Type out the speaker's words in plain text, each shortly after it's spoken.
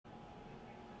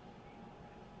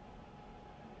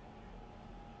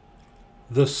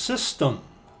The System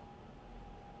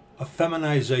of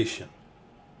Feminization.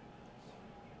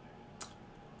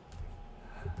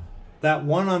 That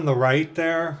one on the right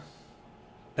there,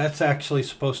 that's actually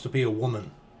supposed to be a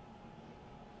woman.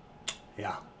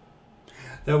 Yeah.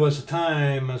 There was a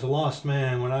time as a lost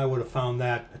man when I would have found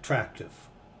that attractive.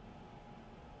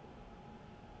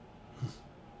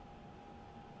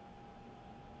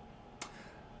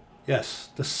 Yes,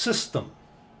 the system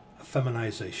of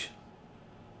feminization.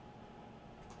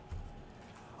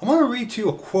 I want to read to you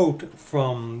a quote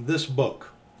from this book.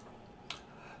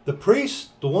 The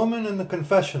Priest, the Woman, and the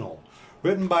Confessional,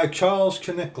 written by Charles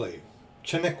Chiniquy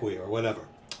or whatever.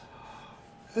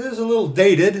 It is a little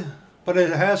dated, but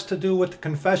it has to do with the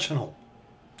confessional.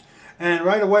 And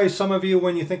right away, some of you,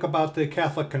 when you think about the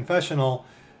Catholic confessional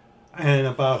and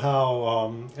about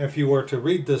how if you were to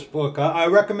read this book, I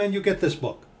recommend you get this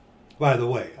book, by the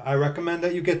way. I recommend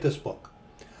that you get this book.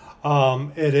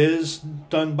 It is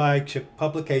done by Chip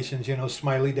Publications, you know,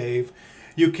 Smiley Dave.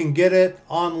 You can get it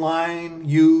online,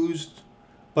 used,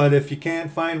 but if you can't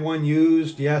find one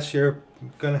used, yes, you're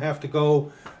going to have to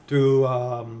go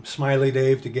through Smiley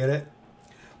Dave to get it.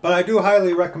 But I do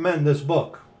highly recommend this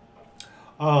book.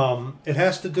 It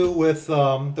has to do with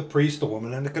the priest, the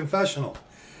woman, and the confessional.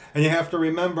 And you have to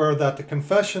remember that the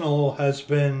confessional has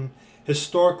been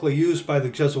historically used by the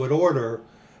Jesuit order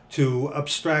to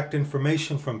abstract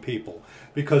information from people,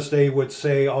 because they would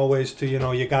say always to, you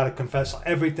know, you got to confess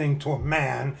everything to a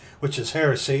man, which is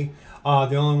heresy.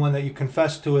 The only one that you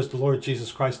confess to is the Lord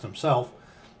Jesus Christ himself.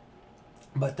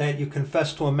 But that you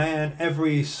confess to a man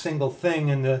every single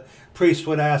thing, and the priest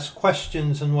would ask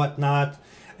questions and whatnot.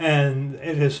 And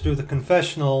it is through the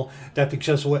confessional that the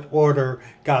Jesuit order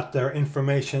got their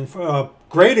information. A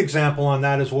great example on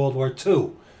that is World War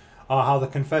II. How the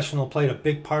confessional played a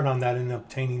big part on that in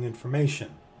obtaining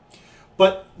information.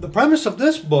 But the premise of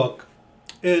this book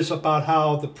is about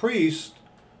how the priest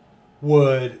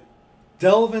would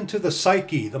delve into the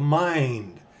psyche, the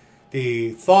mind,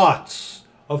 the thoughts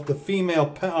of the female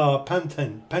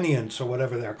penitents, or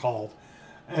whatever they're called,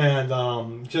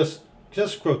 and just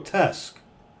grotesque.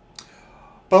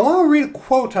 But I want to read a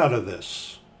quote out of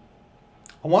this.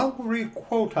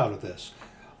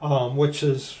 Which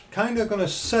is kind of going to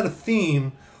set a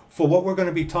theme for what we're going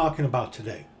to be talking about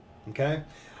today. Okay?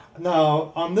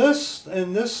 Now, in this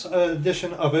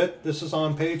edition of it, this is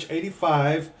on page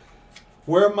 85,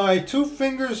 where my two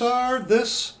fingers are,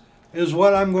 this is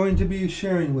what I'm going to be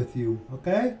sharing with you.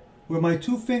 Okay? Where my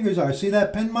two fingers are. See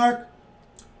that pen mark?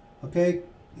 Okay?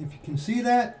 If you can see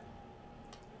that,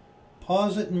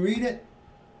 pause it and read it.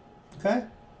 Okay?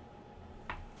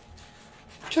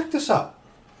 Check this out.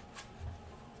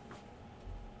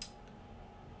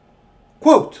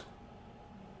 Quote,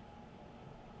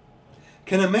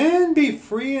 "Can a man be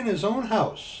free in his own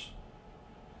house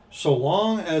so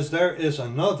long as there is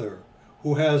another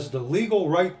who has the legal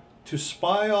right to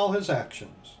spy all his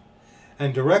actions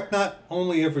and direct not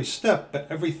only every step but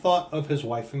every thought of his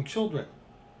wife and children?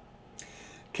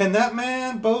 Can that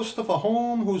man boast of a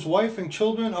home whose wife and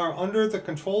children are under the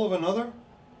control of another?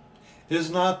 Is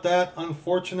not that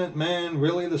unfortunate man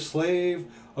really the slave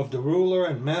of the ruler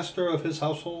and master of his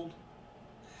household?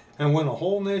 And when a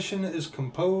whole nation is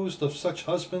composed of such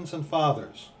husbands and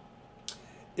fathers,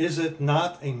 is it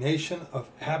not a nation of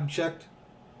abject,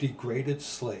 degraded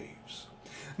slaves?"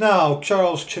 Now,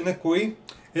 Charles Chiniquy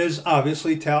is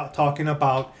obviously talking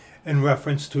about in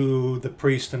reference to the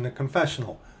priest and the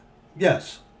confessional.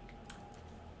 Yes.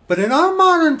 But in our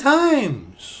modern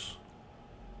times,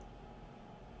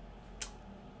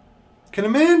 can a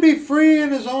man be free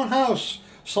in his own house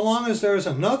so long as there is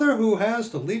another who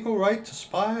has the legal right to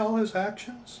spy all his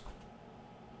actions?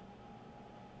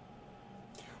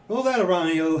 Roll that around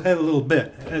in your head a little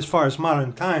bit as far as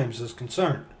modern times is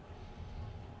concerned.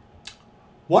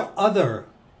 What other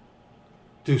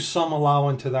do some allow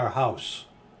into their house?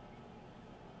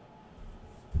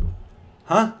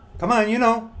 Huh? Come on, you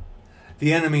know.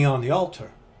 The enemy on the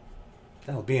altar.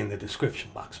 That'll be in the description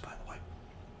box, by the way.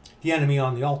 The enemy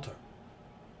on the altar.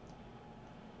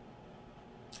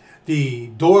 The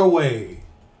doorway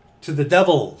to the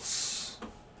devils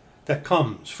that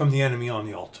comes from the enemy on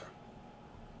the altar.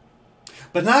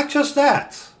 But not just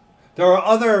that. There are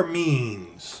other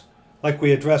means, like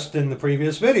we addressed in the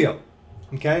previous video.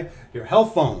 Okay? Your cell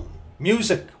phone,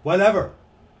 music, whatever.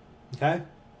 Okay?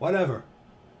 Whatever.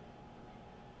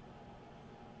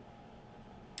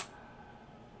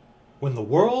 When the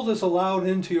world is allowed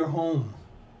into your home,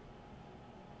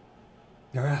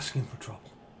 they're asking for trouble.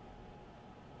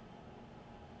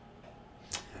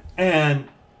 And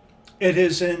it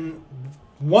is in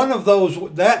one of those,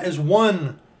 that is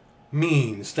one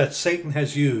means that Satan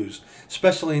has used,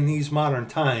 especially in these modern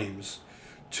times,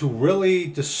 to really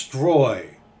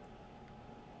destroy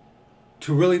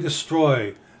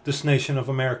this nation of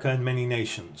America and many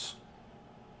nations.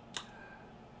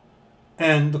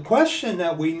 And the question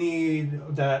that we need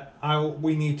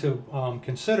to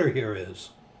consider here is,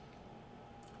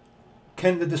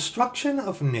 can the destruction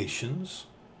of nations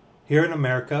here in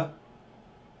America,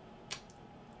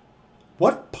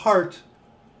 what part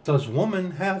does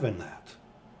woman have in that?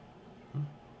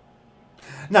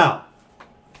 Now,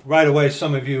 right away,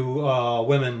 some of you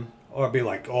women or be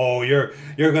like, oh, you're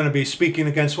going to be speaking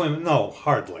against women. No,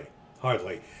 hardly.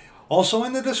 Also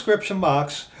in the description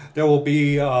box, there will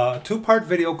be a 2-part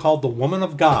video called The Woman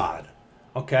of God.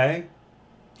 Okay?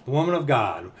 The Woman of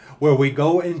God, where we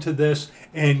go into this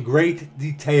in great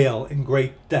detail, in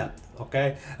great depth.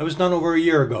 Okay? It was done over a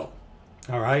year ago.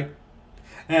 All right?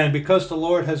 And because the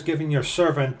Lord has given your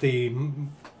servant the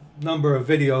number of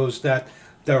videos that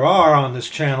there are on this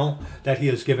channel that he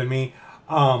has given me,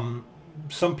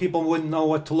 some people wouldn't know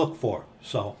what to look for.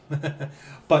 So,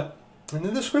 but in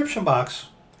the description box,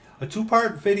 a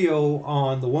 2-part video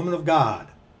on the Woman of God,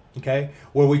 okay,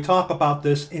 where we talk about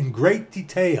this in great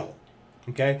detail.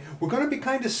 Okay, we're going to be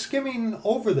kind of skimming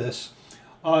over this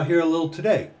here a little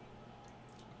today.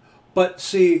 But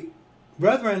see,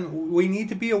 brethren, we need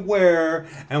to be aware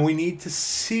and we need to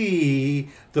see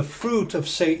the fruit of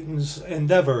Satan's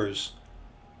endeavors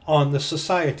on the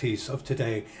societies of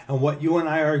today and what you and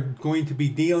I are going to be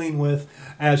dealing with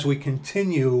as we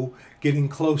continue getting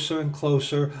closer and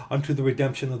closer unto the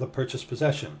redemption of the purchased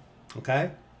possession.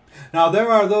 Okay? Now there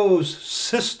are those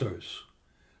sisters,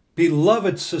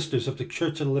 beloved sisters of the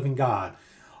Church of the Living God,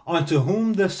 unto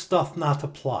whom this doth not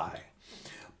apply.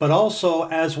 But also,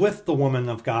 as with the woman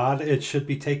of God, it should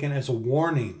be taken as a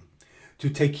warning to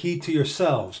take heed to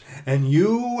yourselves. And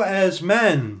you as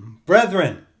men,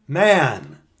 brethren,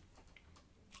 man,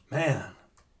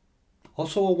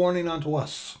 also a warning unto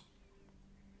us.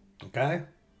 Okay?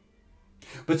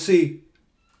 But see,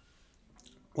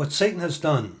 what Satan has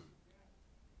done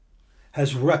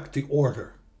has wrecked the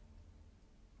order.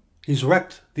 He's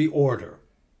wrecked the order.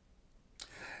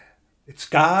 It's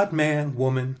God, man,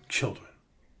 woman, children.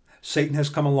 Satan has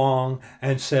come along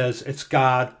and says it's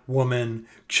God, woman,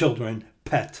 children,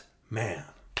 pet, man.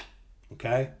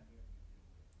 Okay?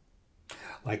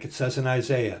 Like it says in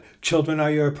Isaiah, children are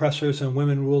your oppressors and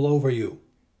women rule over you.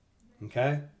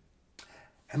 Okay?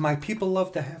 And my people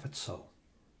love to have it so.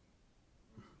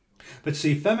 But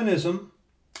see, feminism,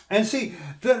 and see,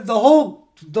 the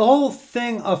whole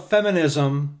thing of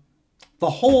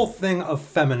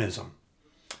feminism,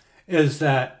 is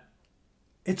that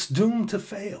it's doomed to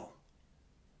fail.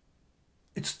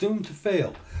 It's doomed to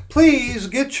fail. Please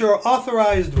get your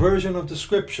authorized version of the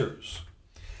scriptures.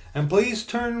 And please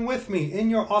turn with me in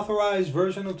your authorized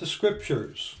version of the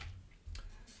scriptures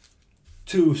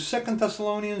to 2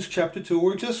 Thessalonians chapter 2.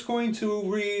 We're just going to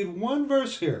read one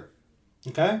verse here.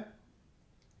 Okay?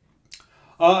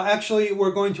 Actually,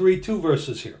 we're going to read 2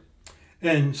 verses here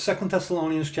in 2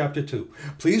 Thessalonians chapter 2.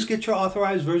 Please get your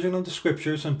authorized version of the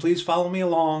scriptures and please follow me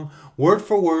along word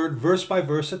for word, verse by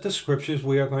verse at the scriptures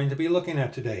we are going to be looking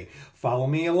at today. Follow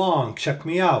me along. Check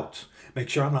me out. Make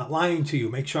sure I'm not lying to you.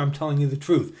 Make sure I'm telling you the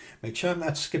truth. Make sure I'm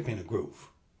not skipping a groove.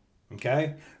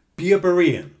 Okay? Be a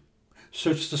Berean.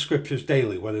 Search the scriptures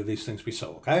daily, whether these things be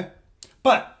so. Okay?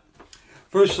 But,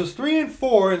 verses 3 and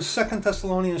 4 in 2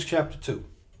 Thessalonians chapter 2.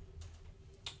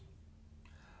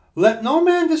 Let no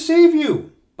man deceive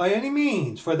you by any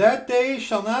means, for that day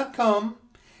shall not come,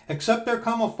 except there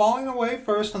come a falling away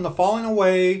first, and the falling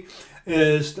away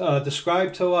is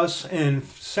described to us in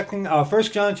 1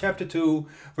 John chapter 2,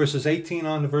 verses 18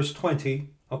 on to verse 20,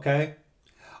 okay?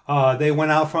 They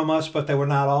went out from us, but they were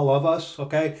not all of us,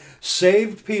 okay?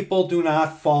 Saved people do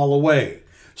not fall away.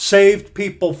 Saved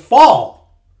people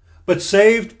fall, but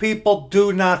saved people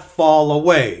do not fall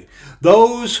away.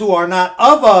 Those who are not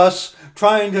of us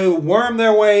trying to worm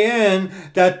their way in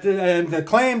and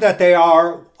claim that they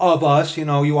are of us, you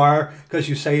know, you are because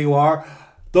you say you are,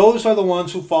 those are the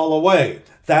ones who fall away.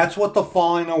 That's what the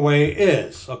falling away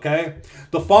is, okay?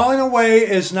 The falling away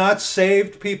is not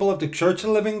saved people of the Church of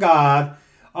the Living God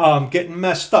getting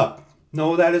messed up.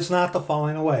 No, that is not the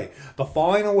falling away. The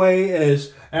falling away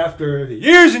is after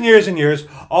years and years and years,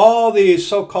 all these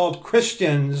so-called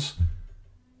Christians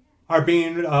are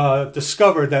being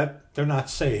discovered that they're not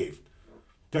saved.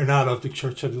 They're not of the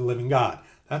Church of the Living God.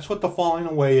 That's what the falling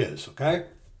away is, okay?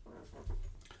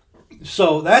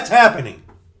 So that's happening.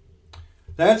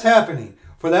 That's happening.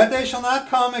 For that day shall not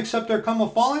come, except there come a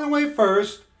falling away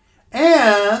first,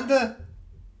 and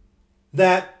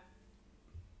that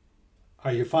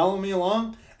Are you following me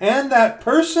along? And that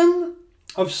person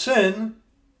of sin,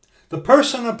 the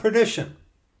person of perdition.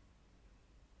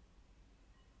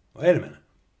 Wait a minute.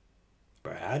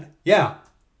 Brad? Yeah.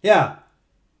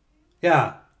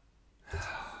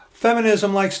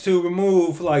 Feminism likes to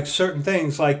remove like certain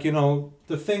things, like, you know,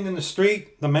 the thing in the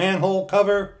street, the manhole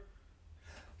cover.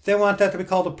 They want that to be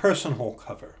called a personhole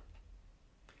cover.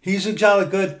 He's a jolly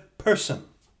good person,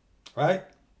 right?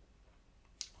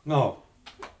 No.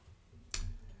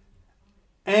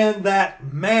 And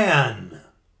that man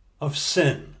of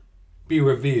sin be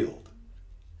revealed,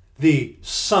 the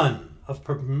son of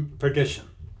perdition.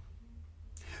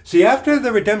 See, after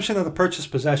the redemption of the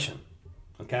purchased possession,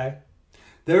 okay,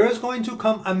 there is going to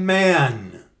come a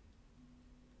man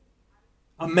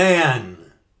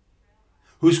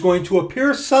who's going to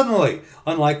appear suddenly,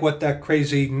 unlike what that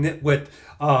crazy nitwit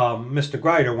Mr.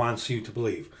 Grider wants you to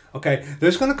believe. Okay,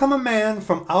 there's going to come a man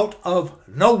from out of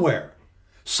nowhere,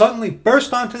 suddenly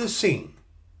burst onto the scene.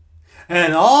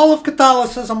 And all of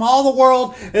Catholicism, all the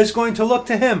world is going to look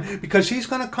to him, because he's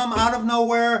going to come out of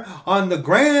nowhere on the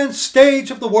grand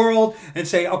stage of the world and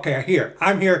say, okay,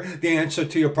 I'm here, the answer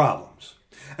to your problems.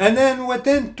 And then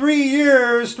within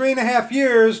 3.5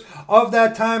 years of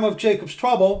that time of Jacob's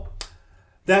trouble,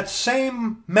 that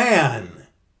same man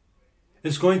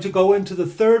is going to go into the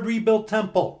third rebuilt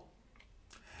temple.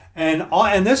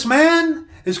 And this man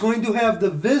is going to have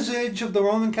the visage of the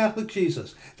Roman Catholic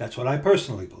Jesus. That's what I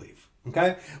personally believe.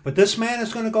 Okay? But this man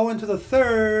is going to go into the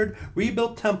third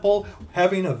rebuilt temple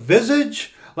having a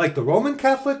visage like the Roman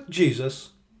Catholic Jesus.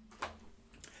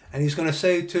 And he's going to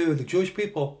say to the Jewish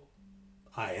people,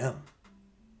 I am.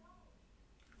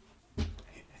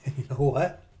 And you know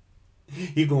what?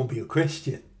 He's going to be a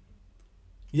Christian.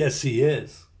 Yes, he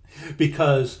is.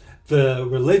 Because the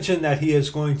religion that he is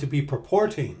going to be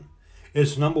purporting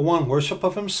is, number one, worship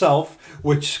of himself,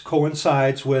 which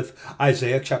coincides with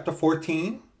Isaiah chapter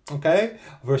 14, okay?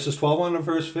 Verses 12 on to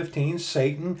verse 15,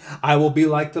 Satan, I will be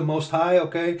like the Most High,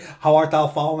 okay? How art thou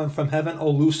fallen from heaven, O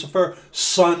Lucifer,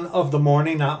 son of the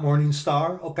morning, not morning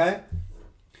star, okay?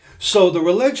 So the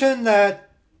religion that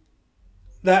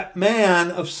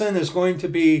man of sin is going to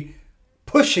be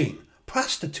pushing,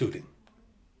 prostituting,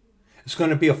 is going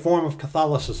to be a form of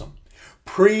Catholicism.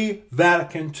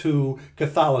 Pre-Vatican II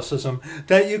Catholicism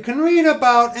that you can read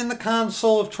about in the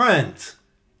Council of Trent.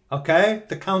 Okay?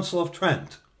 The Council of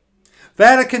Trent.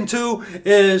 Vatican II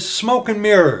is smoke and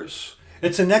mirrors.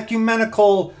 It's an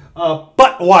ecumenical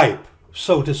butt wipe,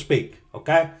 so to speak.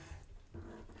 Okay?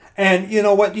 And you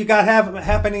know what you got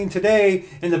happening today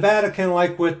in the Vatican,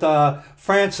 like with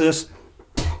Francis,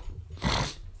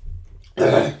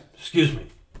 excuse me,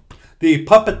 the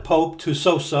puppet pope to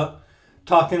Sosa,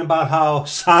 talking about how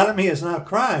sodomy is not a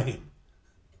crime.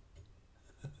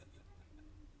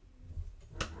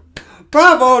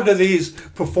 Bravo to these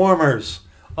performers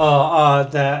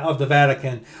of the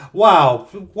Vatican. Wow,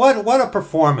 what a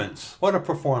performance. What a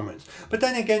performance. But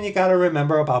then again, you got to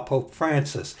remember about Pope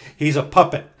Francis. He's a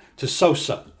puppet to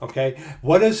Sosa, okay?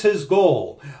 What is his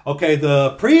goal? Okay,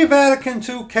 the pre-Vatican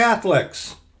II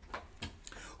Catholics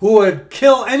who would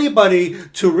kill anybody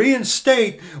to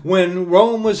reinstate when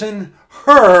Rome was in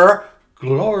her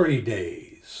glory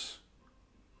days.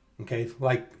 Okay,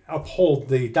 like uphold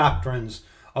the doctrines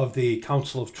of the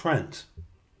Council of Trent.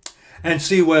 And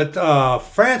see what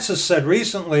Francis said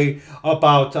recently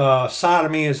about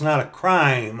sodomy is not a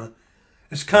crime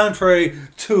is contrary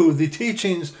to the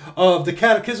teachings of the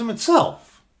Catechism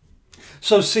itself.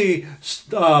 So see,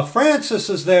 Francis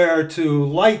is there to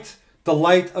light the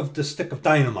light of the stick of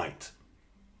dynamite.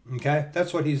 Okay?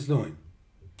 That's what he's doing.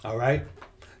 All right?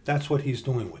 That's what he's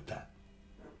doing with that.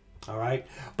 All right?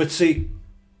 But see,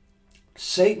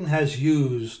 Satan has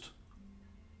used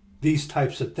these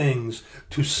types of things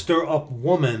to stir up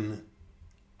woman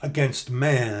against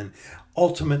man,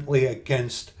 ultimately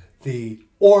against the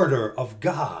order of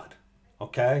God.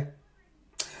 Okay?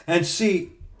 And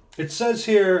see, it says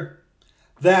here,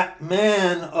 that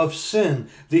man of sin,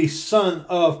 the son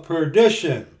of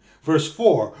perdition, verse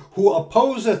 4, who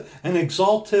opposeth and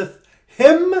exalteth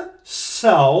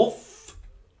himself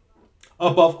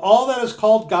above all that is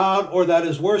called God or that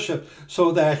is worshipped,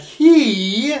 so that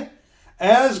he,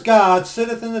 as God,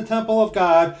 sitteth in the temple of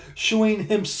God, shewing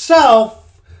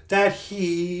himself that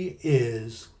he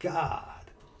is God.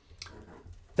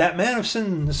 That man of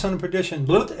sin, the son of perdition,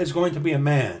 is going to be a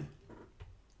man.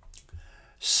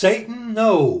 Satan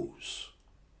knows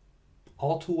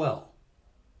all too well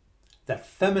that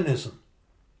feminism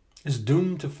is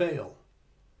doomed to fail.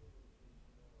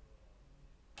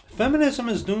 Feminism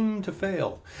is doomed to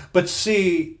fail. But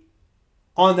see,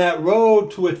 on that road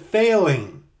to it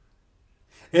failing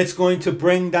It's going to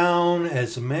bring down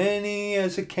as many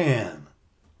as it can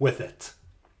with it.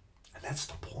 And that's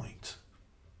the point.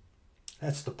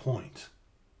 That's the point.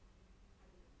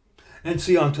 And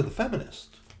see, onto the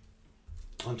feminist.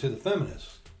 Onto the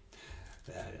feminist.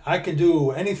 I can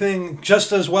do anything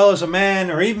just as well as a man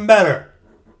or even better.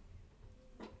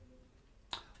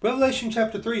 Revelation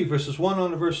chapter 3, verses 1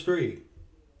 on to verse 3.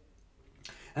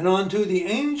 And unto the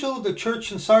angel of the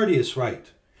church in Sardis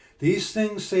write, These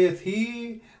things saith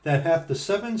he that hath the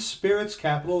 7 spirits,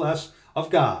 capital S, of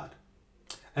God,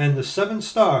 and the 7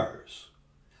 stars.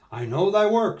 I know thy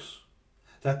works,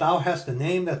 that thou hast a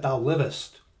name that thou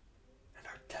livest, and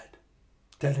art dead,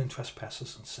 dead in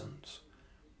trespasses and sins.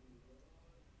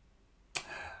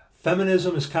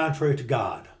 Feminism is contrary to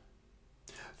God.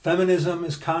 Feminism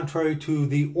is contrary to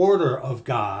the order of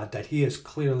God that he has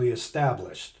clearly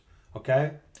established.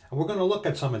 Okay? And we're going to look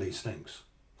at some of these things.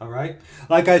 All right?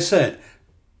 Like I said,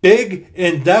 big,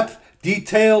 in-depth,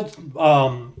 detailed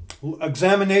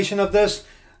examination of this.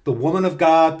 The Woman of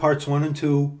God, parts 1 and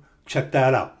 2. Check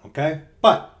that out. Okay?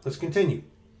 But, let's continue.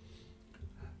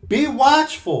 Be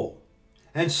watchful,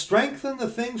 and strengthen the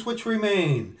things which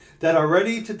remain, that are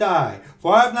ready to die.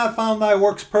 For I have not found thy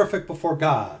works perfect before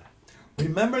God.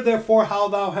 Remember therefore how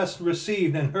thou hast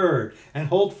received and heard, and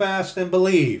hold fast and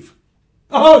believe.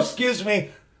 Oh, excuse me.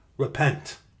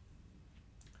 Repent.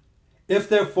 If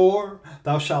therefore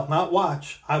thou shalt not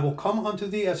watch, I will come unto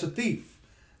thee as a thief,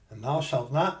 and thou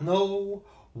shalt not know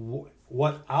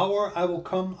what hour I will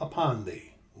come upon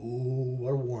thee. Ooh,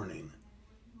 what a warning.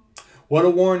 What a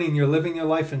warning. You're living your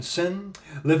life in sin,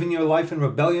 living your life in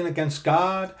rebellion against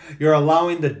God. You're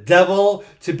allowing the devil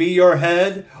to be your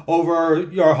head over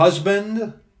your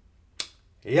husband.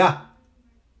 Yeah.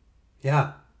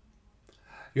 Yeah.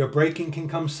 Your breaking can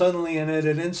come suddenly and at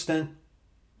an instant.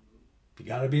 You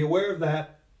got to be aware of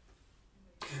that.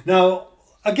 Now,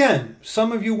 again,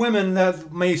 some of you women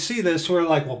that may see this who are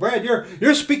like, well, Brad,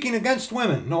 you're speaking against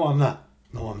women. No, I'm not.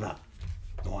 No, I'm not.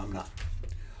 No, I'm not.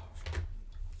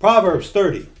 Proverbs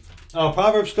 30. Oh,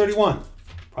 Proverbs 31.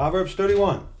 Proverbs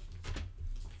 31.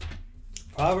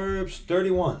 Proverbs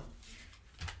 31.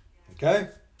 Okay?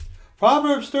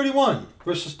 Proverbs 31,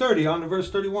 verses 30 on to verse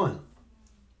 31.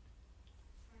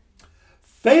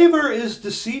 Favor is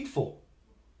deceitful,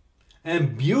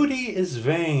 and beauty is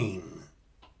vain.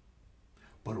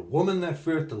 But a woman that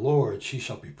feareth the Lord, she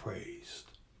shall be praised.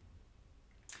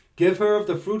 Give her of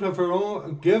the fruit of her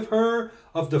own, give her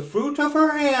of the fruit of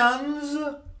her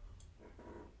hands,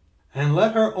 and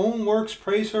let her own works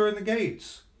praise her in the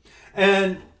gates.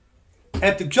 And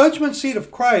at the judgment seat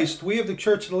of Christ, we of the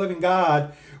Church of the Living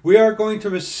God, we are going to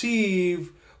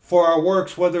receive for our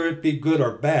works, whether it be good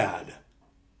or bad.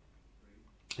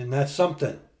 And that's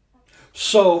something.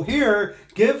 So here,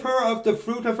 give her of the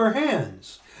fruit of her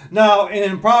hands. Now,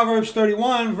 in Proverbs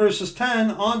 31, verses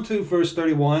 10 on to verse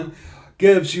 31,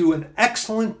 gives you an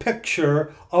excellent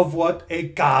picture of what a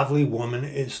godly woman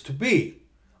is to be.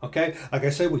 Okay? Like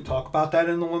I said, we talk about that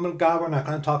in the Woman of God. We're not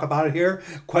going to talk about it here.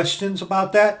 Questions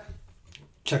about that?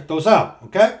 Check those out.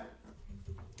 Okay?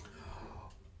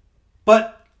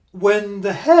 But when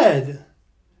the head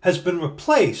has been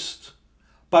replaced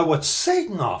by what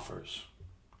Satan offers,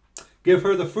 give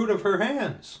her the fruit of her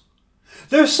hands.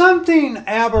 There's something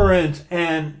aberrant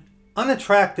and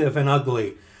unattractive and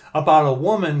ugly about a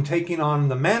woman taking on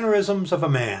the mannerisms of a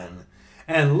man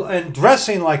and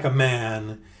dressing like a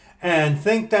man, and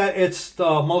think that it's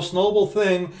the most noble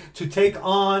thing to take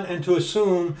on and to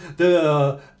assume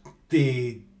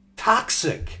the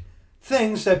toxic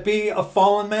things that be a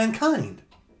fallen mankind.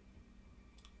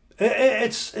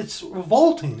 It's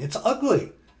revolting. It's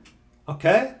ugly.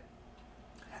 Okay?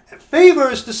 Favor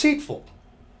is deceitful.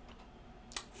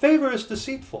 Favor is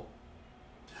deceitful.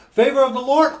 Favor of the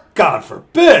Lord? God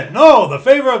forbid. No, the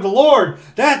favor of the Lord,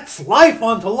 that's life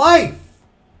unto life.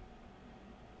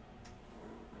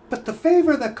 But the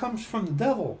favor that comes from the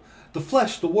devil, the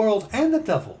flesh, the world, and the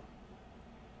devil,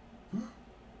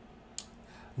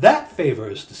 that favor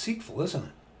is deceitful, isn't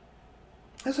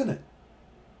it? Isn't it?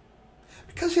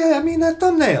 Because, yeah, I mean, that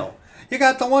thumbnail. You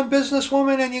got the one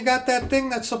businesswoman and you got that thing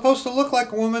that's supposed to look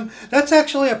like a woman. That's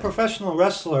actually a professional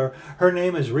wrestler. Her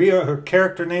name is Rhea. Her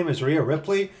character name is Rhea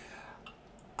Ripley.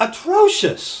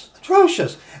 Atrocious.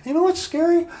 Atrocious. And you know what's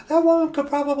scary? That woman could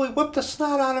probably whip the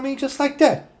snot out of me just like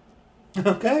that.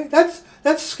 Okay? That's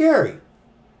scary.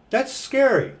 That's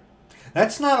scary.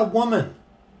 That's not a woman.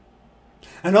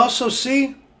 And also,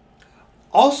 see,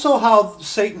 also how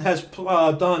Satan has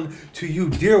done to you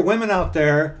dear women out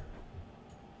there,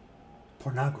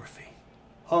 pornography.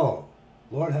 Oh,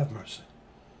 Lord have mercy.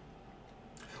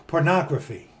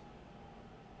 Pornography.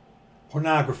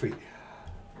 Pornography.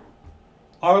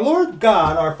 Our Lord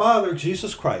God, our Father,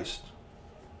 Jesus Christ,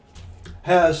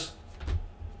 has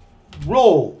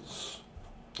roles,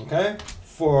 okay,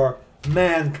 for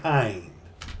mankind,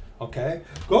 okay?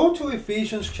 Go to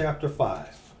Ephesians chapter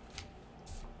 5.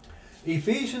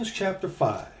 Ephesians chapter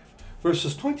 5,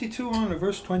 verses 22 on to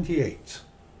verse 28.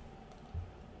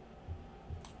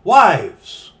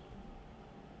 Wives,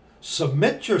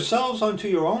 submit yourselves unto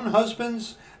your own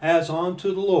husbands as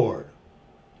unto the Lord.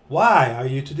 Why are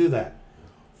you to do that?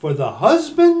 For the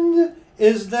husband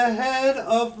is the head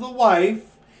of the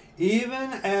wife,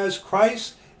 even as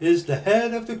Christ is the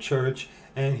head of the church,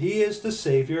 and he is the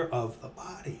Savior of the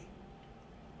body.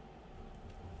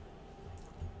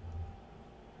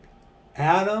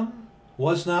 Adam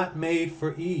was not made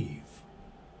for Eve.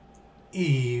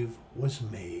 Eve was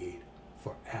made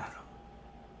for Adam.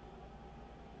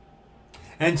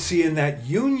 And see, in that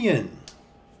union,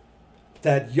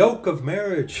 that yoke of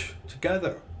marriage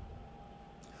together,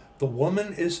 the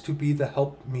woman is to be the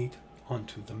helpmeet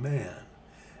unto the man.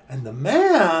 And the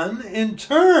man, in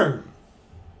turn,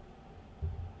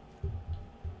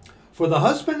 for the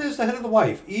husband is the head of the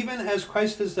wife, even as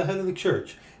Christ is the head of the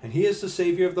church, and he is the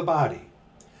Savior of the body.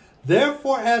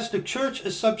 Therefore, as the church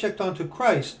is subject unto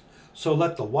Christ, so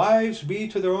let the wives be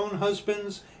to their own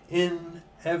husbands in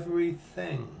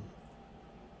everything.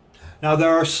 Now,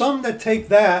 there are some that take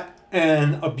that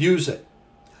and abuse it.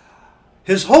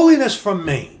 His Holiness from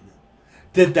Maine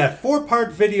did that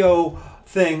 4-part video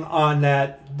thing on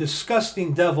that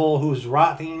disgusting devil who's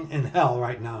rotting in hell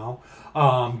right now,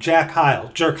 Jerk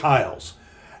Hiles.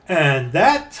 And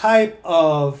that type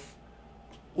of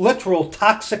literal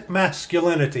toxic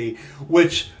masculinity,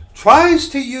 which tries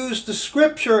to use the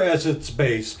scripture as its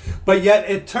base, but yet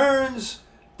it turns,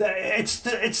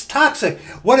 it's toxic.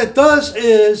 What it does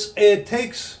is it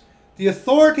takes the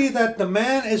authority that the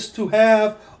man is to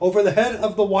have over the head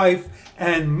of the wife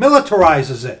and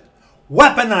militarizes it,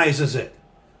 weaponizes it.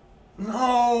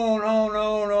 No.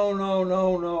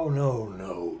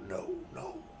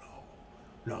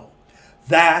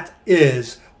 That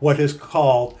is what is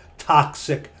called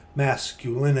toxic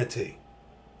masculinity.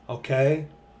 Okay?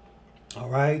 All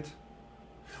right?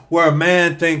 Where a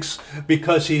man thinks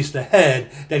because he's the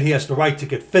head that he has the right to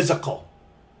get physical.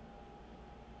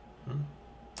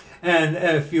 And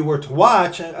if you were to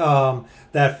watch that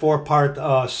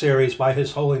 4-part series by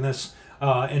His Holiness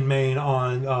in Maine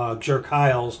on Jerk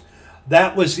Hiles,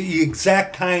 that was the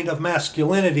exact kind of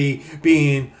masculinity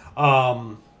being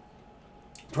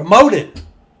promoted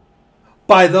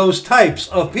by those types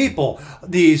of people.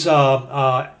 These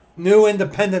new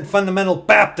independent fundamental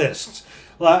Baptists,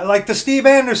 like the Steve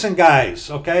Anderson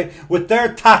guys, okay, with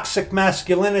their toxic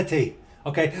masculinity.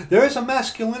 Okay, there is a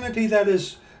masculinity that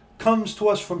comes to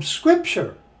us from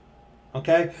Scripture,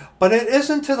 okay, but it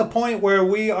isn't to the point where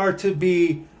we are to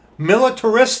be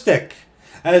militaristic,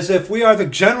 as if we are the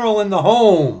general in the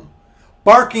home,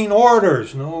 barking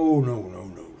orders. No.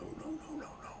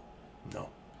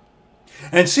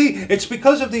 And see, it's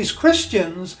because of these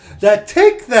Christians that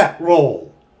take that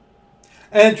role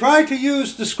and try to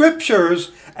use the scriptures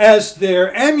as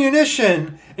their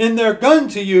ammunition in their gun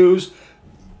to use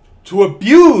to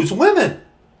abuse women.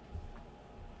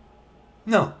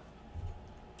 No.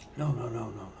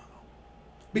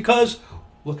 Because,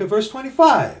 look at verse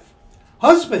 25.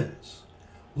 Husbands,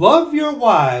 love your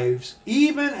wives,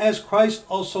 even as Christ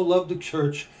also loved the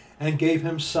church and gave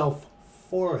himself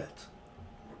for it.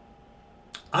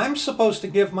 I'm supposed to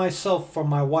give myself for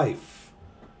my wife.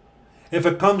 If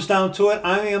it comes down to it,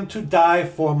 I am to die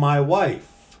for my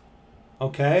wife.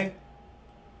 Okay?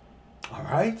 All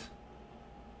right?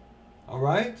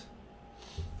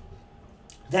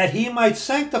 That he might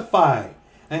sanctify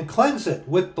and cleanse it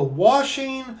with the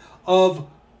washing of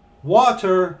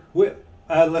water.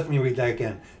 Let me read that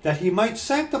again. That he might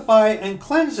sanctify and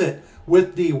cleanse it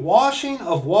with the washing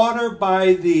of water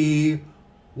by the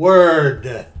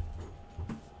word.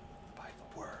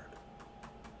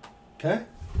 Okay?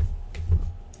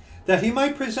 That he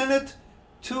might present it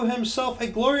to himself a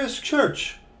glorious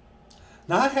church,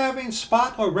 not having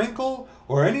spot or wrinkle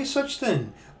or any such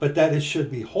thing, but that it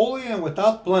should be holy and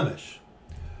without blemish.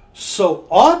 So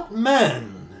ought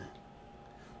men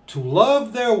to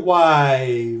love their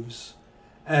wives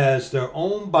as their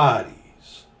own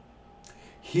bodies.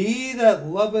 He that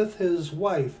loveth his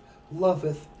wife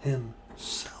loveth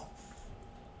himself.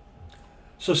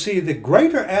 So see, the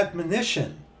greater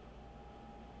admonition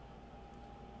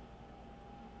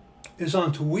is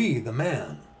unto we, the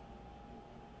man.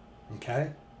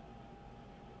 Okay?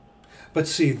 But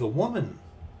see, the woman,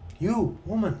 you,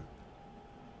 woman,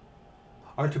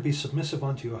 are to be submissive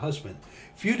unto your husband.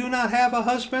 If you do not have a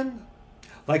husband,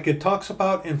 like it talks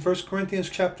about in 1 Corinthians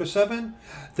chapter 7,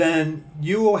 then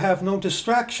you will have no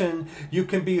distraction. You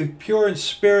can be pure in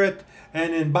spirit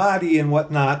and in body and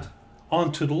whatnot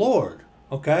unto the Lord.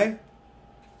 Okay?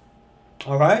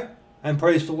 All right? And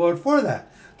praise the Lord for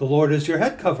that. The Lord is your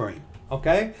head covering.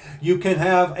 Okay? You can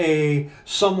have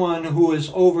someone who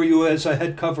is over you as a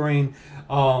head covering,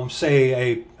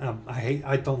 say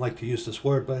I don't like to use this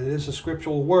word, but it is a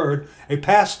scriptural word, a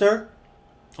pastor.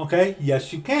 Okay?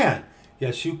 Yes, you can.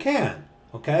 Yes, you can.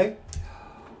 Okay?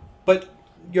 But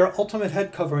your ultimate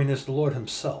head covering is the Lord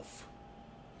himself.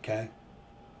 Okay?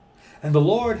 And the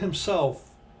Lord himself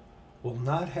will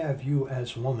not have you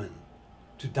as woman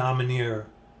to domineer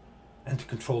and to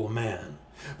control a man.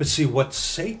 But see, what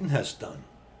Satan has done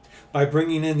by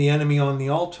bringing in the enemy on the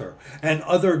altar and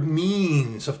other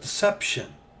means of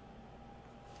deception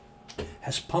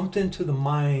has pumped into the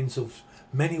minds of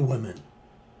many women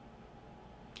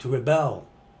to rebel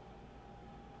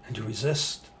and to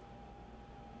resist,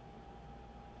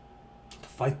 to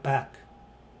fight back.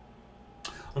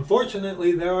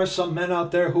 Unfortunately, there are some men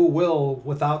out there who will,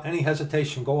 without any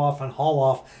hesitation, go off and haul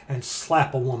off and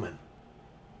slap a woman.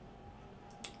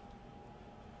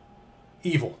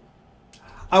 Evil.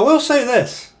 I will say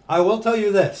this. I will tell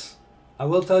you this. I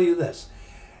will tell you this.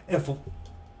 And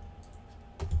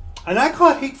I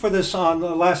caught heat for this on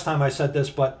the last time I said this,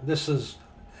 but this is,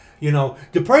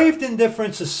 depraved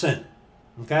indifference is sin.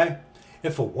 Okay?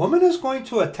 If a woman is going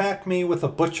to attack me with a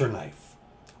butcher knife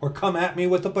or come at me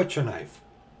with a butcher knife,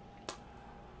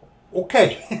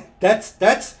 okay, that's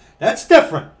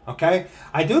different. Okay?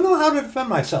 I do know how to defend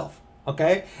myself.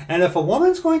 Okay? And if a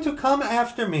woman's going to come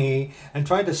after me and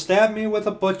try to stab me with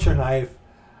a butcher knife,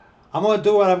 I'm going to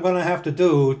do what I'm going to have to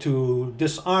do to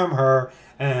disarm her,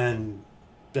 and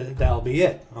that'll be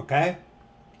it. Okay?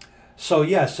 So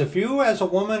yes, if you as a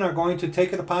woman are going to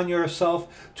take it upon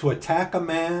yourself to attack a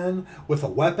man with a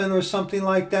weapon or something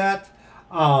like that,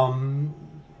 yeah.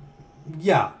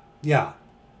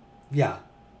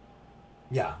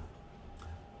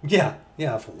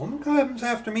 If a woman comes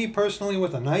after me personally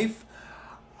with a knife,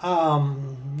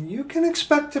 you can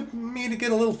expect me to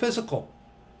get a little physical.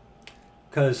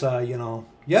 Because,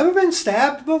 you ever been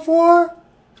stabbed before?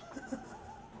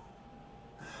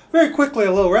 Very quickly,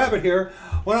 a little rabbit here.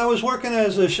 When I was working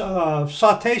as a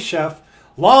sauté chef,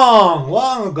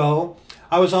 long ago,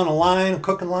 I was on a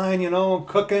cooking line,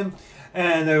 cooking.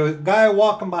 And there was a guy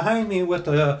walking behind me with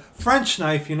a French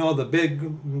knife,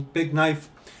 the big knife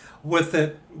with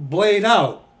it blade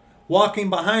out, walking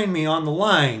behind me on the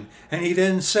line. And he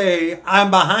didn't say,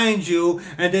 "I'm behind you,"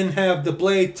 and didn't have the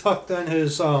blade tucked on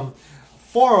his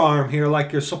forearm here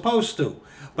like you're supposed to.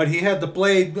 But he had the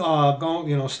blade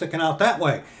going, sticking out that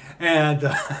way.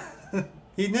 And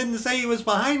he didn't say he was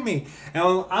behind me.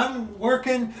 And I'm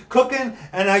working, cooking,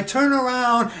 and I turn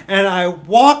around and I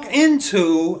walk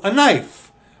into a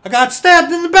knife. I got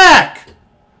stabbed in the back.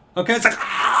 Okay, it's like,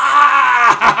 ah!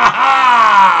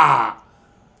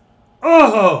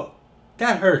 Oh,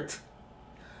 that hurt.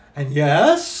 And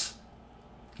yes,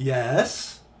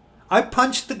 I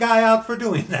punched the guy out for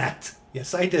doing that.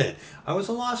 Yes, I did. I was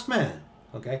a lost man.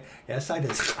 Okay, yes, I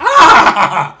did.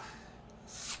 Ah!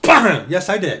 Yes,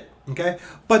 I did. Okay,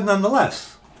 but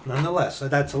nonetheless,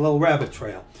 that's a little rabbit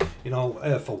trail.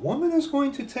 If a woman is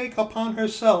going to take upon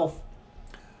herself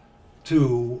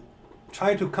to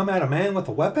try to come at a man with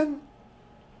a weapon,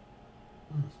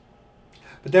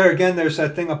 but there again, there's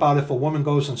that thing about if a woman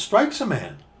goes and strikes a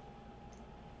man.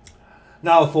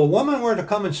 Now, if a woman were to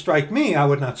come and strike me, I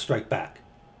would not strike back.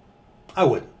 I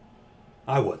wouldn't.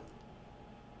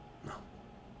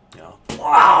 No.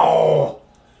 Wow!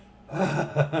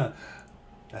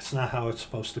 That's not how it's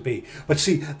supposed to be. But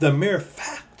see, the mere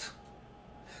fact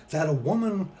that a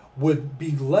woman would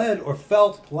be led or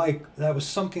felt like that was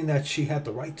something that she had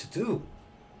the right to do,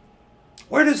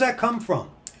 where does that come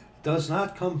from? It does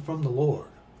not come from the Lord.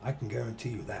 I can guarantee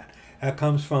you that. That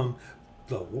comes from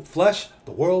the flesh,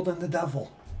 the world, and the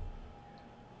devil.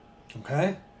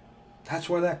 Okay? That's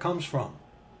where that comes from.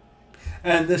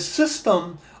 And the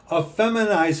system of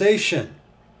feminization,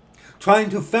 trying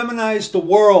to feminize the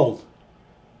world,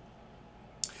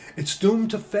 it's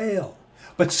doomed to fail.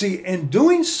 But see, in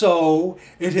doing so,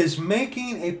 it is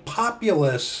making a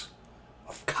populace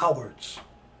of cowards.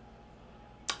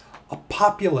 A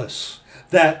populace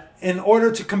that, in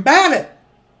order to combat it,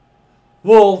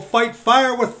 will fight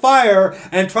fire with fire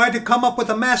and try to come up with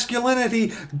a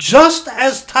masculinity just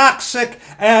as toxic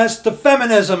as the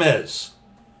feminism is.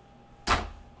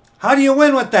 How do you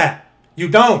win with that? You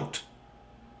don't.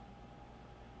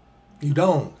 You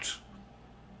don't.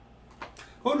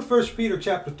 Go to 1 Peter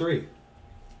chapter 3.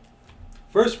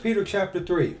 1 Peter chapter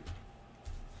 3.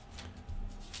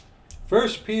 1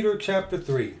 Peter chapter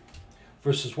 3,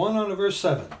 verses 1 on to verse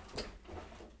 7.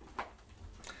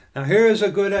 Now here is a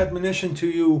good admonition to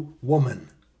you, woman.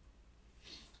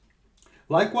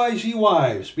 Likewise, ye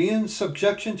wives, be in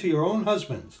subjection to your own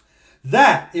husbands,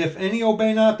 that, if any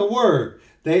obey not the word,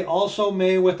 they also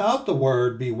may without the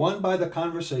word be won by the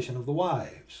conversation of the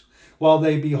wives, while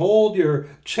they behold your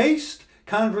chaste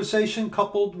conversation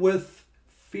coupled with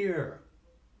fear.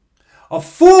 A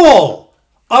fool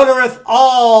uttereth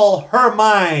all her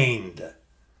mind,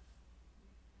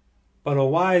 but a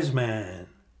wise man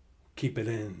keep it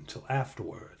in till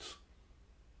afterwards.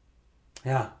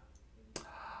 Yeah.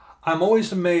 I'm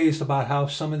always amazed about how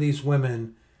some of these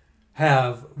women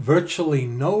have virtually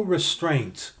no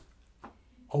restraint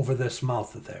over this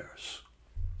mouth of theirs.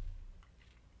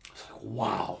 It's like,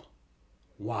 wow.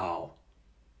 Wow.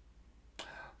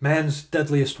 Man's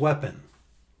deadliest weapon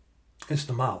is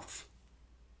the mouth.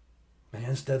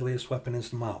 Man's deadliest weapon is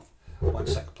the mouth. 1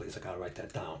 second, please. I got to write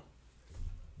that down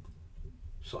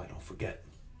so I don't forget.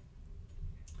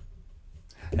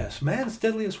 Yes, man's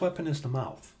deadliest weapon is the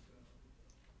mouth.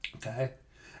 Okay?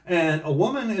 And a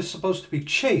woman is supposed to be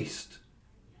chaste.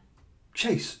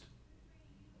 Chaste.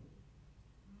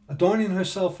 Adorning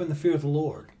herself in the fear of the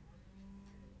Lord.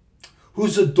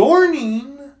 Whose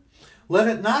adorning, let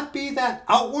it not be that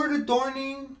outward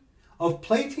adorning of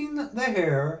plaiting the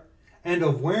hair and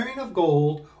of wearing of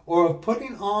gold or of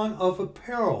putting on of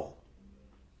apparel.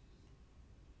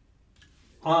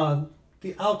 On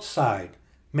the outside,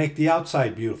 make the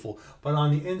outside beautiful, but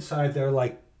on the inside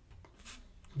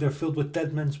they're filled with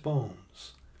dead men's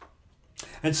bones.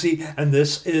 And see, and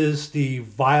this is the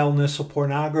vileness of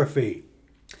pornography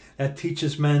that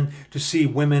teaches men to see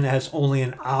women as only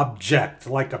an object,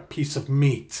 like a piece of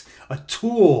meat, a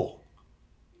tool.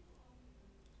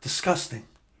 Disgusting.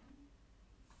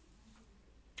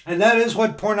 And that is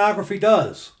what pornography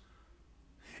does.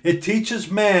 It teaches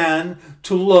man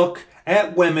to look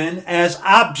at women as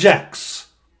objects.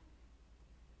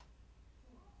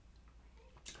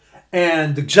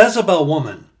 And the Jezebel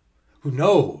woman, who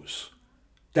knows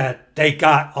that they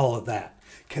got all of that,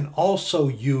 can also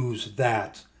use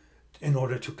that in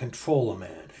order to control a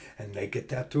man. And they get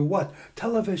that through what?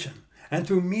 Television, and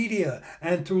through media,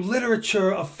 and through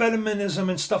literature of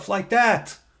feminism and stuff like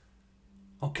that.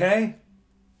 Okay?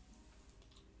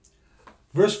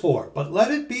 Verse 4, but let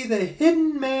it be the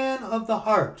hidden man of the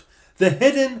heart. The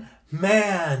hidden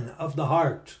man of the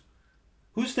heart.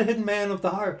 Who's the hidden man of the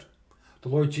heart? The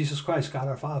Lord Jesus Christ, God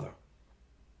our Father.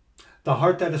 The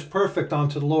heart that is perfect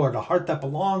unto the Lord. A heart that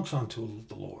belongs unto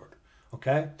the Lord.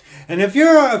 Okay? And if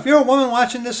you're a woman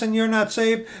watching this and you're not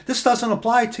saved, this doesn't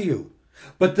apply to you.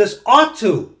 But this ought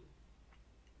to.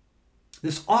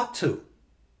 This ought to.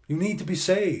 You need to be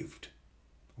saved.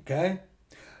 Okay?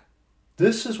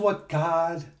 This is what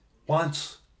God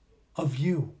wants of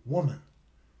you, woman.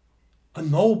 A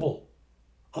noble,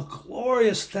 a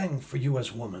glorious thing for you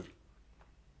as woman.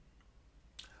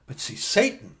 But see,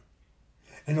 Satan,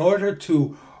 in order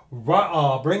to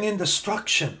bring in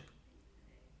destruction,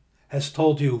 has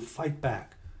told you, fight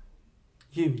back.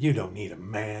 You don't need a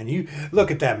man. You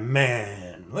look at that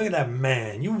man. Look at that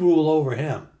man. You rule over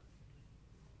him.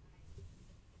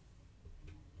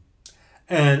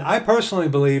 And I personally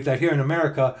believe that here in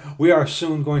America, we are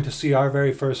soon going to see our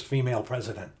very first female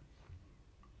president.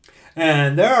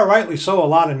 And there are rightly so a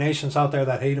lot of nations out there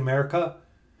that hate America.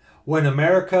 When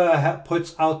America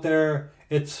puts out there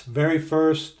its very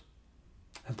first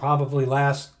and probably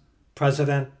last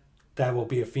president that will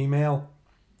be a female,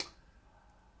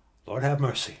 Lord have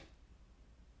mercy.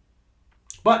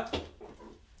 But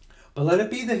let it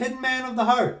be the hidden man of the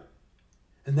heart,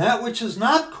 and that which is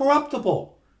not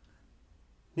corruptible.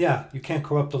 Yeah, you can't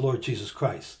corrupt the Lord Jesus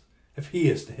Christ if he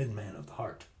is the hidden man of the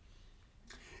heart.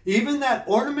 Even that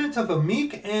ornament of a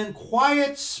meek and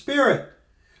quiet spirit,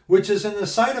 which is in the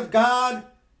sight of God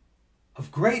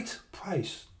of great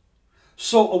price.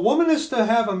 So a woman is to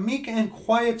have a meek and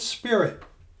quiet spirit.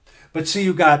 But see,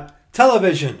 you got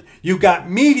television, you got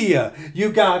media,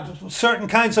 you got certain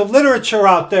kinds of literature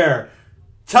out there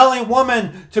telling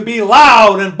women to be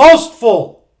loud and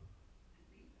boastful,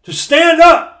 to stand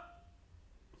up,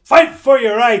 fight for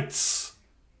your rights.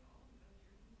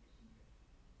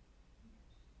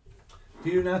 Do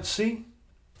you not see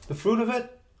the fruit of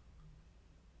it?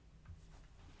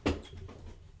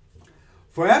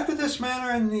 For after this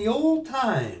manner in the old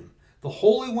time, the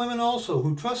holy women also,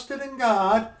 who trusted in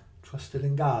God,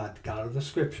 God of the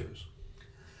Scriptures,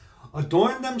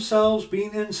 adorned themselves,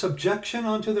 being in subjection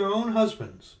unto their own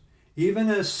husbands, even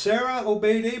as Sarah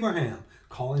obeyed Abraham,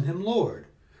 calling him Lord,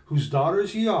 whose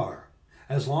daughters ye are,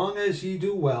 as long as ye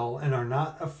do well and are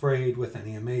not afraid with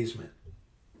any amazement.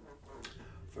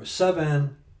 Verse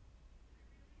 7.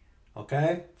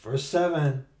 Okay? Verse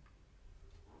 7.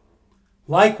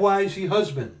 Likewise, ye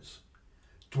husbands,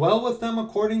 dwell with them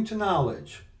according to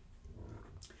knowledge,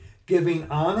 giving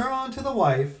honor unto the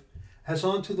wife as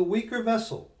unto the weaker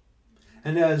vessel,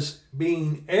 and as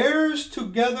being heirs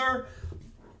together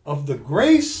of the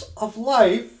grace of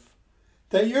life,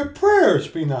 that your prayers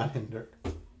be not hindered.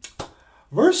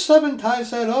 Verse 7 ties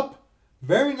that up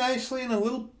very nicely in a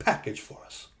little package for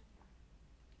us.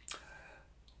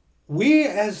 We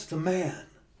as the man,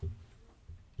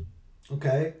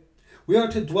 okay, we are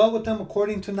to dwell with them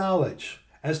according to knowledge,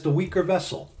 as the weaker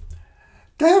vessel.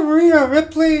 That Rhea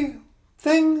Ripley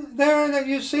thing there that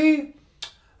you see,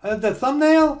 the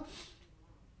thumbnail,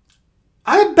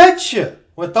 I bet you,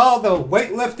 with all the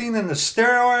weightlifting and the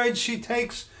steroids she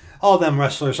takes, all them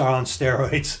wrestlers are on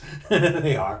steroids.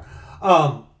 They are.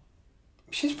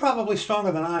 She's probably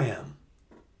stronger than I am.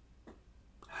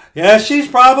 Yes, she's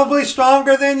probably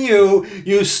stronger than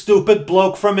you stupid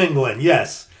bloke from England.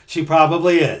 Yes, she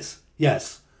probably is.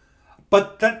 Yes.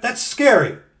 But that's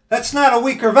scary. That's not a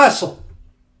weaker vessel.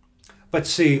 But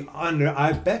see,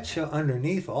 I bet you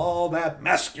underneath all that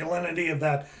masculinity of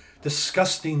that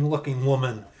disgusting looking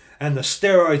woman and the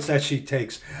steroids that she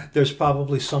takes, there's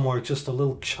probably somewhere just a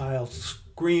little child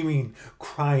screaming,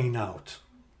 crying out.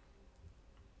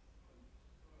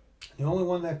 The only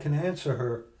one that can answer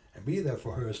her and be there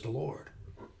for her is the Lord.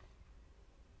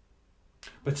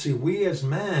 But see, we as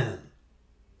men,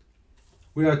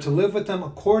 we are to live with them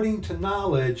according to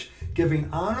knowledge, giving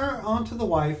honor unto the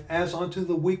wife as unto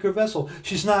the weaker vessel.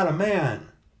 She's not a man.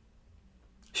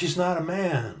 She's not a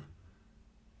man.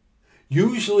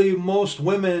 Usually most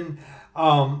women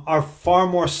are far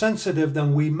more sensitive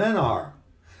than we men are.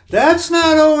 That's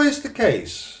not always the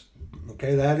case.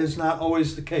 Okay, that is not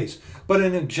always the case. But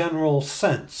in a general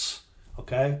sense,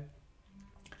 okay,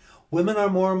 women are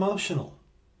more emotional.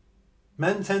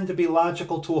 Men tend to be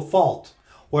logical to a fault,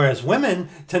 whereas women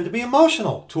tend to be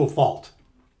emotional to a fault.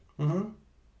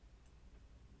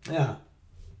 Yeah.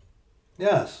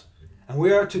 Yes. And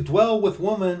we are to dwell with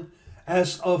woman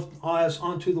as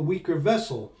unto the weaker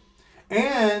vessel,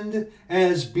 and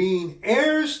as being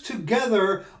heirs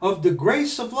together of the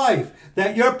grace of life,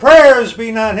 that your prayers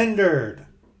be not hindered.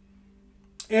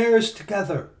 Heirs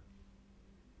together.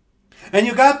 And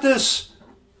you got this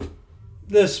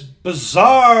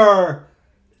bizarre,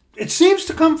 it seems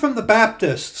to come from the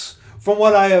Baptists, from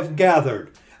what I have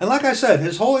gathered. And like I said,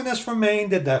 His Holiness from Maine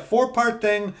did that 4-part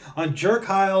thing on Jerk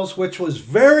Hiles, which was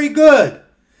very good.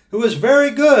 It was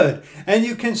very good. And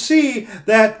you can see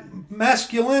that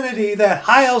masculinity, that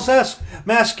Hiles-esque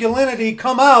masculinity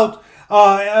come out,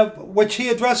 which he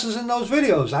addresses in those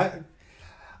videos. I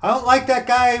don't like that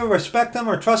guy, respect him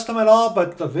or trust him at all,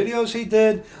 but the videos he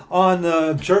did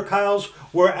on Jerk Hiles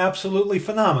were absolutely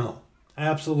phenomenal.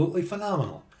 Absolutely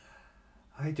phenomenal.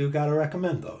 I do got to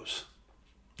recommend those.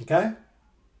 Okay?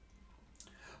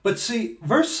 But see,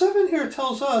 verse 7 here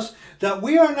tells us that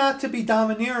we are not to be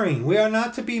domineering. We are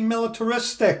not to be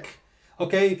militaristic.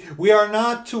 Okay? We are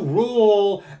not to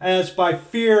rule as by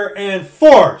fear and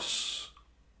force.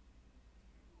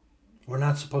 We're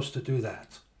not supposed to do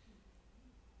that.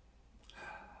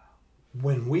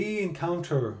 When we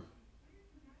encounter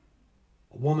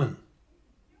a woman,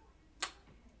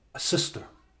 a sister,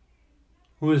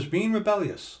 who is being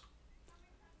rebellious,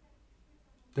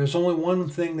 there's only one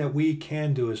thing that we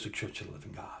can do as the Church of the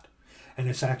Living God. And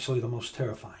it's actually the most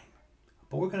terrifying.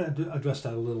 But we're going to address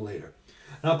that a little later.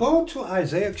 Now go to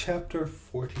Isaiah chapter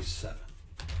 47.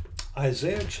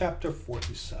 Isaiah chapter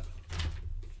 47.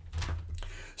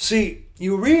 See,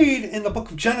 you read in the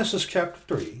book of Genesis chapter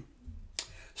 3,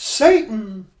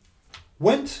 Satan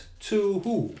went to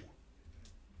who?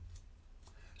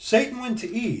 Satan went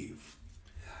to Eve.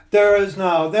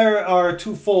 There are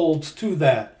two folds to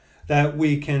that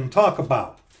we can talk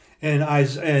about in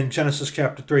Genesis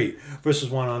chapter 3, verses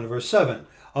 1 on to verse 7,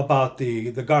 about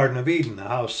the Garden of Eden,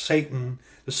 how Satan,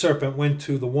 the serpent, went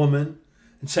to the woman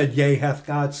and said, Yea, hath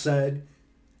God said,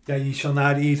 that ye shall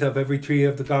not eat of every tree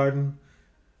of the garden?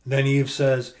 And then Eve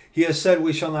says, He has said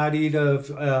we shall not eat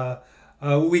of,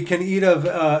 we can eat of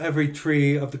every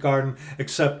tree of the garden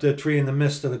except the tree in the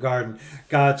midst of the garden.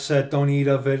 God said, don't eat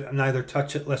of it, neither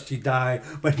touch it lest ye die.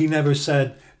 But He never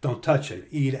said, don't touch it.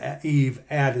 Eve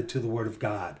added to the word of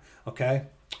God. Okay?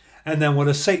 And then what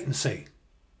does Satan say?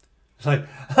 It's like,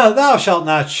 thou shalt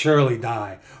not surely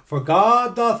die. For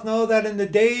God doth know that in the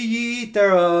day ye eat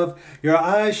thereof, your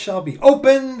eyes shall be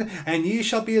opened, and ye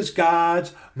shall be as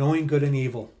gods, knowing good and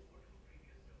evil.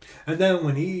 And then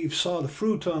when Eve saw the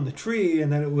fruit on the tree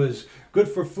and that it was good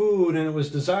for food and it was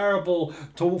desirable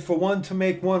for one to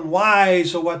make one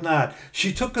wise or whatnot,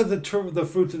 she took of the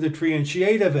fruit of the tree and she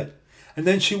ate of it. And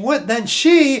then she went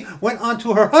on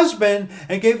to her husband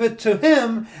and gave it to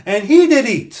him, and he did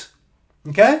eat.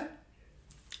 Okay?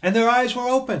 And their eyes were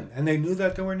open and they knew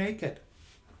that they were naked.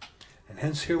 And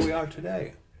hence here we are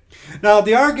today. Now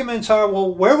the arguments are,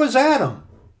 well, where was Adam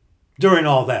during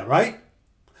all that, right?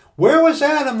 Where was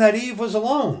Adam that Eve was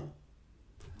alone?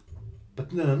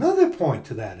 But then another point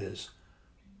to that is,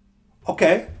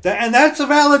 okay, and that's a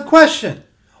valid question.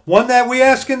 One that we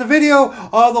ask in the video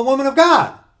of the woman of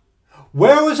God.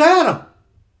 Where was Adam?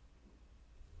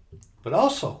 But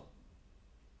also,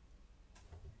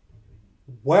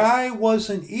 why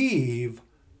wasn't Eve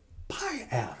by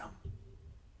Adam?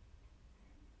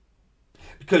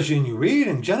 Because when you read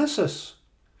in Genesis,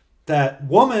 that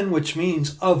woman, which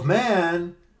means of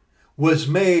man, was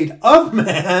made of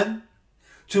man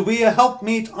to be a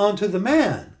helpmeet unto the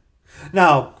man.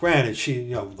 Now, granted,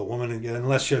 the woman,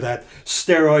 unless you're that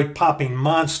steroid-popping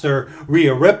monster,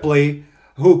 Rhea Ripley,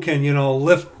 who can,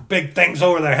 lift big things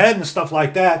over their head and stuff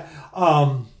like that,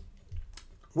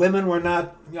 women were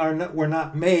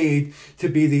not made to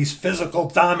be these physical,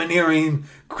 domineering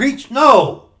creatures.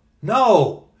 No,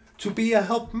 to be a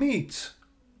helpmeet.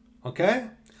 Okay?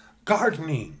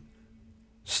 Gardening,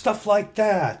 stuff like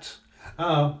that.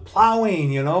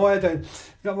 Plowing,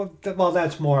 well,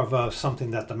 that's more of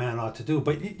something that the man ought to do,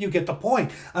 but you get the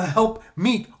point. A help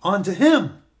meet unto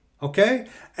him, okay?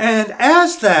 And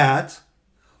as that,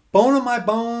 bone of my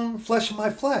bone, flesh of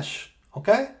my flesh,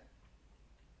 okay?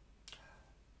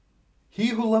 He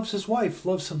who loves his wife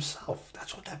loves himself.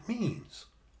 That's what that means,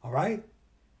 all right?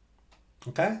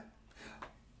 Okay?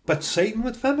 But Satan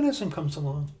with feminism comes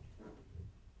along.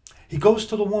 He goes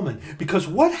to the woman, because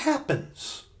what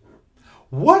happens?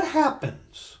 What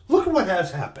happens? Look at what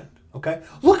has happened, okay?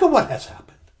 Look at what has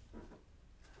happened.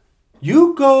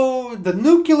 The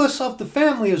nucleus of the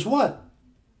family is what?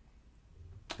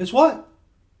 Is what?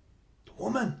 The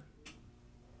woman.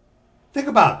 Think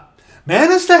about it.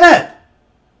 Man is the head.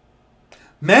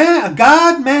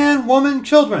 God, man, woman,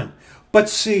 children. But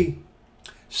see,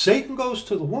 Satan goes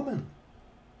to the woman.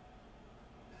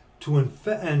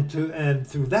 And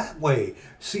through that way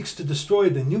seeks to destroy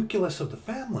the nucleus of the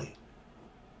family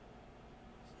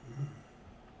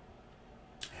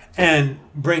and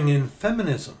bring in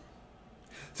feminism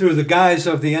through the guise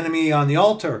of the enemy on the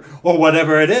altar or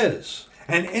whatever it is,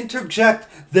 and interject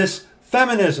this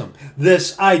feminism,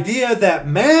 this idea that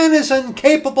man is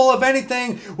incapable of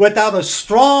anything without a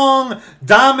strong,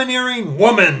 domineering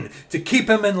woman to keep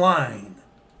him in line,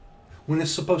 when it's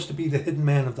supposed to be the hidden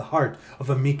man of the heart of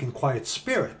a meek and quiet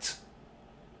spirit.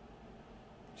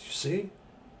 You see?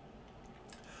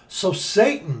 So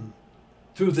Satan,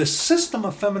 through this system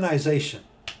of feminization,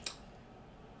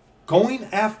 going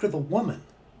after the woman,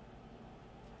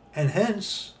 and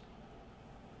hence,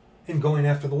 in going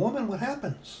after the woman, what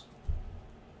happens?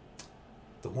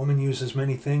 The woman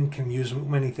can use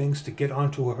many things to get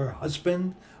onto her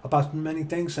husband about many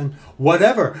things and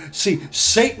whatever. See,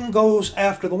 Satan goes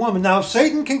after the woman. Now,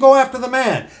 Satan can go after the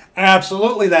man.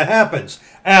 Absolutely, that happens.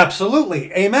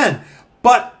 Absolutely. Amen.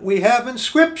 But we have in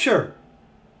Scripture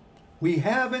the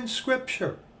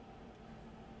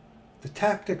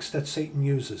tactics that Satan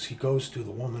uses. He goes to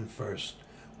the woman first,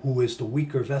 who is the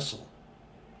weaker vessel.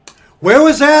 Where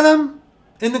was Adam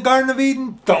in the Garden of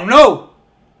Eden? Don't know.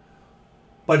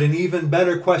 But an even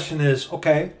better question is,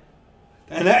 okay,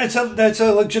 and that's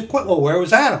a legit question. Well, where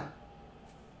was Adam?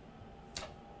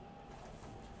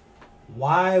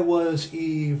 Why was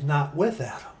Eve not with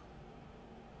Adam?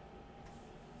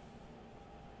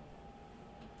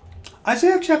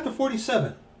 Isaiah chapter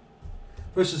 47,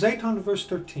 verses 8 on to verse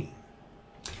 13.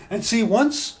 And see,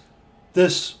 once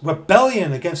this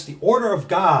rebellion against the order of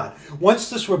God, once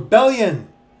this rebellion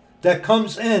that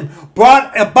comes in,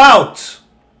 brought about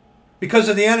because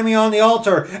of the enemy on the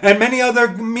altar and many other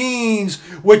means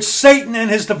which Satan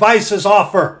and his devices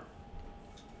offer.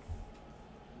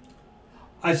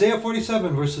 Isaiah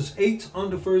 47, verses 8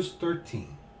 on to verse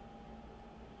 13.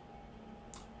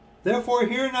 Therefore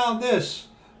hear now this,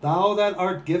 thou that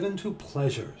art given to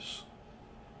pleasures,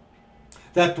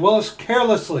 that dwellest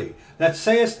carelessly, that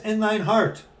sayest in thine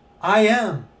heart, I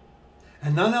am,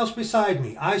 and none else beside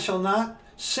me. I shall not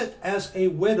sit as a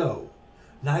widow,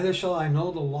 neither shall I know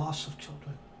the loss of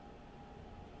children.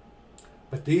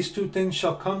 But these two things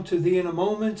shall come to thee in a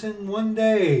moment, in one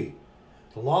day,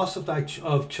 the loss of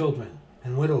children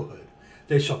and widowhood.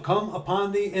 They shall come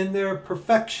upon thee in their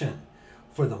perfection,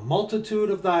 for the multitude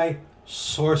of thy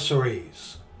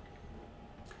sorceries.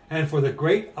 and for the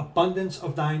great abundance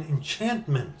of thine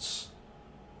enchantments.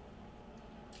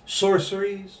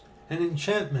 Sorceries and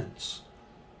enchantments.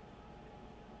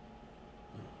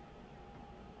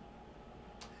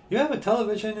 You have a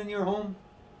television in your home?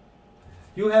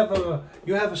 You have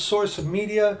a source of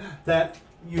media that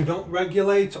you don't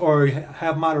regulate or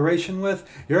have moderation with?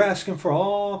 You're asking for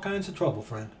all kinds of trouble,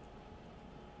 friend.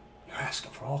 You're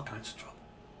asking for all kinds of trouble.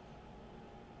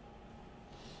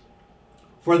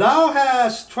 For thou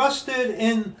hast trusted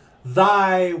in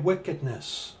thy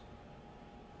wickedness.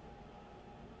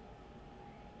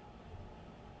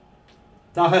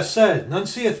 Thou hast said, none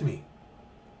seeth me.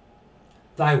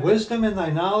 Thy wisdom and thy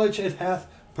knowledge, it hath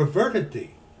perverted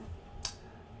thee.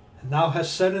 And thou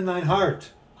hast said in thine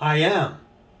heart, I am,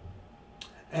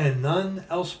 and none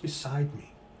else beside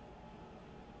me.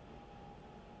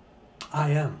 I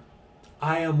am.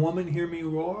 I am woman, hear me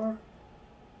roar.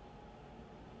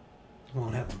 You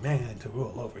won't have a man to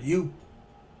rule over you.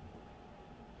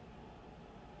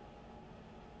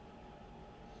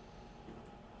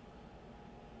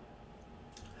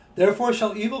 Therefore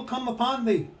shall evil come upon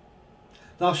thee.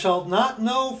 Thou shalt not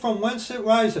know from whence it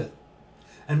riseth.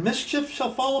 And mischief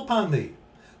shall fall upon thee.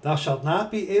 Thou shalt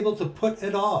not be able to put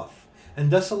it off. And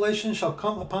desolation shall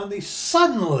come upon thee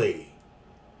suddenly,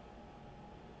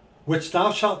 which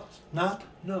thou shalt not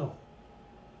know.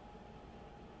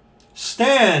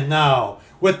 Stand now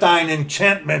with thine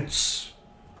enchantments,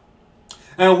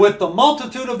 and with the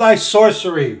multitude of thy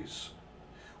sorceries,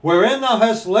 wherein thou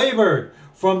hast labored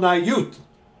from thy youth.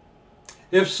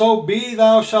 If so be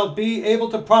thou shalt be able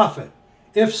to profit,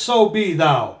 if so be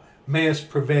thou mayest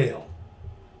prevail.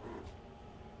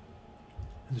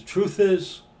 And the truth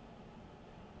is,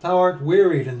 thou art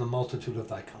wearied in the multitude of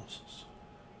thy counsels.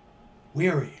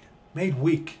 Wearied, made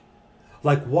weak,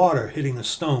 like water hitting a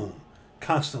stone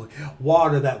constantly.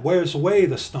 Water that wears away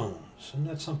the stones. Isn't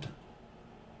that something?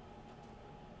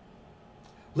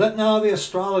 Let now the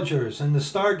astrologers and the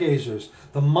stargazers,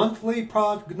 the monthly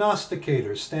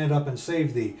prognosticators, stand up and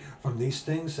save thee from these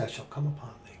things that shall come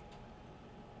upon thee.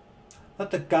 Let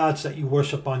the gods that you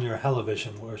worship on your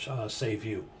television save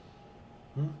you.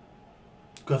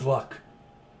 Good luck.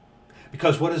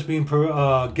 Because what is being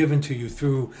given to you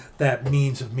through that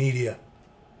means of media?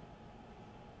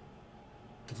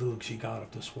 The little g god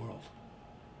of this world,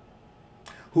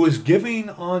 who is giving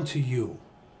unto you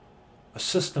a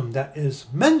system that is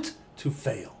meant to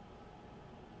fail.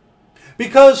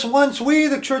 Because once we,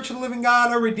 the Church of the Living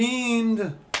God, are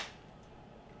redeemed,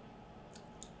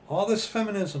 all this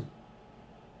feminism,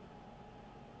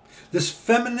 this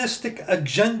feministic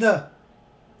agenda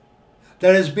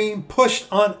that is being pushed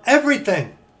on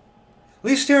everything, at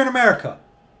least here in America,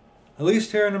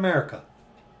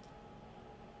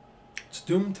 it's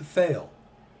doomed to fail.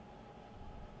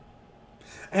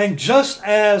 And just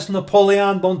as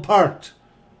Napoleon Bonaparte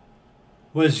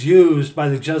was used by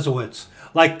the Jesuits,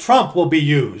 like Trump will be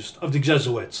used of the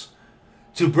Jesuits,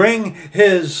 to bring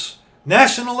his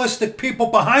nationalistic people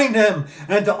behind him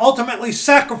and to ultimately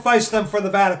sacrifice them for the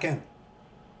Vatican.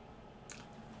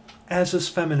 As is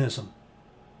feminism.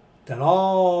 That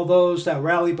all those that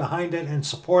rally behind it and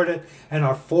support it and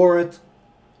are for it,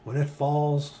 when it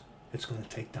falls, it's going to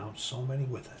take down so many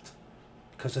with it.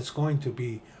 Because it's going to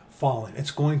be fallen.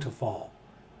 It's going to fall.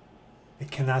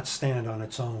 It cannot stand on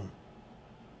its own.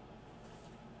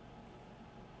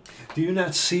 Do you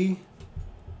not see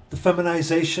the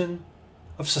feminization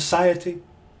of society?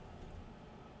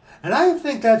 And I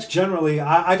think that's generally,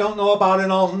 I don't know about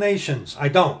in all nations. I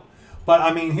don't. But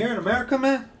I mean, here in America,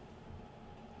 man.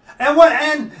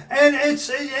 And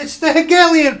it's the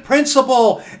Hegelian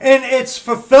principle in its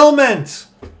fulfillment.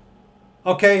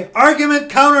 Okay,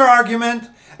 argument, counter-argument,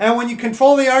 and when you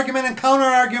control the argument and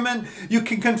counter-argument, you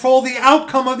can control the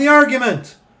outcome of the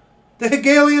argument. The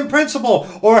Hegelian principle,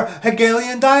 or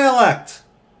Hegelian dialect.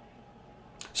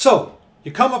 So,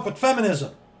 you come up with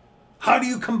feminism. How do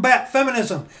you combat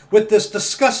feminism? With this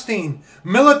disgusting,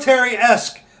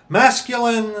 military-esque,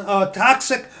 masculine,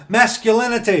 toxic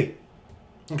masculinity.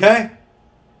 Okay?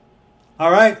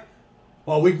 All right?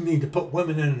 Well, we need to put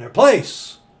women in their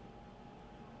place.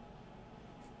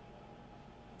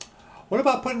 What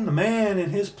about putting the man in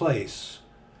his place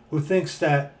who thinks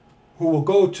that, who will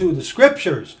go to the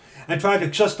scriptures and try to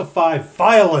justify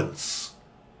violence?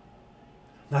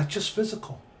 Not just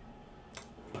physical,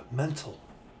 but mental.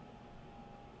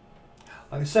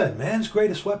 Like I said, man's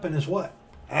greatest weapon is what?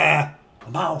 The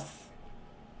mouth.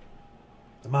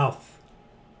 The mouth.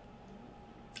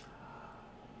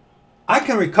 I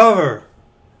can recover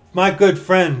if my good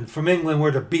friend from England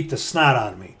were to beat the snot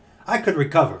out of me. I could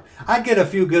recover. I'd get a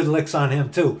few good licks on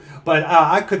him too, but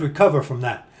I could recover from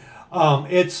that.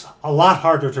 it's a lot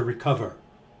harder to recover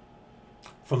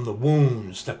from the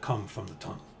wounds that come from the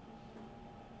tongue.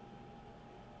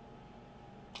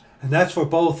 And that's for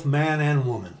both man and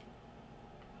woman.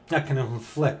 That can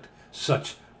inflict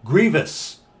such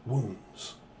grievous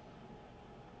wounds.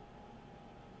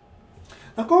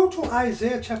 Now go to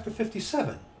Isaiah chapter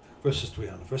 57, verses 3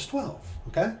 on to verse 12.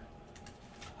 Okay?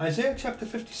 Isaiah chapter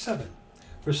 57,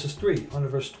 verses 3 on to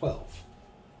verse 12.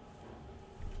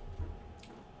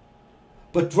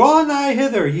 But draw nigh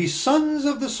hither, ye sons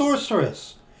of the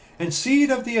sorceress, and seed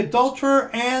of the adulterer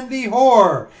and the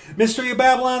whore. Mystery of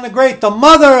Babylon the Great, the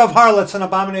mother of harlots and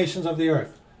abominations of the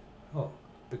earth. Oh,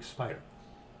 big spider.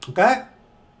 Okay?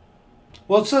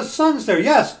 Well, it says sons there.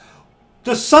 Yes,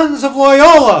 the sons of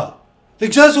Loyola, the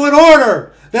Jesuit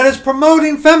order that is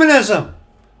promoting feminism.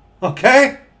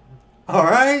 Okay? All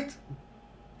right?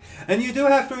 And you do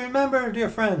have to remember, dear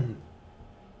friend,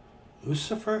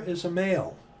 Lucifer is a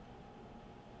male.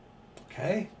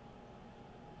 Okay?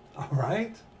 All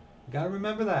right? You got to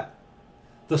remember that.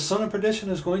 The son of perdition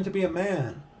is going to be a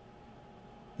man.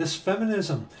 This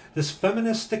feminism, this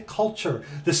feministic culture,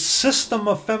 this system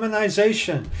of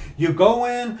feminization. You go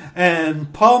in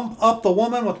and pump up the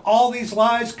woman with all these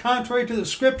lies contrary to the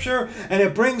scripture, and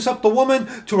it brings up the woman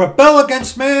to rebel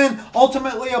against man,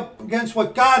 ultimately against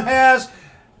what God has.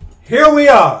 Here we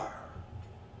are.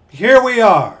 Here we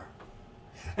are.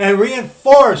 And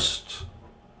reinforced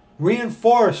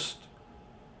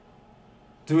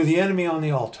through the enemy on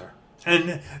the altar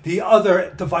and the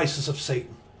other devices of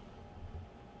Satan.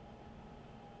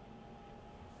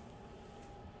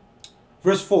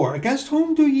 Verse 4, against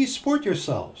whom do ye sport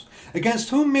yourselves?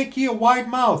 Against whom make ye a wide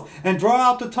mouth, and draw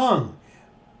out the tongue?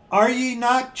 Are ye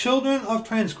not children of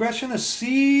transgression, a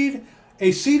seed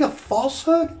of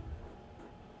falsehood?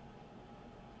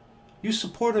 You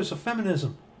supporters of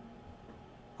feminism.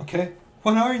 Okay?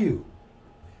 What are you?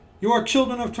 You are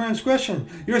children of transgression.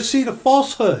 You're a seed of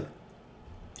falsehood.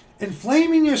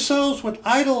 Inflaming yourselves with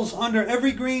idols under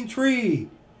every green tree.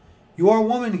 You are a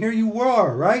woman, here you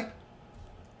are, right?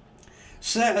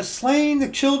 Slaying the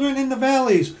children in the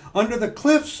valleys, under the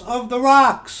cliffs of the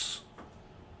rocks.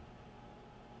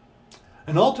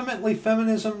 And ultimately,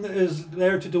 feminism is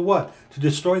there to do what? To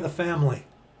destroy the family.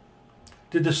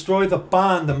 To destroy the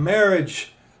bond, the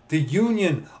marriage, the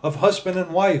union of husband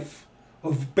and wife,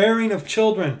 of bearing of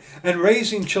children, and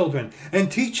raising children,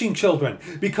 and teaching children.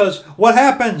 Because what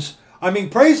happens?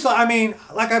 Like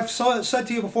I've said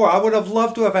to you before, I would have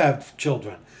loved to have had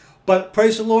children. But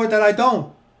praise the Lord that I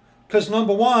don't. Because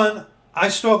number one, I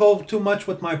struggle too much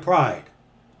with my pride.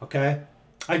 Okay?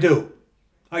 I do.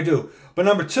 But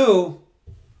number two,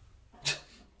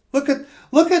 look at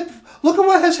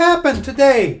what has happened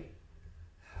today.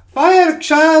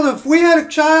 If we had a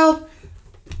child,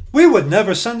 we would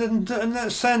never send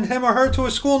him or her to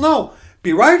a school. No.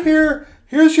 Be right here.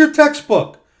 Here's your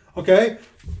textbook. Okay?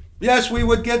 Yes, we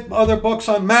would get other books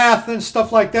on math and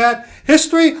stuff like that.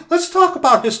 History, let's talk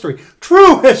about history.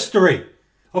 True history.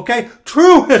 Okay?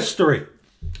 True history.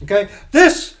 Okay?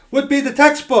 This would be the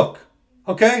textbook.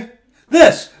 Okay?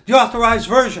 This, the authorized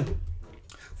version.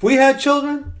 If we had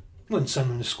children, we wouldn't send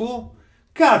them to school.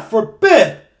 God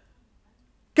forbid.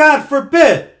 God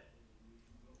forbid.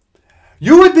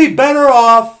 You would be better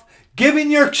off giving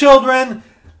your children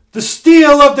the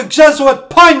steel of the Jesuit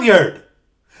poniard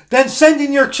than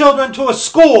sending your children to a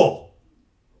school.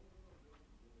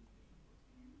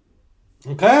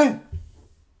 Okay?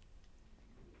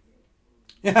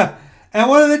 Yeah. And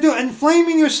what do?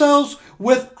 Inflaming yourselves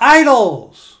with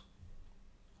idols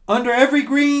under every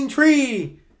green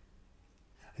tree.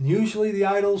 And usually the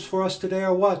idols for us today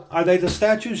are what? Are they the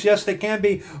statues? Yes, they can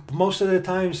be. But most of the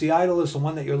times the idol is the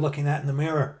one that you're looking at in the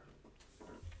mirror.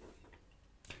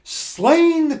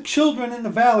 Slaying the children in the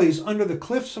valleys under the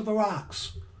cliffs of the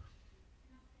rocks.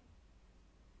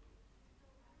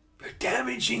 You're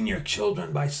damaging your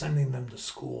children by sending them to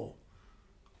school.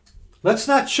 Let's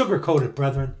not sugarcoat it,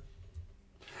 brethren.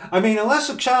 Unless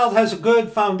a child has a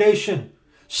good foundation,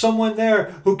 someone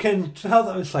there who can tell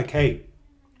them, it's like, hey,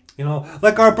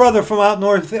 like our brother from out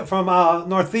north, from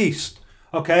northeast,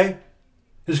 okay?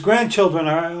 His grandchildren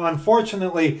are,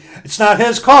 unfortunately, it's not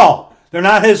his call. They're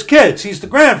not his kids. He's the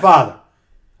grandfather,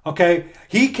 okay?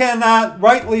 He cannot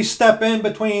rightly step in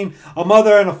between a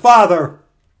mother and a father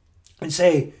and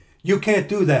say, you can't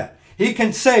do that. He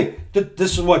can say,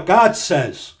 this is what God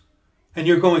says, and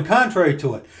you're going contrary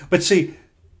to it. But see,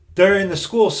 they're in the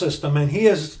school system, and he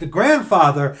is the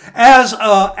grandfather, as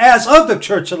of the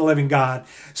Church of the Living God,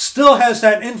 still has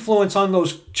that influence on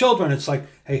those children. It's like,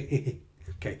 hey,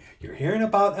 okay, you're hearing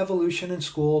about evolution in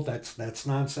school. That's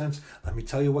nonsense. Let me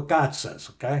tell you what God says,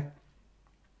 okay?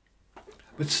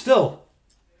 But still,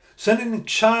 sending a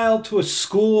child to a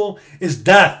school is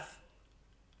death.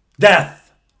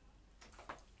 Death.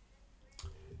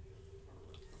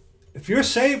 If you're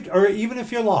saved, or even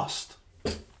if you're lost,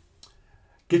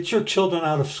 get your children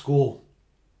out of school.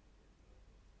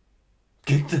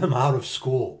 Get them out of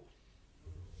school.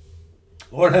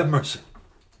 Lord have mercy.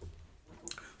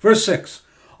 Verse 6.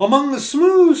 Among the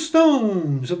smooth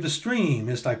stones of the stream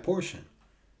is thy portion.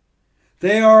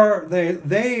 They are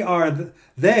thy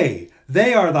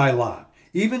lot.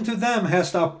 Even to them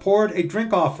hast thou poured a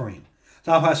drink offering.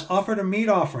 Thou hast offered a meat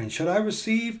offering. Should I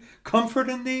receive comfort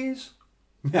in these?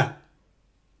 Yeah.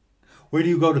 Where do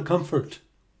you go to comfort?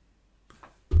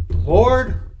 The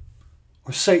Lord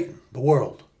or Satan, the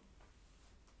world?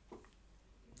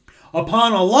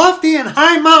 Upon a lofty and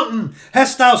high mountain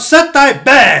hast thou set thy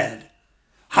bed,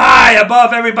 high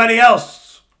above everybody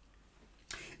else.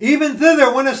 Even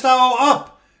thither wentest thou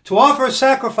up to offer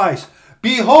sacrifice.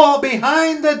 Behold,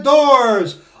 behind the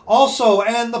doors also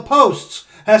and the posts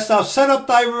hast thou set up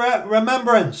thy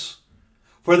remembrance.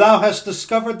 For thou hast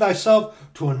discovered thyself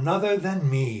to another than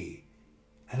me,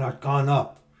 and art gone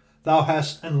up. Thou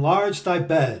hast enlarged thy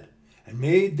bed, and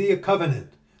made thee a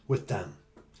covenant with them.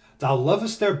 Thou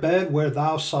lovest their bed where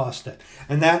thou sawest it.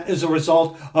 And that is a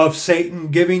result of Satan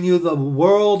giving you the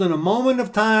world in a moment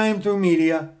of time through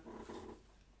media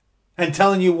and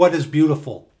telling you what is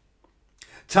beautiful.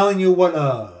 Telling you what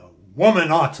a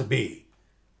woman ought to be.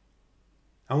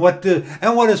 And what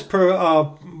is put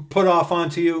off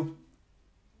onto you?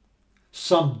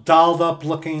 Some dolled up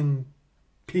looking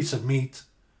piece of meat.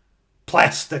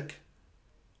 Plastic.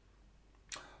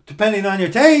 Depending on your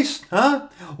taste, huh?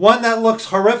 One that looks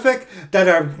horrific, that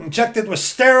are injected with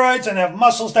steroids and have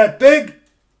muscles that big.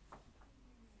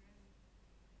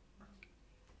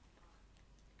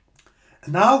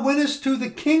 And thou wentest to the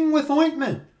king with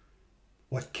ointment.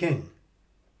 What king?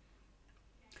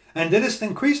 And didst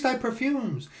increase thy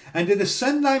perfumes, and didst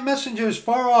send thy messengers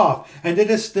far off, and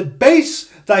didst debase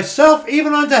thyself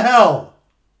even unto hell.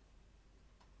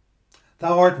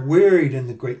 Thou art wearied in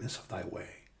the greatness of thy way.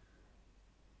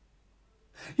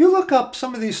 You look up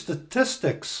some of these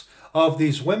statistics of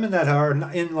these women that are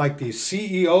in like the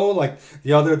CEO, like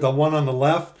the one on the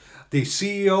left, the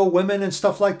CEO women and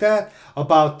stuff like that,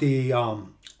 about the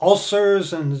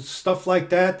ulcers and stuff like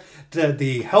that,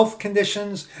 the health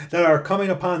conditions that are coming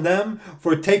upon them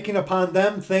for taking upon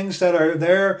them things that are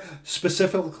there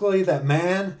specifically that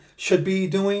man should be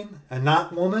doing and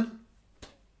not woman.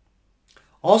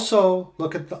 Also,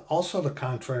 look at the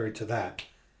contrary to that,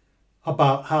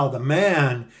 about how the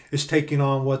man is taking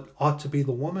on what ought to be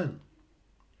the woman.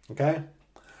 Okay?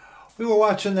 We were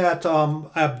watching that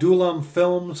Abdullah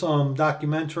Films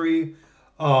documentary.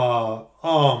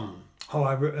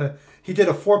 He did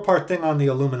a 4-part thing on the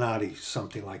Illuminati,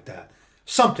 something like that.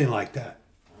 Something like that.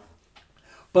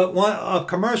 But a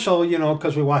commercial,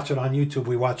 because we watch it on YouTube,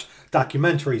 we watch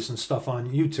documentaries and stuff on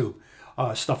YouTube,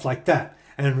 stuff like that,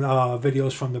 and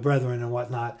videos from the brethren and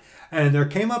whatnot. And there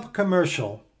came up a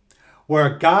commercial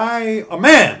where a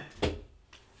man,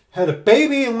 had a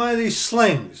baby in one of these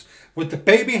slings, with the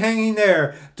baby hanging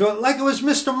there, like it was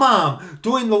Mr. Mom,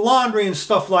 doing the laundry and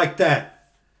stuff like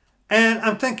that. And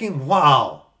I'm thinking,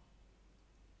 wow.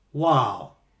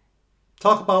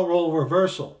 Talk about role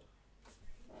reversal.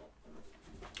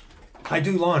 I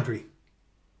do laundry.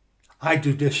 I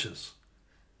do dishes.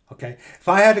 Okay? If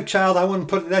I had a child, I wouldn't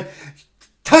put that.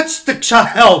 Touch the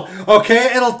child,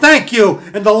 okay? It'll thank you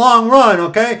in the long run,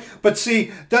 okay? But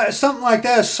see, something like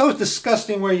that is so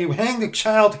disgusting where you hang the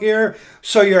child here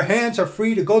so your hands are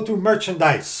free to go through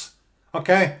merchandise,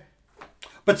 okay?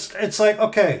 But it's like,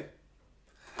 okay,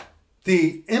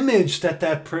 the image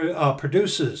that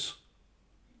produces,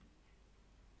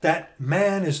 that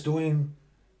man is doing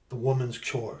the woman's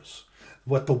chores,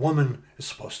 what the woman is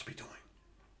supposed to be doing.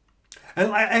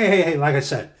 And hey, like I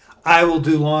said, I will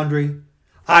do laundry.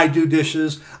 I do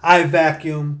dishes. I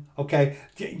vacuum. Okay.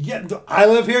 Yeah, I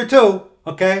live here too.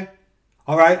 Okay.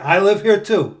 All right. I live here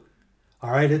too.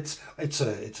 All right. It's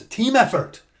a team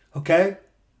effort. Okay.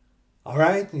 All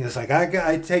right. It's like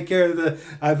I take care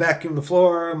of I vacuum the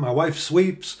floor. My wife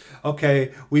sweeps.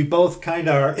 Okay. We both kind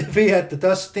of are iffy at the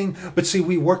dusting, but see,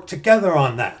 we work together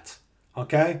on that.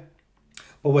 Okay.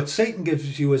 But what Satan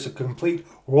gives you is a complete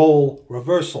role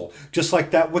reversal, just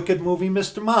like that wicked movie,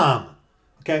 Mr. Mom.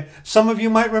 Okay, some of you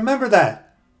might remember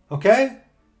that. Okay?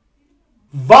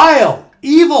 Vile,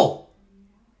 evil.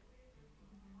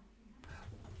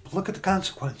 But look at the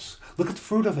consequence. Look at the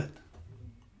fruit of it.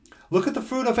 Look at the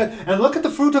fruit of it, and look at the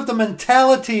fruit of the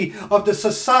mentality of the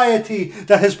society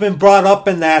that has been brought up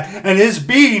in that and is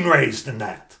being raised in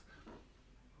that.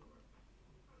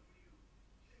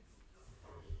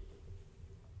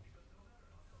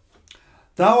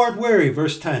 Thou art weary,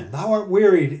 verse 10. Thou art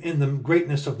wearied in the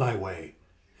greatness of thy way.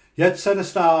 Yet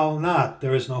saidest thou not,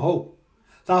 there is no hope.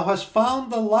 Thou hast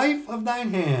found the life of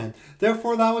thine hand,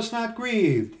 therefore thou wast not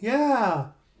grieved. Yeah.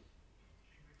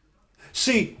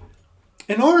 See,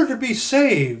 in order to be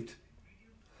saved,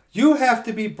 you have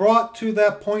to be brought to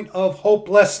that point of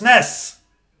hopelessness.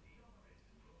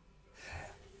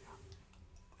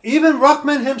 Even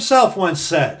Ruckman himself once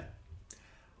said,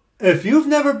 if you've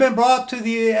never been brought to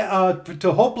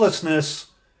to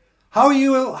hopelessness, how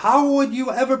would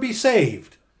you ever be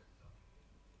saved?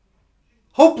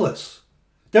 Hopeless.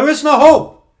 There is no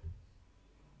hope.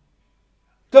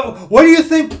 What do you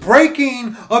think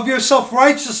breaking of your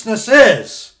self-righteousness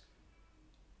is?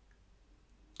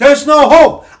 There's no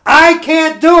hope. I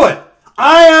can't do it.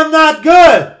 I am not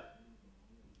good.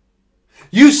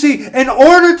 You see, in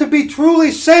order to be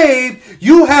truly saved,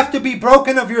 you have to be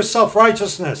broken of your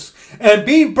self-righteousness. And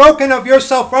being broken of your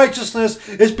self-righteousness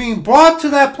is being brought to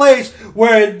that place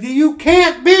where you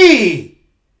can't be.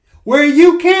 Where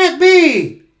you can't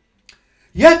be.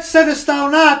 Yet saidest thou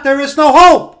not, there is no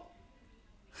hope.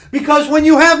 Because when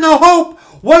you have no hope,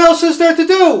 what else is there to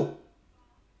do?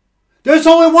 There's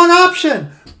only one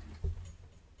option.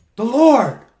 The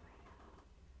Lord.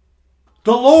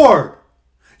 The Lord.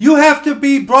 You have to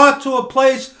be brought to a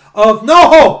place of no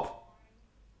hope.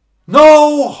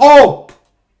 No hope.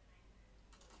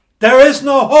 There is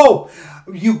no hope.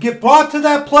 You get brought to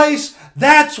that place,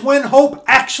 that's when hope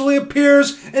actually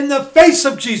appears in the face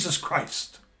of Jesus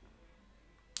Christ.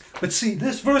 But see,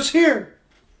 this verse here.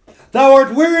 Thou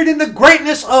art wearied in the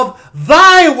greatness of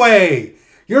thy way,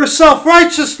 your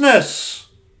self-righteousness.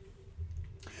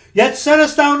 Yet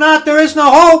saidest thou not, there is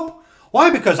no hope. Why?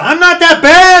 Because I'm not that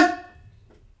bad.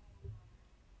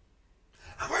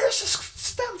 And where does this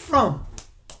stem from?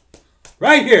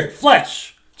 Right here,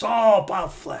 flesh. It's all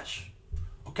about flesh.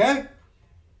 Okay?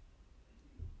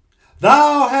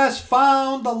 Thou hast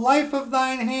found the life of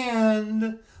thine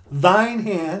hand. Thine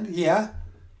hand, yeah.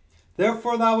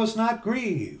 Therefore thou wast not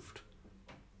grieved.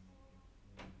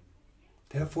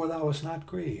 Therefore thou wast not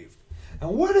grieved.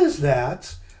 And what is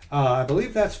that? I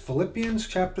believe that's Philippians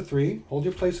chapter 3. Hold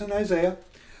your place in Isaiah.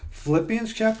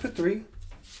 Philippians chapter 3.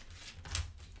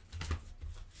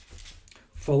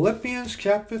 Philippians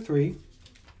chapter 3.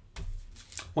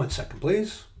 1 second,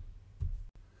 please.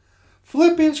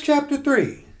 Philippians chapter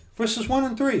 3, verses 1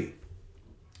 and 3.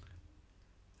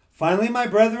 Finally, my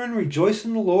brethren, rejoice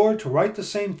in the Lord. To write the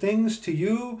same things to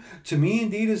you, to me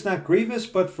indeed is not grievous,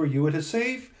 but for you it is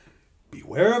safe.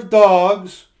 Beware of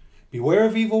dogs, beware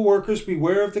of evil workers,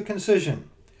 beware of the concision.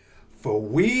 For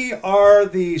we are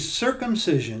the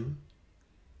circumcision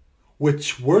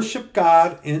which worship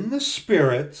God in the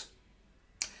Spirit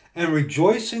and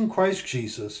rejoice in Christ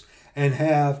Jesus and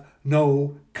have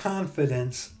no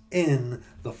confidence in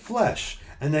the flesh.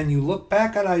 And then you look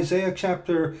back at Isaiah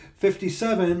chapter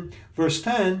 57, verse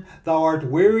 10, thou art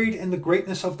wearied in the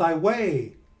greatness of thy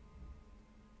way.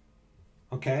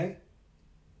 Okay?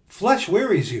 Flesh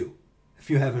wearies you, if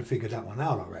you haven't figured that one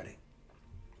out already.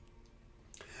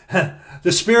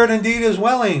 The spirit indeed is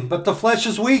willing, but the flesh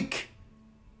is weak.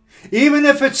 Even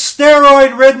if it's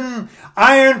steroid-ridden,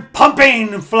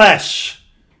 iron-pumping flesh,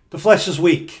 the flesh is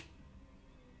weak.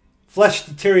 Flesh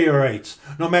deteriorates,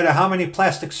 no matter how many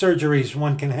plastic surgeries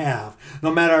one can have,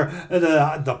 no matter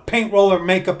the paint roller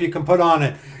makeup you can put on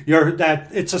it.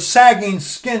 It's a sagging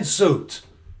skin suit.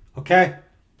 Okay?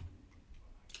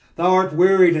 Thou art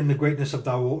wearied in the greatness of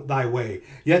thy way,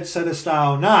 yet saidest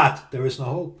thou not, there is no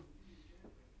hope.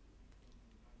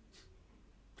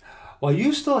 While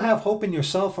you still have hope in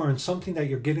yourself or in something that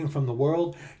you're getting from the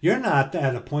world, you're not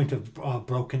at a point of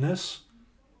brokenness.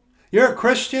 You're a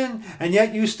Christian, and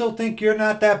yet you still think you're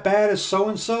not that bad as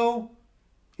so-and-so?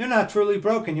 You're not truly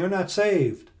broken. You're not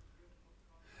saved.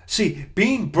 See,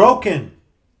 being broken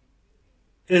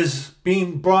is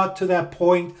being brought to that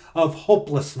point of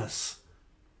hopelessness.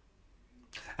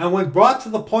 And when brought to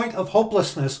the point of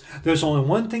hopelessness, there's only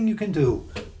one thing you can do.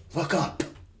 Look up.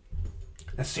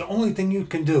 That's the only thing you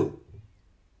can do.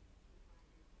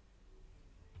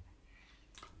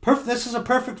 This is a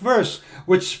perfect verse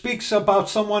which speaks about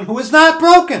someone who is not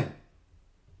broken.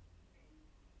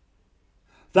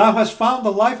 Thou hast found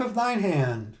the life of thine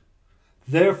hand,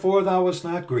 therefore thou wast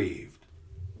not grieved.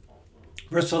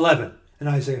 Verse 11 in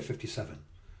Isaiah 57.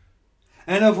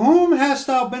 And of whom hast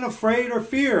thou been afraid or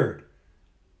feared?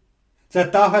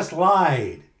 That thou hast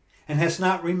lied, and hast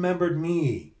not remembered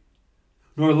me,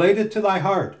 nor laid it to thy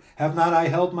heart. Have not I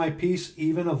held my peace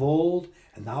even of old,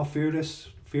 and thou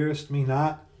fearest me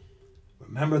not?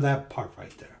 Remember that part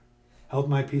right there. Held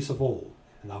my peace of old,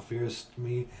 and thou fearest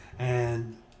me,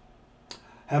 and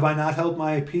Have I not held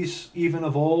my peace even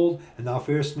of old, and thou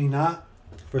fearest me not?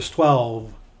 Verse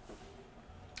 12.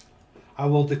 I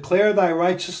will declare thy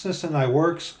righteousness and thy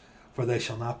works, for they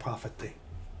shall not profit thee.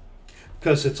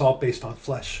 Because it's all based on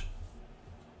flesh.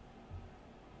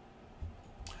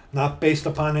 Not based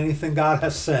upon anything God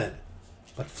has said,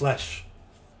 but flesh.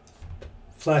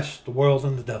 Flesh, the world,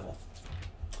 and the devil.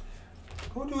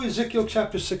 Go to Ezekiel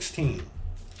chapter 16.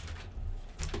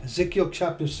 Ezekiel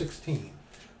chapter 16.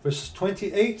 Verses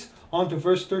 28 on to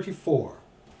verse 34.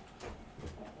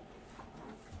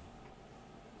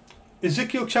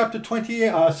 Ezekiel chapter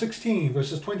 16,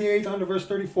 verses 28 on to verse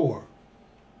 34.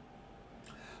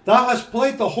 Thou hast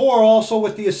played the whore also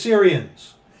with the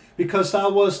Assyrians, because thou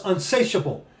wast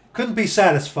unsatiable, couldn't be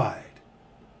satisfied.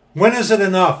 When is it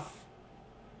enough?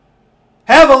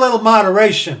 Have a little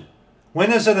moderation.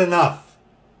 When is it enough?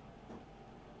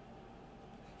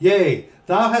 Yea,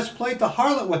 thou hast played the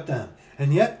harlot with them,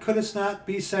 and yet couldst not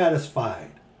be satisfied.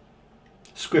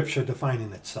 Scripture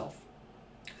defining itself.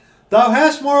 Thou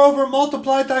hast moreover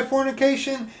multiplied thy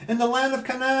fornication in the land of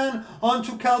Canaan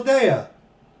unto Chaldea,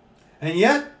 and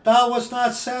yet thou wast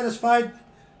not satisfied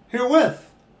herewith.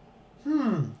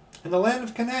 In the land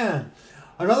of Canaan.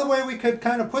 Another way we could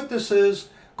kind of put this is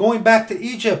going back to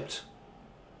Egypt.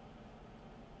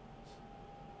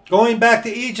 Going back to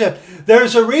Egypt.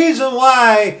 There's a reason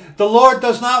why the Lord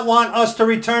does not want us to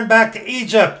return back to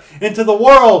Egypt, into the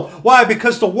world. Why?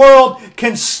 Because the world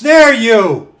can snare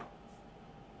you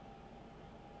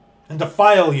and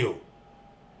defile you.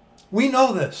 We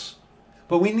know this,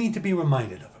 but we need to be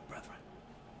reminded of it, brethren.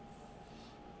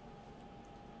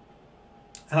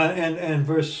 And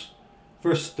verse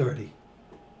 30.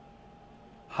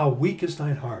 How weak is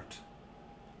thine heart,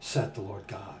 saith the Lord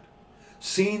God.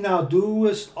 Seeing thou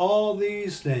doest all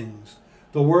these things,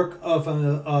 the work of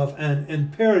an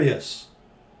imperious,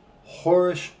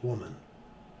 whorish woman.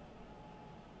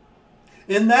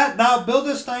 In that thou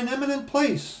buildest thine eminent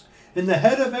place, in the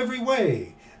head of every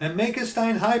way, and makest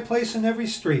thine high place in every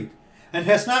street, and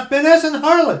hast not been as an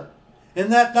harlot,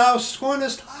 in that thou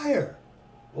scornest hire.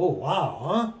 Oh, wow,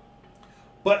 huh?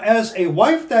 But as a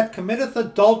wife that committeth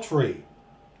adultery,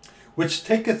 which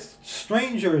taketh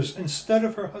strangers instead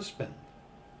of her husband.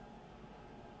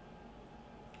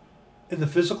 In the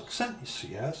physical sense,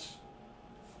 yes.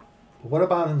 But what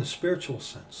about in the spiritual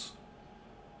sense?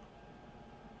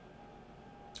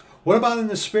 What about in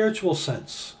the spiritual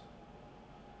sense?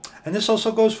 And this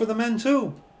also goes for the men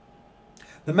too.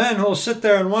 The men who will sit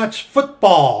there and watch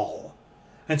football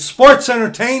and sports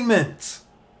entertainment.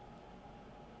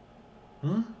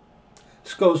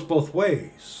 This goes both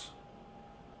ways.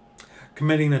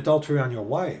 Committing adultery on your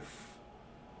wife.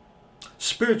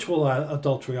 Spiritual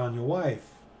adultery on your wife.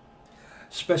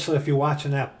 Especially if you're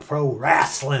watching that pro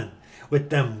wrestling with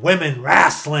them women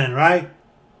wrestling, right?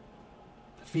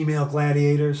 Female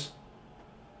gladiators.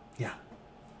 Yeah.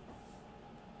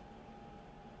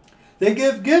 They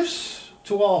give gifts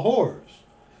to all whores,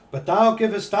 but thou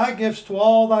givest thy gifts to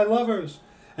all thy lovers,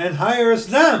 and hirest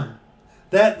them,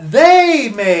 that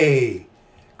they may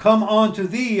come unto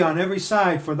thee on every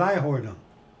side for thy whoredom.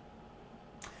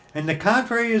 And the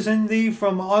contrary is in thee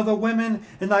from other women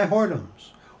in thy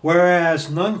whoredoms,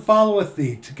 whereas none followeth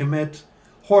thee to commit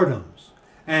whoredoms.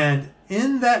 And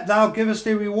in that thou givest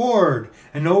a reward,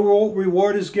 and no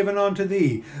reward is given unto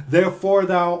thee, therefore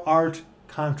thou art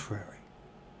contrary.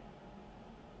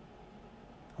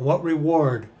 What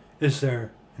reward is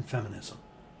there in feminism?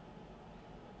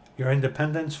 Your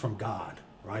independence from God,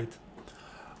 right?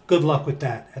 Good luck with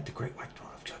that at the great white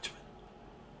throne of judgment.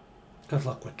 Good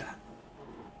luck with that.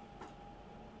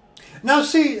 Now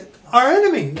see, our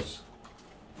enemies,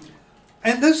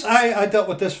 and this I dealt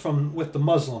with this with the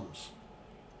Muslims.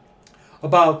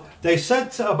 They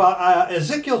said about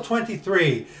Ezekiel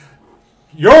 23,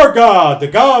 your God, the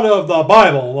God of the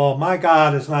Bible. Well, my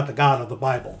God is not the God of the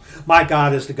Bible. My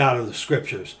God is the God of the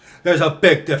Scriptures. There's a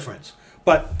big difference.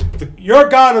 But your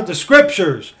God of the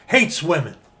Scriptures hates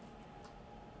women.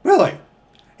 Really?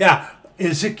 Yeah,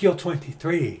 Ezekiel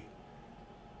 23.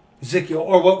 Ezekiel,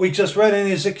 or what we just read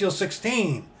in Ezekiel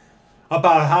 16,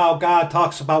 about how God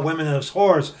talks about women as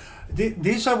whores.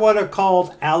 These are what are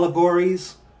called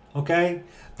allegories, okay?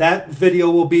 That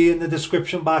video will be in the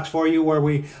description box for you, where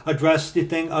we address the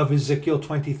thing of Ezekiel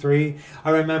 23. I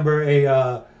remember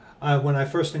when I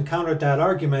first encountered that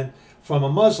argument from a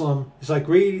Muslim, he's like,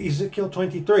 read Ezekiel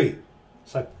 23.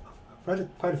 It's like, I've read it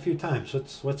quite a few times.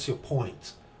 What's your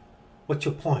point? What's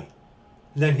your point?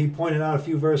 And then he pointed out a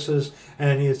few verses,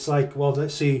 and it's like, well,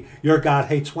 let's see, your God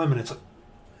hates women. It's like,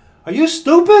 are you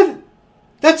stupid?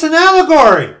 That's an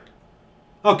allegory.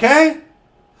 Okay?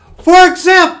 For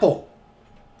example,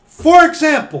 For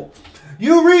example,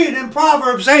 you read in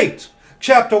Proverbs 8,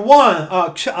 chapter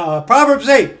 1, Proverbs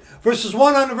 8, verses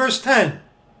 1 on to verse 10.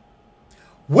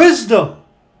 Wisdom,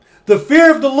 the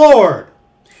fear of the Lord,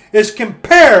 is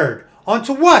compared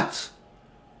unto what?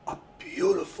 A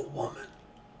beautiful woman.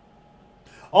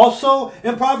 Also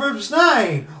in Proverbs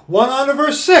 9, 1 on to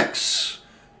verse 6,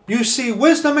 you see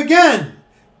wisdom again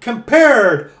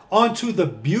compared unto the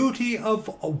beauty of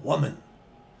a woman.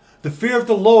 The fear of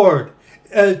the Lord,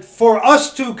 for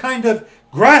us to kind of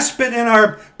grasp it in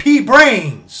our pea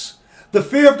brains, the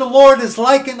fear of the Lord is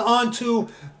likened unto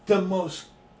the most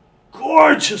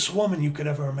gorgeous woman you could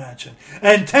ever imagine.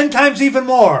 And 10 times even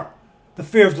more, the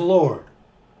fear of the Lord.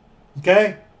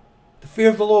 Okay? The fear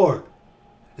of the Lord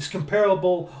is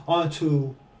comparable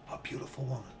unto a beautiful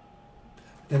woman.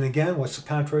 Then again, what's the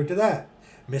contrary to that?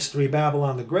 Mystery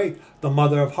Babylon the Great, the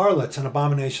mother of harlots and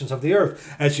abominations of the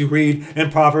earth, as you read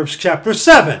in Proverbs chapter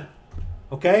 7.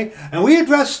 Okay? And we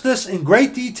addressed this in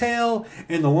great detail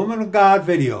in the Woman of God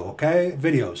video, okay?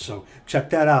 Videos, so check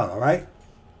that out, all right?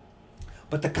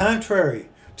 But the contrary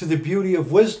to the beauty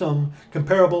of wisdom,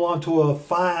 comparable unto a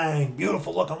fine,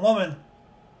 beautiful-looking woman,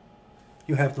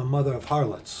 you have the mother of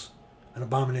harlots and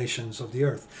abominations of the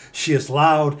earth. She is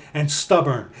loud and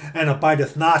stubborn, and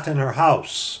abideth not in her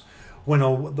house, when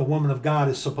the woman of God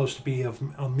is supposed to be of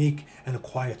a meek and a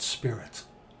quiet spirit.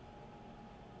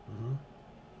 Mm-hmm.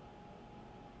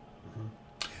 Mm-hmm.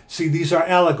 See, these are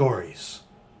allegories.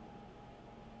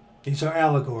 These are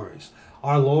allegories.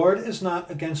 Our Lord is not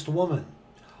against woman.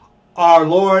 Our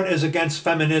Lord is against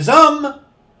feminism,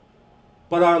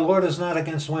 but our Lord is not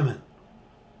against women.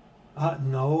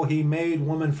 No, he made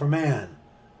woman for man.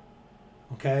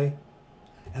 Okay?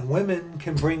 And women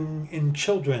can bring in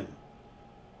children.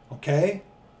 Okay?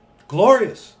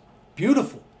 Glorious.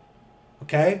 Beautiful.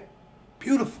 Okay?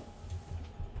 Beautiful.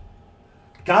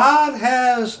 God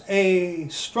has a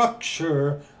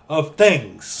structure of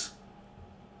things.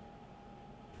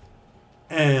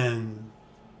 And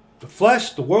the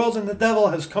flesh, the world, and the devil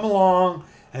has come along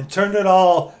and turned it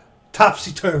all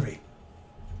topsy-turvy.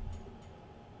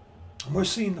 And we're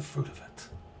seeing the fruit of it.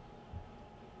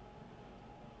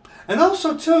 And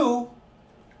also, too,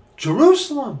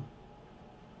 Jerusalem,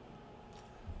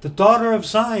 the daughter of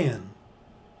Zion,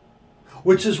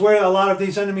 which is where a lot of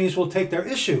these enemies will take their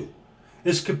issue,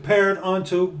 is compared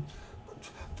unto...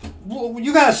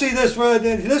 You got to see this.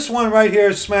 This one right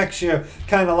here smacks you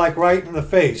kind of like right in the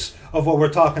face of what we're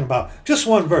talking about. Just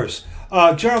one verse.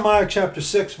 Jeremiah chapter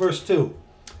 6, verse 2.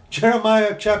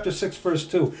 Jeremiah chapter 6, verse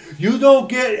 2. You don't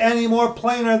get any more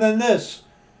plainer than this.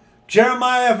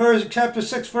 Jeremiah chapter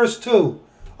 6, verse 2.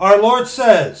 Our Lord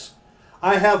says,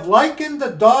 I have likened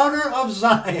the daughter of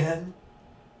Zion,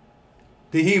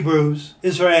 the Hebrews,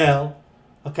 Israel,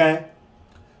 okay,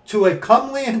 to a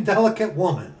comely and delicate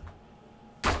woman.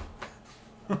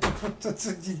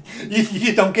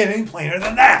 You don't get any plainer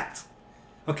than that.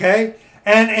 Okay?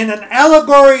 And in an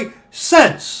allegory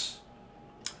sense,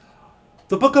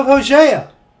 the book of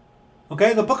Hosea.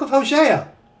 Okay? The book of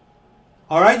Hosea.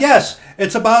 All right? Yes,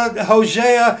 it's about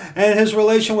Hosea and his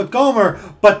relation with Gomer,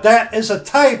 but that is a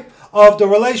type of the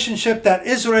relationship that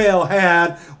Israel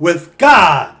had with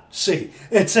God. See,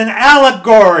 it's an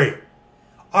allegory.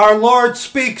 Our Lord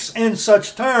speaks in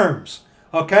such terms.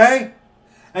 Okay?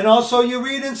 And also you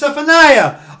read in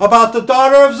Zephaniah about the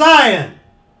daughter of Zion.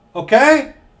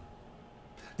 Okay?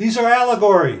 These are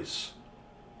allegories.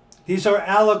 These are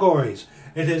allegories.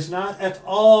 It is not at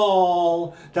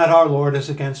all that our Lord is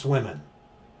against women.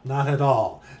 Not at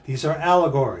all. These are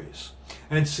allegories.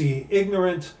 And see,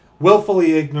 ignorant,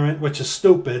 willfully ignorant, which is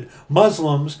stupid,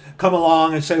 Muslims come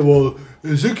along and say, well,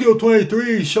 Ezekiel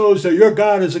 23 shows that your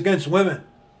God is against women.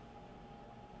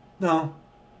 No.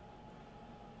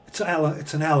 It's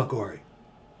an allegory,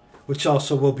 which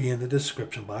also will be in the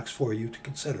description box for you to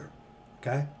consider.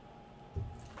 Okay?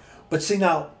 But see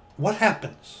now, what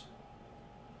happens?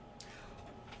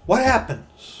 What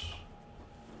happens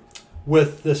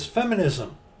with this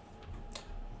feminism?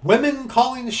 Women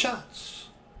calling the shots.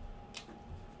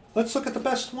 Let's look at the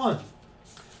best one.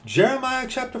 Jeremiah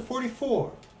chapter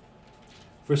 44,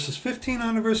 verses 15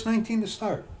 on to verse 19 to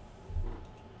start.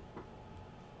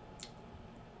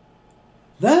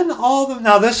 Then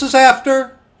now this is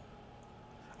after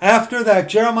that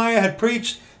Jeremiah had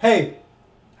preached, hey,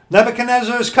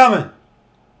 Nebuchadnezzar is coming.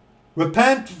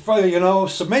 Repent,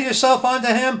 submit yourself unto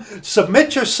him,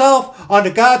 submit yourself unto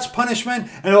God's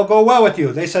punishment, and it'll go well with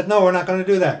you. They said, no, we're not going to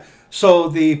do that. So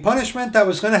the punishment that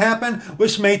was going to happen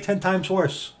was made 10 times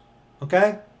worse.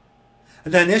 Okay?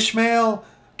 And then Ishmael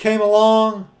came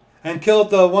along and killed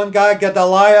the one guy,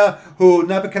 Gedaliah, who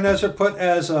Nebuchadnezzar put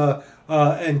as a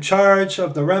in charge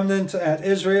of the remnant at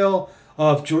Israel,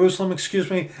 of Jerusalem,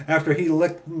 after he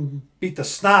beat the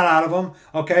snot out of them,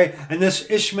 okay? And this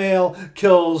Ishmael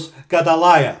kills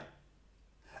Gedaliah.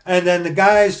 And then the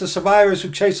guys, the survivors who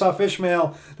chase off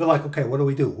Ishmael, they're like, okay, what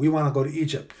do? We want to go to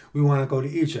Egypt. We want to go to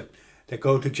Egypt. They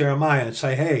go to Jeremiah and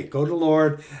say, hey, go to the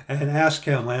Lord and ask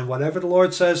him. And whatever the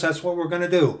Lord says, that's what we're going to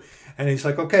do. And he's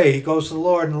like, okay. He goes to the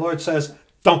Lord, and the Lord says,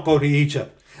 don't go to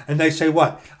Egypt. And they say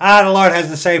what? The Lord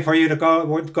hasn't said for you to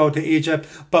go to Egypt,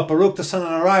 but Baruch the son of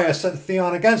Neriah sent thee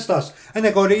on against us. And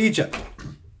they go to Egypt.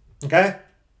 Okay?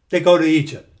 They go to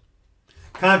Egypt.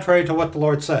 Contrary to what the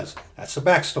Lord says. That's the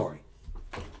backstory.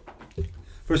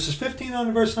 Verses 15 on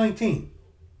to verse 19.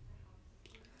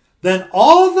 Then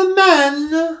all the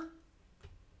men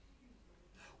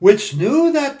which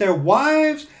knew that their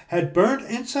wives had burnt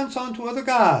incense unto other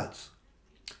gods,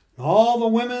 and all the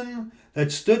women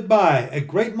that stood by, a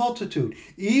great multitude,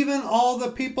 even all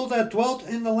the people that dwelt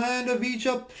in the land of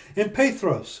Egypt in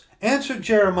Pathros, answered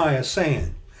Jeremiah,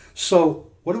 saying,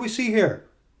 so what do we see here?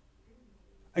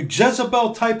 A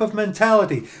Jezebel type of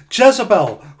mentality.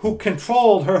 Jezebel, who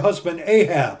controlled her husband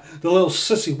Ahab, the little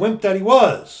sissy wimp that he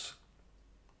was.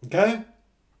 Okay?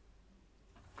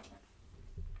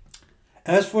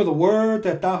 As for the word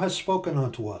that thou hast spoken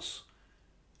unto us,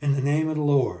 in the name of the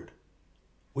Lord,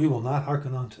 we will not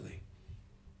hearken unto thee.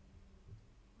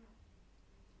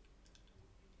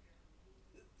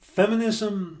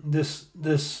 Feminism, this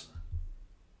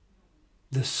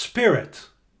spirit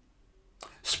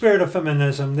of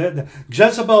feminism,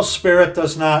 Jezebel's spirit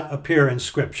does not appear in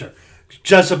Scripture.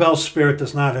 Jezebel's spirit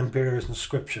does not appear in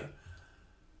Scripture.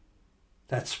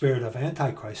 That spirit of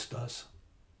Antichrist does.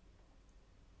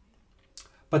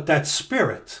 But that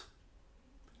spirit,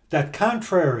 that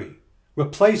contrary,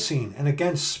 replacing and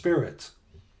against spirit,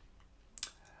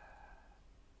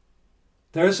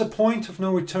 there is a point of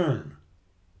no return.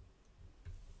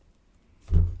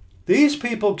 These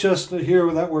people just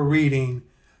here that we're reading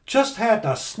just had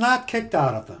the snot kicked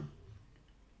out of them.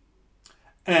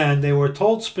 And they were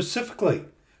told specifically,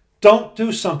 don't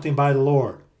do something by the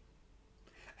Lord.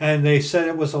 And they said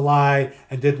it was a lie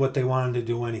and did what they wanted to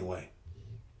do anyway.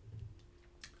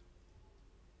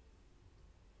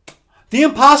 The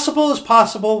impossible is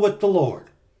possible with the Lord.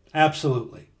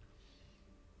 Absolutely.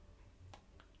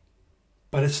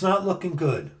 But it's not looking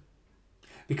good.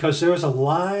 Because there is a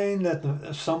line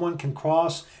that someone can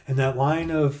cross, and that line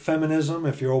of feminism,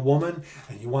 if you're a woman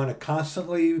and you want to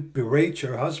constantly berate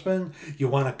your husband, you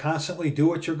want to constantly do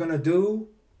what you're going to do.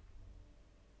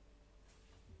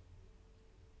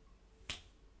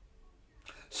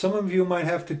 Some of you might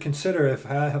have to consider,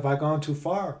 have I gone too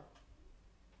far?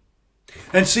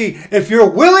 And see, if you're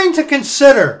willing to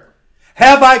consider,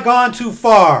 have I gone too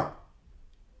far?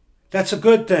 That's a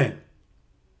good thing.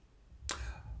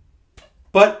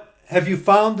 But have you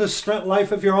found the strength,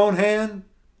 life of your own hand,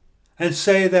 and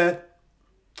say that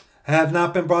I have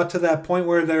not been brought to that point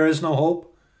where there is no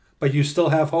hope, but you still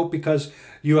have hope because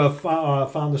you have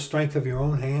found the strength of your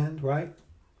own hand, right?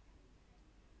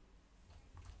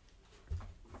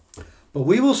 But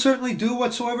we will certainly do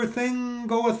whatsoever thing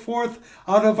goeth forth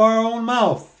out of our own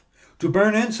mouth, to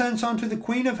burn incense unto the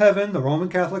Queen of Heaven, the Roman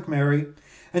Catholic Mary,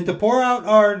 and to pour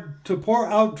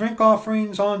out drink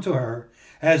offerings unto her,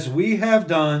 as we have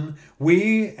done,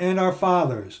 we and our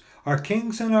fathers, our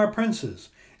kings and our princes,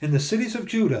 in the cities of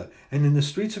Judah and in the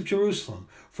streets of Jerusalem.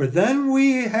 For then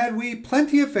had we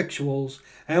plenty of victuals,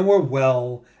 and were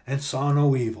well, and saw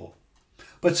no evil.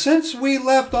 But since we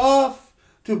left off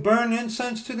to burn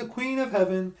incense to the Queen of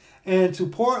Heaven, and to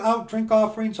pour out drink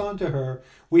offerings unto her,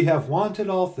 we have wanted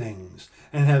all things,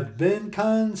 and have been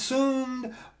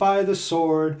consumed by the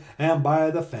sword and by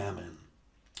the famine.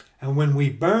 And when we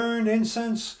burned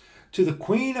incense to the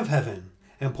Queen of Heaven,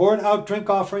 and poured out drink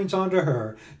offerings unto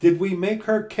her, did we make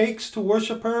her cakes to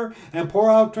worship her, and pour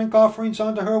out drink offerings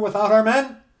unto her without our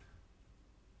men?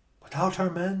 Without our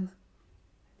men?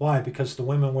 Why? Because the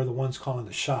women were the ones calling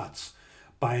the shots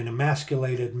by an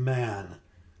emasculated man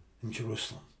in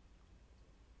Jerusalem.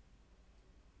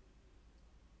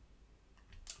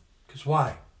 Because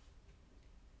why?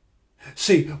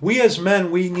 See, we as men,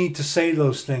 we need to say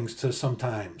those things to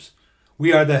sometimes.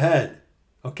 We are the head,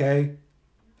 okay?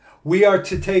 We are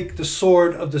to take the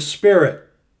sword of the Spirit,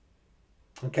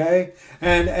 okay?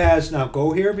 And now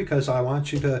go here because I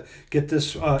want you to get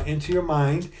this into your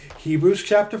mind. Hebrews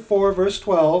chapter 4, verse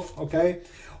 12, okay?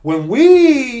 When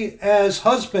we as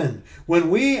husband, when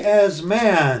we as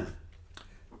man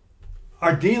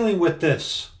are dealing with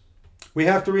this, we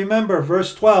have to remember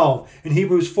verse 12 in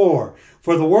Hebrews 4.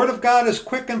 For the word of God is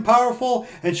quick and powerful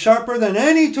and sharper than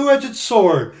any two-edged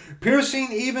sword, piercing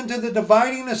even to the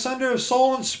dividing asunder of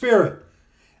soul and spirit,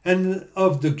 and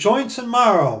of the joints and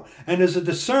marrow, and is a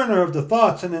discerner of the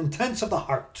thoughts and intents of the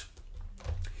heart.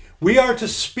 We are to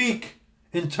speak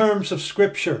in terms of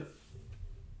Scripture.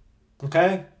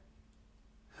 Okay?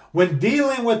 When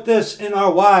dealing with this in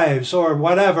our wives or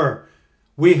whatever,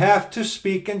 we have to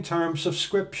speak in terms of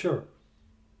Scripture,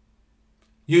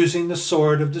 using the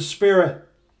sword of the Spirit.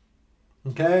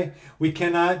 Okay? We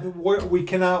cannot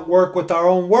work with our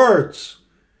own words.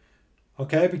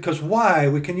 Okay? Because why?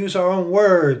 We can use our own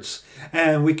words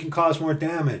and we can cause more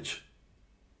damage.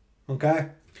 Okay?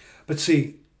 But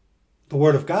see, the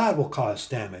Word of God will cause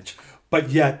damage. But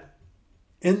yet,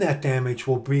 in that damage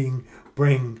will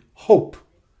bring hope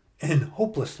and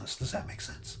hopelessness. Does that make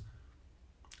sense?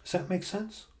 Does that make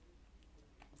sense?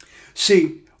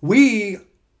 See, we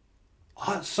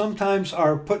sometimes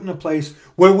are put in a place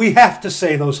where we have to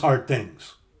say those hard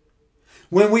things.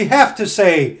 When we have to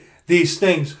say these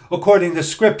things according to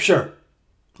Scripture.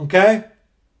 Okay?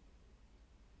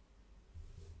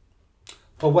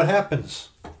 But what happens?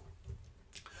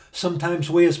 Sometimes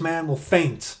we as man will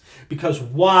faint. Because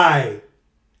why?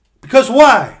 Because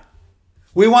why?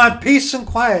 We want peace and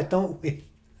quiet, don't we?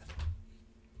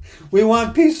 We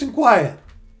want peace and quiet.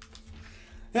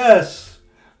 Yes.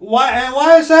 Why? And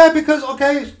why is that? Because,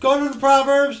 okay, go to the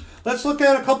Proverbs. Let's look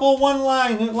at a couple of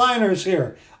one-liners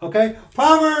here. Okay?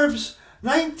 Proverbs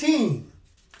 19,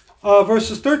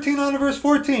 verses 13 on to verse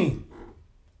 14.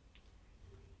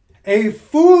 A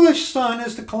foolish son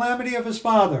is the calamity of his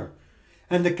father,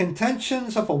 and the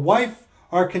contentions of a wife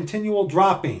are continual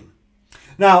dropping.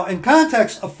 Now, in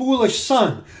context, a foolish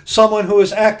son, someone who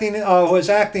is acting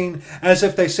as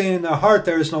if they say in their heart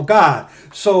there is no God.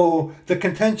 So the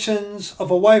contentions of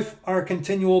a wife are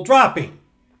continual dropping.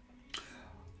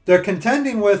 They're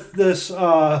contending with this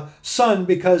son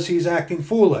because he's acting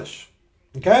foolish.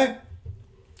 Okay?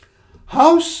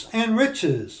 House and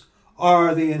riches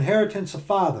are the inheritance of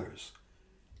fathers,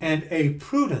 and a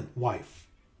prudent wife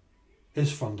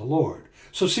is from the Lord.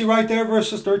 So see right there,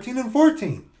 verses 13 and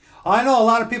 14. I know a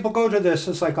lot of people go to this.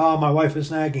 It's like, oh, my wife is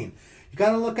nagging. You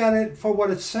got to look at it for what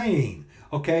it's saying.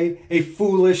 Okay? A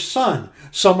foolish son.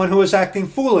 Someone who is acting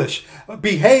foolish.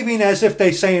 Behaving as if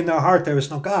they say in their heart there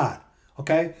is no God.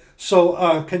 Okay?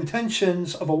 So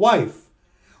contentions of a wife.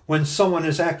 When someone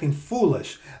is acting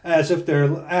foolish, as if they're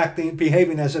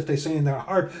behaving as if they say in their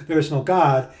heart there is no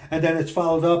God. And then it's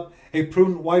followed up, a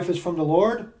prudent wife is from the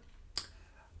Lord.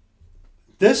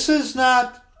 This is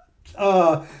not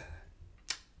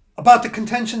about the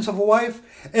contentions of a wife.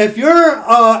 If you're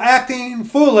acting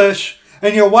foolish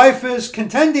and your wife is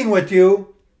contending with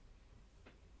you,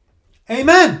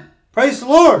 amen. Praise the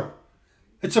Lord.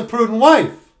 It's a prudent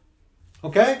wife.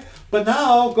 Okay? But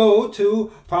now go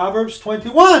to Proverbs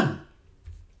 21,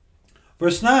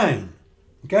 verse 9.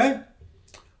 Okay?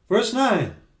 Verse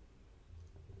 9.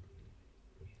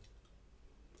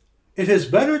 It is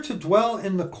better to dwell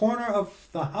in the corner of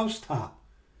the housetop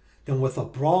than with a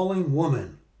brawling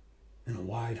woman in a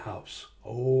wide house.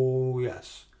 Oh,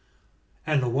 yes.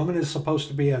 And the woman is supposed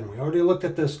to be, and we already looked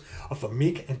at this, of a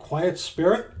meek and quiet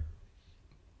spirit.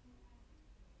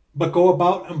 But go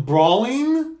about and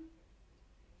brawling?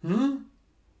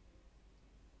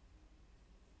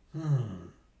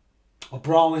 A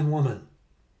brawling woman.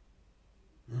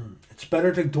 It's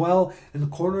better to dwell in the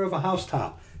corner of a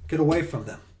housetop. Get away from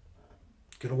them.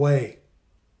 Get away.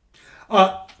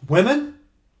 Women,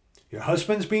 your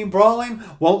husband's being brawling,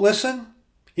 won't listen,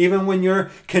 even when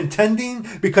you're contending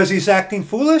because he's acting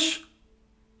foolish.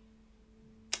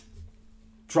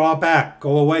 Draw back.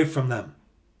 Go away from them.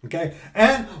 Okay?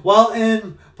 And while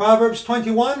in Proverbs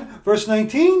 21, verse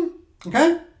 19,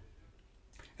 okay?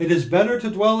 It is better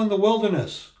to dwell in the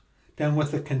wilderness than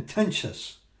with a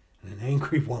contentious and an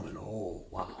angry woman. Oh,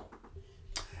 wow.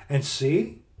 And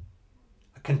see?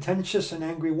 Contentious and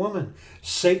angry woman.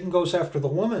 Satan goes after the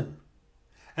woman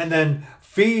and then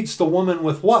feeds the woman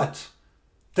with what?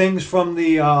 Things from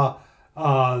the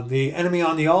enemy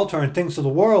on the altar and things of the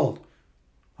world.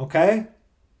 Okay?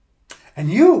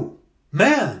 And you,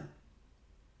 man,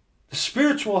 the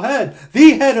spiritual head,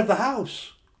 the head of the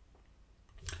house.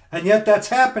 And yet that's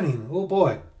happening. Oh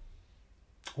boy.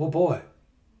 Oh boy.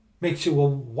 Makes you, well,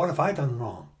 what have I done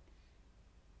wrong?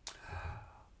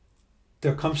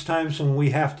 There comes times when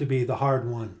we have to be the hard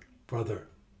one, brother,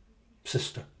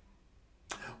 sister.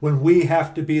 When we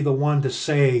have to be the one to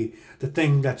say the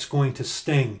thing that's going to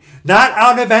sting. Not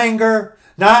out of anger,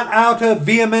 not out of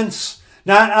vehemence,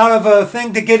 not out of a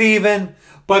thing to get even,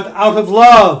 but out of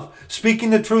love,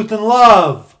 speaking the truth in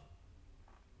love.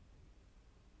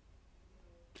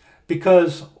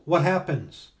 Because what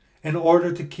happens? In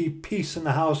order to keep peace in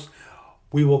the house,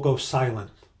 we will go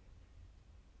silent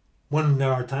when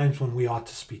there are times when we ought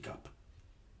to speak up.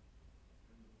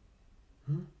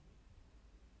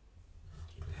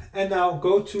 And now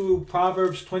go to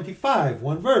Proverbs 25,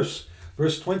 one verse.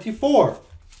 Verse 24.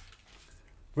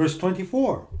 Verse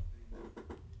 24.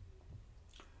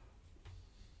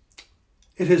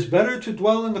 It is better to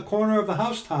dwell in the corner of the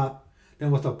housetop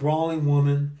than with a brawling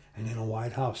woman and in a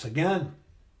wide house. Again.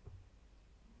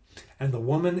 And the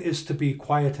woman is to be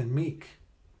quiet and meek.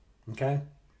 Okay?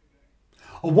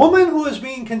 A woman who is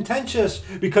being contentious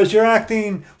because you're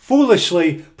acting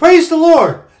foolishly, praise the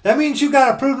Lord. That means you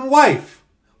got a prudent wife.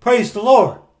 Praise the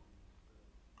Lord.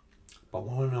 But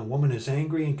when a woman is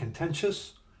angry and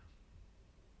contentious,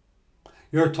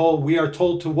 we are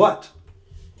told to what?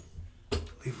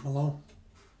 Leave him alone.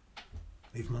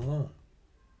 Leave him alone.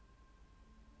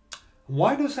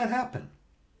 Why does that happen?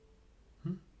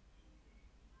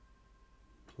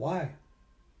 Why?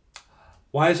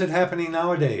 Why is it happening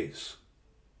nowadays?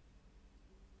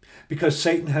 Because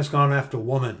Satan has gone after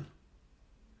woman.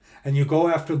 And you go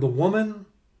after the woman,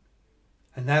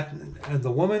 and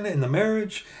the woman in the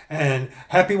marriage, and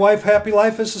happy wife, happy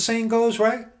life, as the saying goes,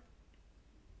 right?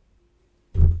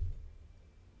 You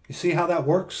see how that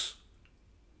works?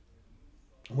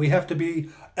 We have to be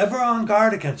ever on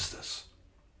guard against this.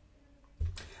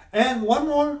 And one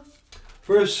more,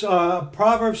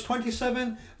 Proverbs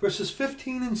 27, verses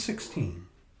 15 and 16.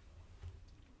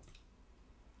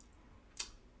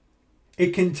 A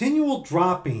continual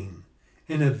dropping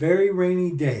in a very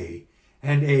rainy day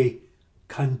and a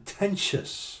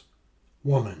contentious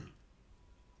woman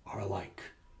are alike.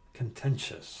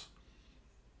 Contentious.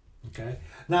 Okay?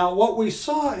 Now, what we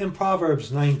saw in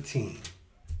Proverbs 19,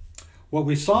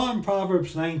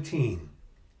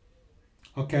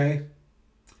 okay,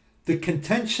 the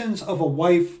contentions of a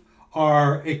wife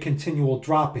are a continual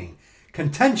dropping.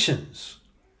 Contentions.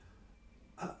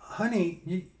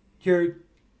 Honey,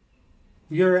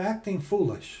 you're acting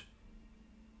foolish.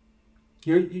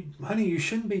 Honey, you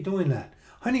shouldn't be doing that.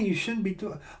 Honey, you shouldn't be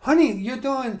doing. Honey, you're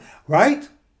doing right.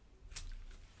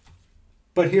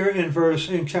 But here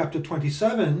in chapter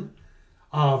 27,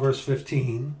 verse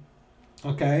 15,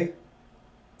 okay,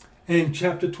 in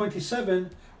chapter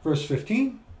 27, verse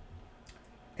 15,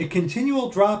 a continual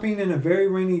dropping in a very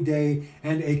rainy day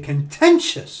and a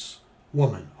contentious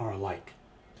woman are alike.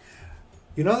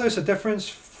 You know, there's a difference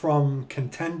from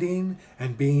contending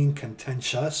and being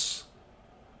contentious.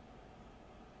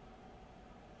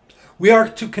 We are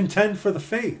to contend for the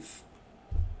faith,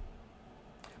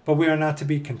 but we are not to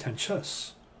be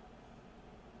contentious.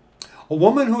 A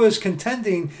woman who is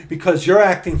contending because you're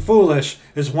acting foolish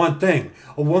is one thing.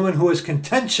 A woman who is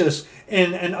contentious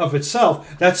in and of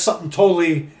itself, that's something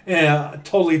totally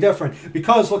different.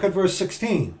 Because look at verse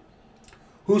 16.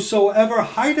 Whosoever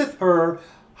hideth her,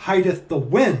 hideth the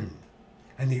wind,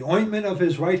 and the ointment of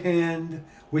his right hand,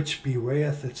 which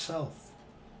bewrayeth itself.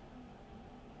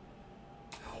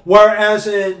 Whereas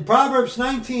in Proverbs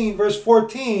 19, verse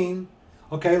 14,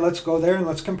 okay, let's go there and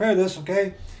let's compare this,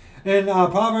 okay? In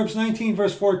Proverbs 19,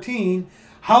 verse 14,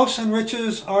 house and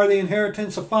riches are the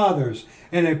inheritance of fathers,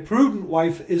 and a prudent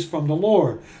wife is from the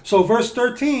Lord. So verse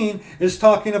 13 is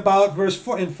talking about verse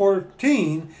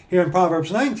 14, here in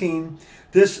Proverbs 19,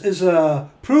 this is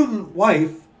a prudent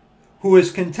wife who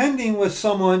is contending with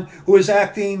someone who is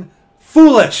acting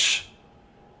foolish.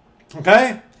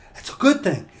 Okay? That's a good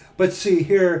thing. But see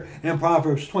here in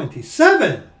Proverbs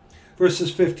 27,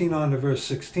 verses 15 on to verse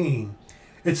 16,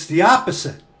 it's the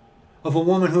opposite of a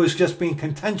woman who is just being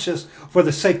contentious for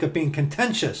the sake of being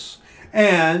contentious.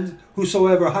 And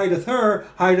whosoever hideth her,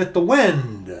 hideth the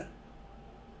wind.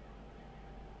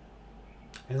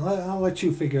 And I'll let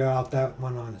you figure out that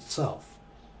one on itself.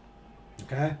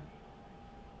 Okay?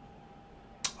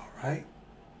 All right.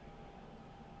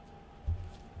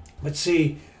 But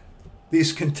see,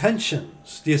 these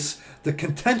contentions, the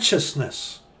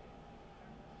contentiousness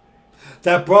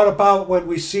that brought about what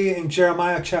we see in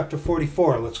Jeremiah chapter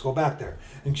 44. Let's go back there.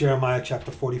 In Jeremiah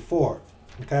chapter 44.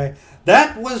 Okay?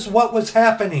 That was what was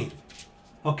happening.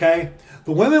 Okay?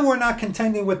 The women were not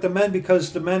contending with the men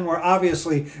because the men were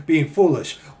obviously being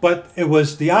foolish. But it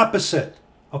was the opposite.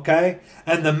 Okay?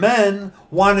 And the men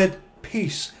wanted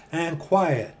peace and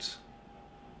quiet,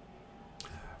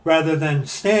 rather than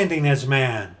standing as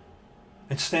man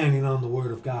and standing on the Word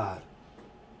of God.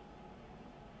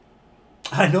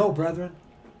 I know, brethren.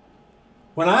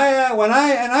 When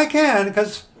I can,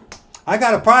 because I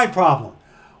got a pride problem.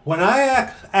 When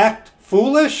I act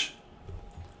foolish,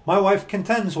 my wife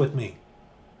contends with me.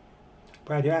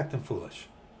 Brad, you're acting foolish.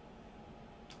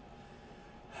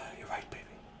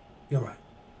 You're right.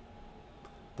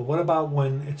 But what about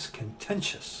when it's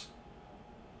contentious?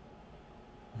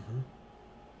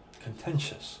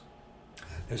 Contentious.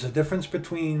 There's a difference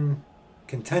between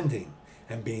contending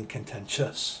and being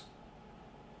contentious.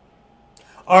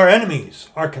 Our enemies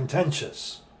are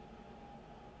contentious.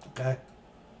 Okay?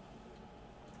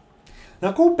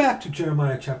 Now go back to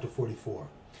Jeremiah chapter 44.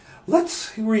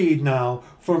 Let's read now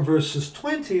from verses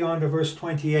 20 on to verse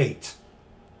 28.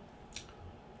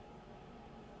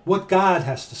 What God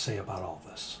has to say about all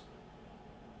this.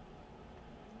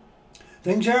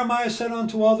 Then Jeremiah said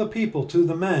unto all the people, to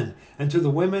the men, and to the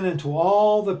women, and to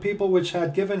all the people which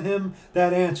had given him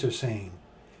that answer, saying,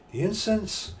 the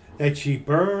incense that ye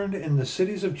burned in the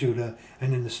cities of Judah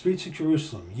and in the streets of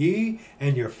Jerusalem, ye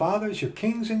and your fathers, your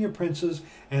kings and your princes,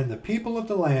 and the people of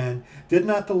the land, did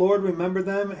not the Lord remember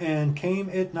them, and came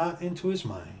it not into his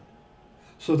mind?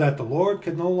 So that the Lord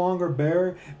could no longer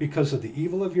bear because of the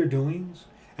evil of your doings,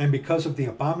 and because of the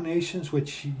abominations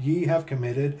which ye have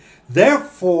committed.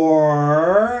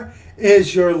 Therefore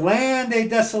is your land a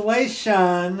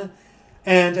desolation,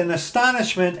 and an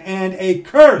astonishment, and a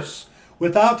curse,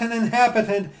 without an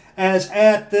inhabitant, as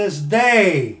at this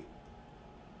day.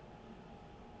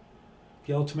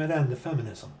 The ultimate end of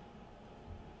feminism.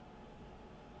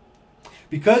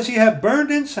 Because ye have burned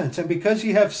incense, and because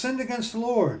ye have sinned against the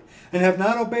Lord, and have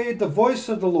not obeyed the voice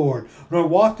of the Lord, nor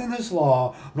walked in his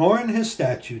law, nor in his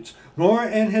statutes, nor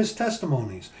in his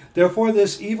testimonies. Therefore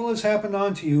this evil has happened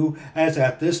unto you, as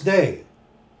at this day.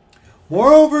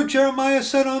 Moreover, Jeremiah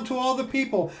said unto all the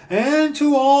people, and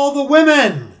to all the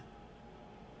women,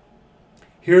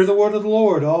 hear the word of the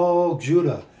Lord, all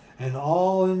Judah, and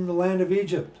all in the land of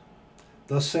Egypt.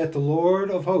 Thus saith the Lord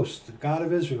of hosts, the God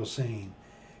of Israel, saying,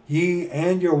 ye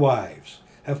and your wives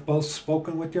have both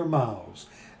spoken with your mouths,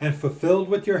 and fulfilled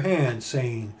with your hands,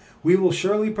 saying, we will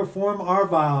surely perform our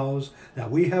vows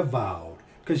that we have vowed,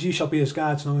 because ye shall be as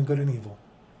gods, knowing good and evil.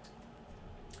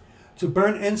 To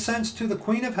burn incense to the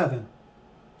Queen of Heaven,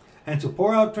 and to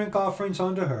pour out drink offerings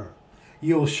unto her.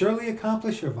 Ye will surely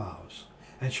accomplish your vows,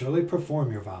 and surely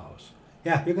perform your vows.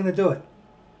 Yeah, you're going to do it.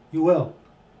 You will.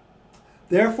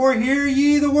 Therefore hear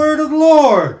ye the word of the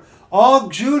Lord, all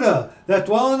Judah that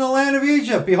dwell in the land of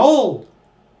Egypt. Behold,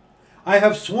 I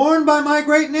have sworn by my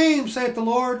great name, saith the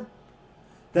Lord,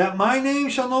 that my name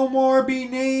shall no more be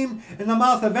named in the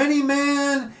mouth of any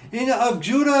man of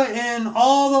Judah in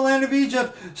all the land of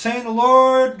Egypt, saying, the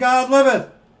Lord God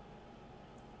liveth.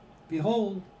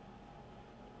 Behold,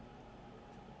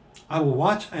 I will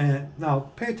watch, and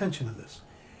now pay attention to this.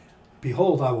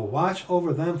 Behold, I will watch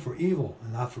over them for evil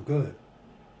and not for good.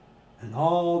 And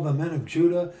all the men of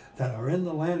Judah that are in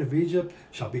the land of Egypt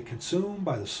shall be consumed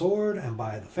by the sword and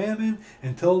by the famine,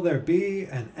 until there be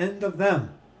an end of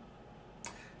them.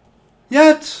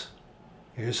 Yet,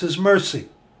 here's his mercy.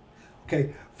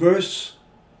 Okay, verse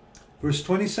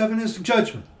 27 is the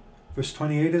judgment. Verse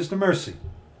 28 is the mercy.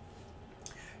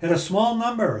 And a small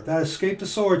number that escaped the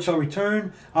sword shall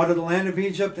return out of the land of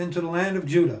Egypt into the land of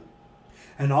Judah.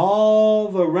 And all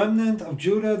the remnant of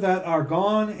Judah that are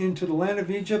gone into the land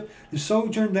of Egypt to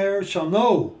sojourn there shall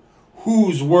know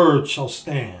whose word shall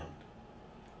stand,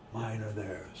 mine or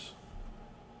theirs.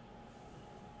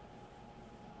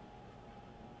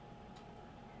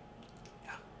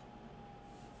 Yeah.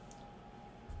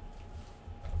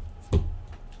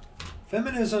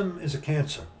 Feminism is a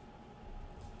cancer.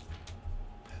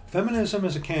 Feminism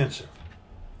is a cancer.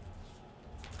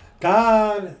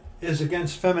 God is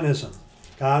against feminism.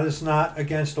 God is not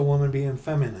against a woman being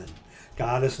feminine.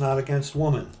 God is not against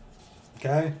woman.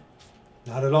 Okay?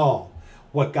 Not at all.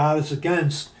 What God is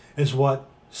against is what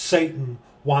Satan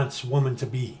wants woman to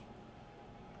be.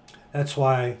 That's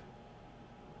why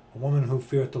a woman who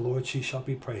feareth the Lord, she shall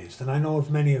be praised. And I know of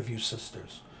many of you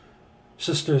sisters,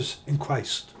 sisters in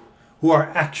Christ, who are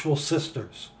actual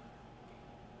sisters,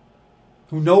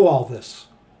 who know all this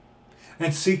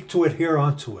and seek to adhere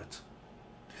unto it.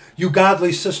 You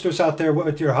godly sisters out there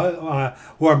with your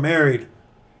who are married,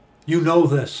 you know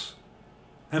this,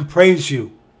 and praise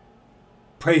you.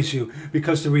 Praise you,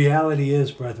 because the reality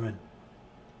is, brethren,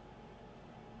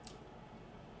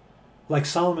 like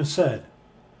Solomon said,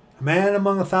 a man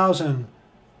among 1,000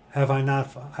 have I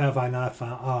not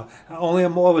found. Only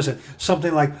what was it?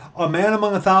 Something like, a man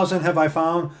among 1,000 have I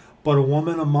found, but a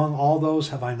woman among all those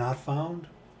have I not found.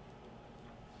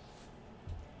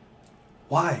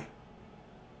 Why?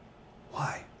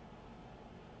 Why?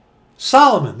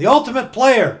 Solomon, the ultimate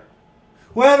player,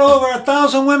 who had over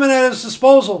 1,000 women at his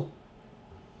disposal,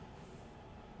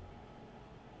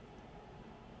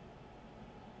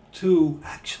 to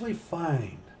actually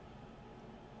find,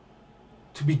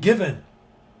 to be given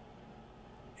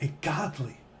a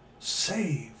godly,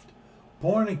 saved,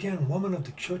 born again woman of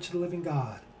the Church of the Living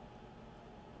God.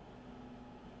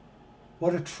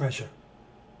 What a treasure.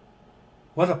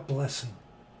 What a blessing.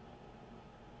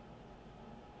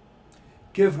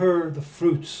 Give her the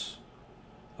fruits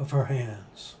of her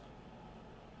hands,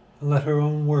 and let her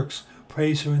own works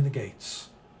praise her in the gates.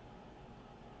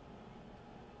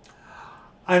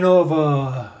 I know of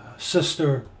a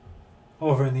sister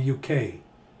over in the UK, a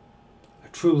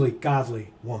truly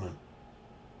godly woman,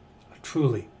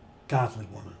 who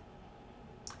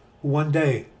one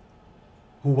day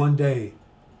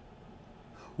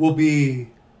will be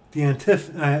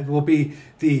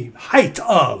the height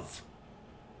of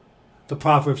the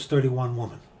Proverbs 31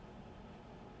 woman,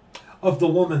 of the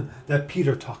woman that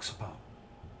Peter talks about.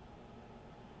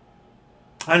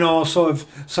 I know also of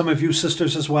some of you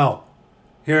sisters as well,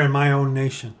 here in my own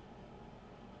nation.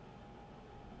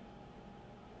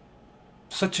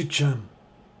 Such a gem,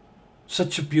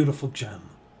 such a beautiful gem,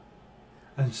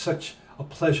 and such a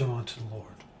pleasure unto the Lord.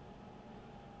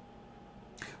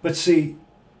 But see,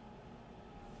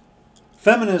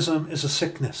 feminism is a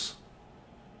sickness.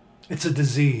 It's a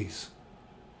disease.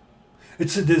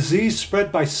 It's a disease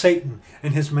spread by Satan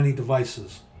and his many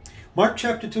devices. Mark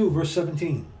chapter 2, verse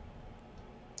 17.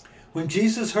 When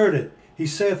Jesus heard it, he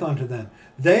saith unto them,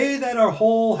 They that are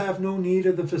whole have no need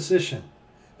of the physician,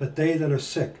 but they that are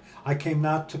sick. I came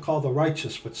not to call the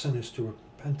righteous, but sinners to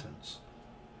repentance.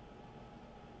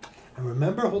 And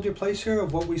remember, hold your place here,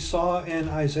 of what we saw in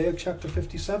Isaiah chapter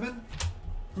 57?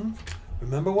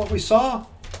 Remember what we saw?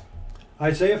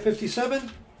 Isaiah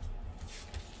 57?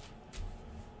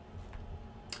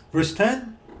 Verse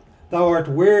 10, Thou art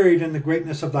wearied in the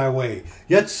greatness of thy way,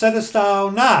 yet saidest thou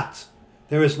not,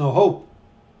 There is no hope.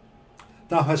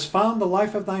 Thou hast found the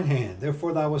life of thine hand,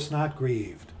 therefore thou wast not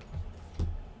grieved.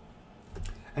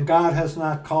 And God has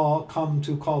not come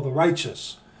to call the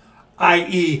righteous,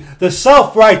 i.e. the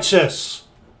self-righteous,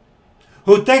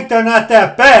 who think they're not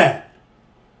that bad,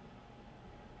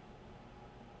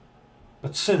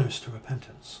 but sinners to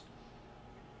repentance.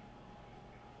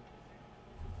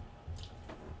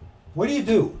 What do you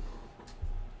do?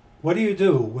 What do you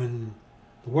do when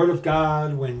the Word of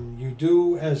God, when you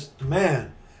do as the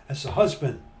man, as the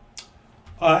husband,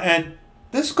 and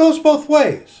this goes both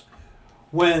ways,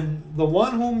 when the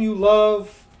one whom you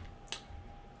love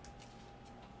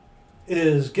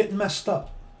is getting messed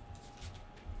up?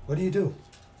 What do you do?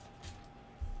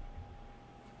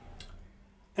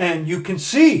 And you can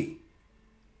see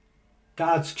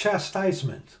God's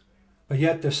chastisement, but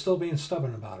yet they're still being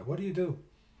stubborn about it. What do you do?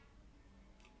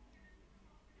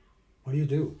 What do you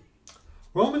do?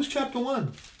 Romans chapter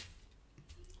 1,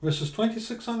 verses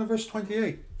 26 on to verse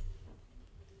 28.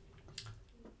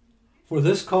 For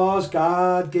this cause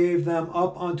God gave them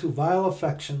up unto vile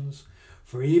affections,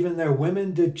 for even their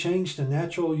women did change the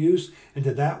natural use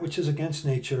into that which is against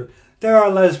nature. There are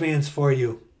lesbians for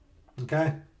you.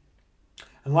 Okay?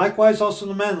 And likewise also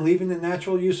the men, leaving the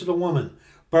natural use of the woman,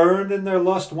 burned in their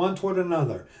lust one toward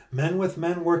another, men with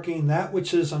men working that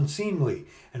which is unseemly,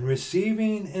 and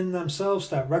receiving in themselves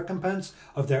that recompense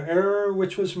of their error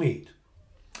which was meet.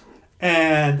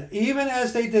 And even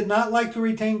as they did not like to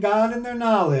retain God in their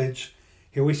knowledge,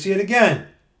 here we see it again,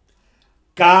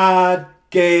 God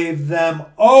gave them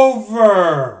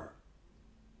over.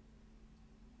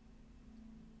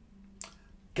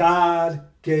 God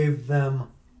gave them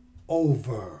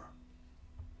over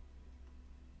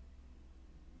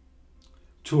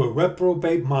to a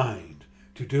reprobate mind,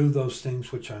 to do those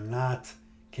things which are not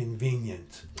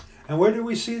convenient. And where do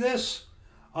we see this?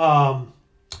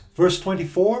 Verse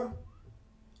 24,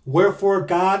 Wherefore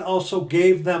God also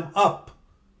gave them up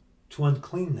to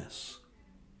uncleanness,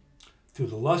 through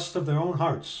the lust of their own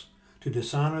hearts, to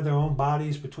dishonor their own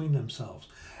bodies between themselves.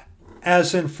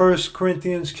 As in 1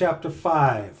 Corinthians chapter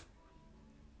 5.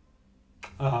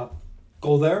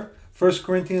 Go there. 1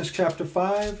 Corinthians chapter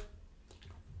 5.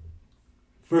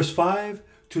 Verse 5,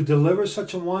 to deliver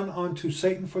such a one unto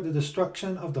Satan for the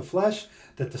destruction of the flesh,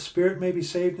 that the spirit may be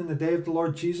saved in the day of the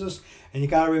Lord Jesus. And you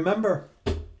got to remember,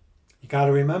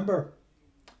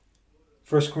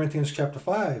 1 Corinthians chapter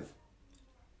 5.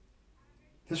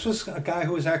 This was a guy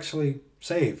who was actually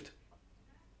saved.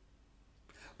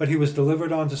 But he was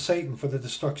delivered unto Satan for the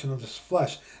destruction of his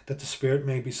flesh, that the spirit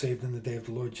may be saved in the day of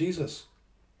the Lord Jesus.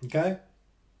 Okay?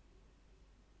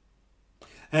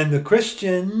 And the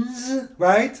Christians,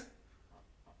 right?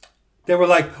 They were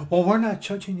like, well, we're not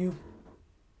judging you.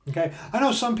 Okay? I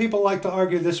know some people like to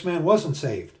argue this man wasn't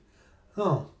saved.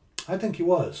 No, I think he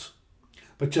was.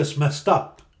 But just messed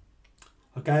up.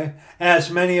 Okay?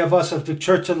 As many of us of the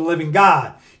Church of the Living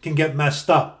God can get messed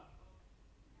up.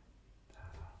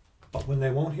 But when they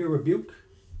won't hear rebuke,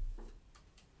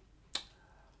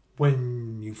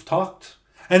 when you've talked,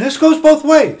 and this goes both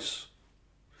ways.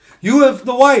 You have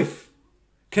the wife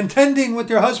contending with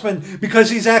your husband because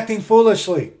he's acting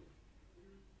foolishly.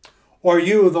 Or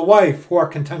you, the wife, who are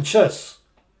contentious.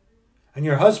 And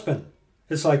your husband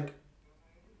is like,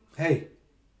 hey,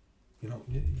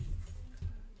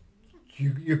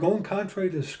 you're going contrary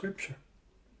to the scripture.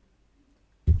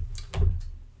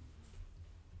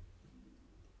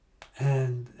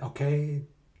 And okay,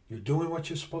 you're doing what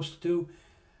you're supposed to do,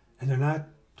 and they're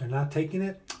not taking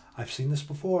it. I've seen this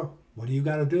before. What do you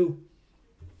got to do?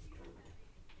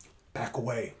 Back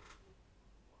away.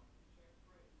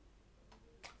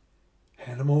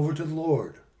 Hand them over to the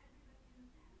Lord.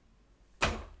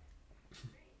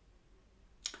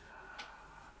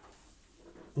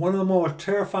 One of the more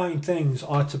terrifying things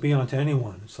ought to be unto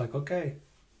anyone. It's like, okay,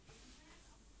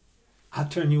 I'll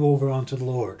turn you over unto the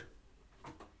Lord.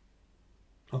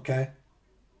 Okay?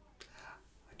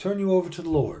 I turn you over to the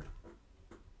Lord.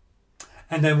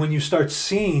 And then when you start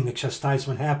seeing the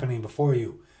chastisement happening before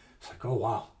you, it's like, oh,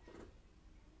 wow.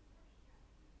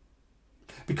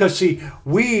 Because, see,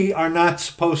 we are not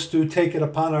supposed to take it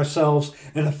upon ourselves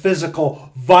in a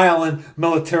physical, violent,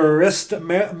 militaristic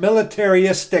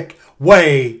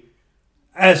way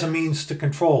as a means to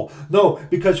control. No,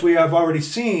 because we have already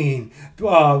seen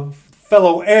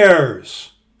fellow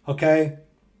heirs, okay?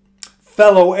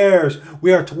 Fellow heirs,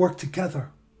 we are to work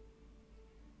together.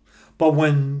 But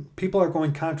when people are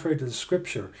going contrary to the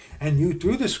scripture, and you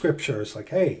through the scripture, it's like,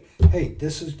 hey,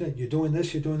 this is you're doing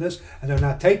this, and they're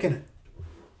not taking it.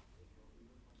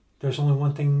 There's only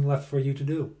one thing left for you to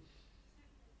do.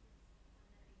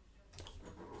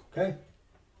 Okay?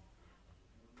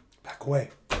 Back away.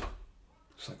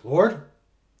 It's like, Lord,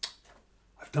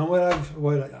 I've done what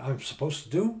I'm supposed to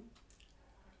do.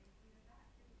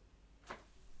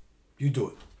 You do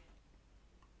it.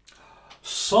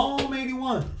 Psalm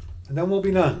 81. And then we'll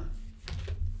be done.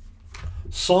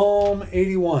 Psalm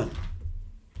 81.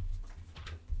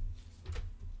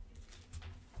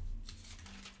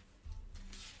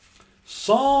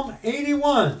 Psalm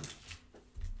 81.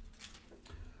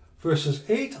 Verses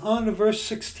 8 on to verse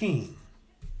 16.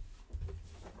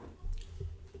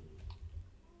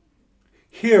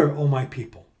 Hear, O my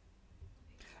people,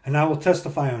 and I will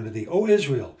testify unto thee, O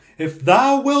Israel, if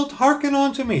thou wilt hearken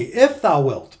unto me,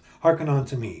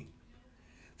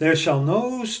 there shall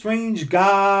no strange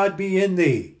God be in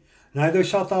thee, neither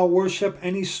shalt thou worship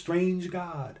any strange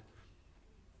God.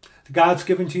 The gods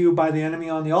given to you by the enemy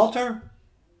on the altar,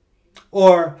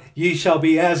 or ye shall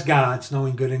be as gods,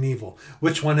 knowing good and evil.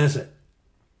 Which one is it?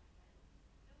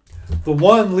 The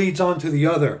one leads on to the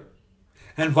other,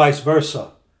 and vice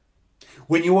versa.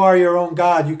 When you are your own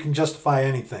God, you can justify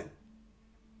anything.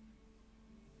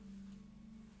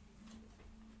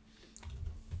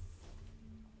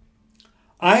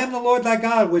 I am the Lord thy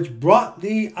God, which brought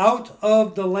thee out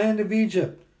of the land of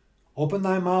Egypt. Open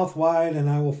thy mouth wide, and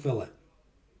I will fill it.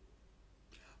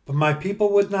 But my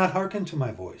people would not hearken to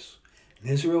my voice, and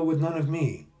Israel would none of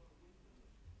me.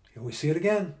 Here we see it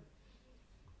again.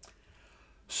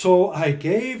 So I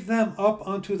gave them up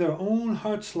unto their own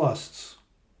heart's lusts,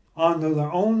 and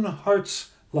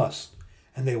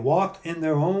they walked in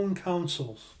their own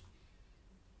counsels.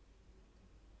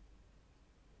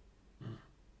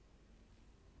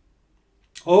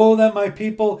 Oh, that my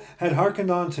people had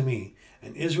hearkened unto me,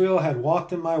 and Israel had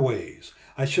walked in my ways.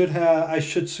 I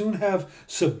should soon have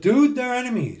subdued their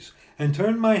enemies, and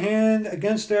turned my hand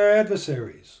against their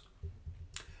adversaries.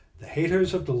 The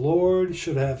haters of the Lord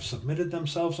should have submitted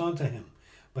themselves unto him,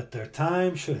 but their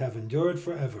time should have endured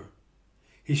forever.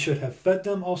 He should have fed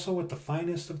them also with the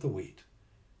finest of the wheat,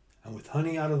 and with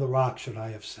honey out of the rock should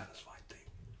I have satisfied thee.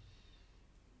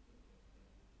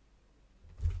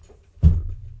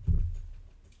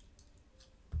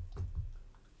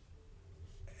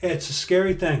 It's a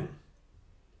scary thing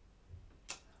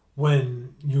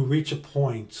when you reach a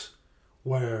point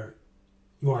where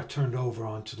you are turned over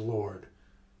onto the Lord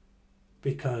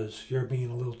because you're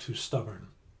being a little too stubborn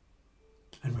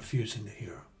and refusing to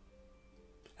hear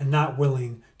and not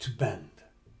willing to bend.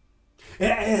 It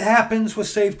happens with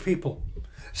saved people.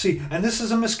 See, and this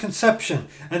is a misconception,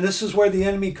 and this is where the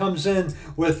enemy comes in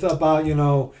with about,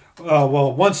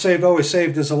 once saved, always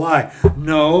saved is a lie.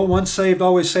 No, once saved,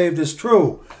 always saved is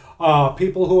true.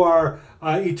 People who are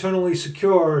eternally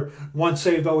secure, once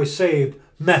saved, always saved,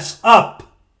 mess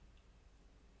up.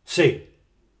 See,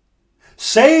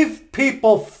 saved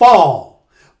people fall,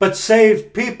 but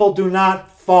saved people do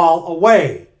not fall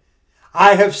away.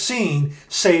 I have seen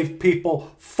saved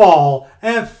people fall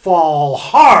and fall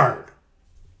hard.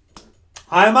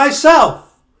 I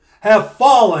myself have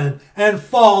fallen, and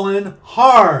fallen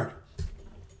hard.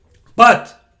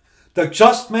 But the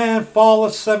just man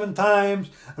falleth 7 times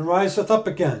and riseth up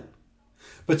again.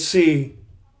 But see,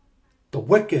 the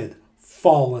wicked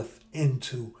falleth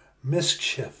into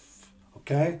mischief.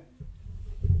 Okay?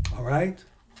 All right?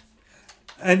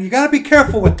 And you got to be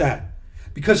careful with that.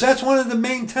 Because that's one of the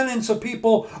main tenets of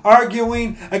people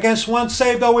arguing against once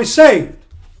saved, always saved.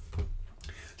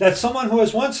 That someone who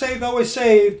is once saved, always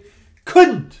saved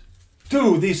couldn't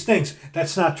do these things.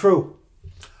 That's not true.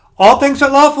 All things are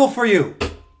lawful for you,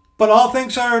 but all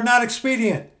things are not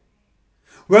expedient.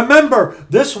 Remember,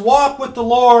 this walk with the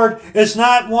Lord is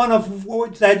not one of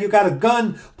that you got a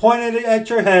gun pointed at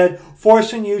your head,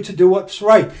 forcing you to do what's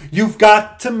right. You've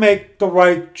got to make the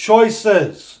right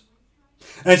choices.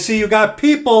 And see, you got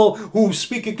people who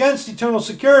speak against eternal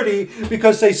security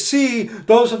because they see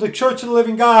those of the Church of the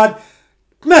Living God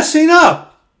messing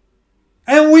up.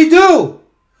 And we do.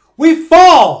 We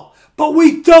fall, but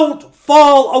we don't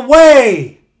fall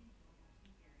away.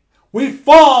 We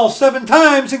fall 7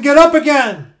 times and get up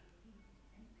again.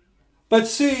 But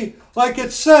see, like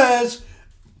it says,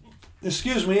 in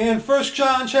 1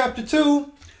 John chapter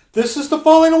 2, this is the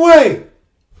falling away.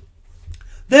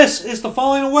 This is the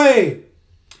falling away.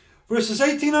 Verses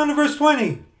 18 on to verse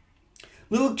 20.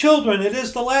 Little children, it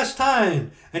is the last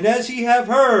time, and as ye have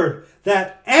heard,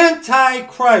 that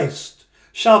Antichrist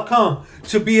shall come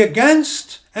to be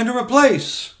against and to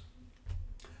replace.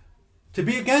 To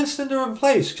be against and to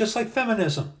replace, just like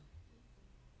feminism.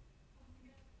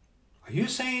 Are you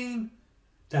saying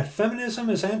that feminism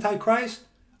is Antichrist?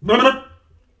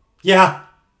 Yeah.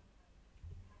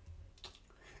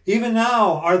 Even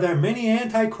now are there many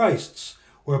Antichrists,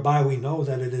 whereby we know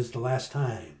that it is the last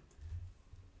time.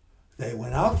 They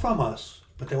went out from us,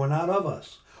 but they were not of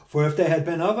us. For if they had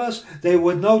been of us, they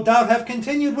would no doubt have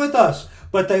continued with us.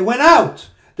 But they went out,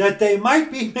 that they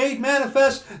might be made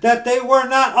manifest that they were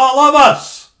not all of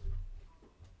us.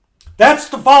 That's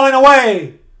the falling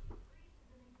away.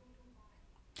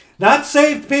 Not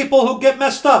saved people who get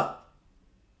messed up.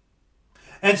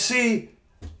 And see,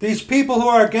 these people who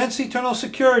are against eternal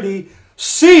security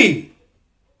see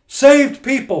saved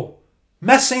people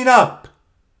messing up.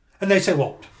 And they say,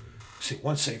 well, see,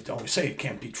 once saved, always saved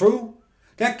can't be true.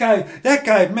 That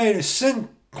guy made a sin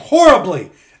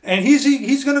horribly, and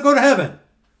he's going to go to heaven.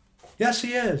 Yes,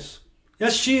 he is.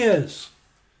 Yes, she is.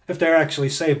 If they're actually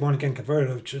saved, born again,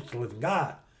 converted to the living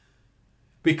God.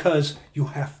 Because you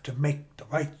have to make the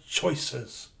right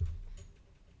choices.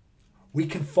 We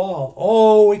can fall.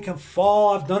 Oh, we can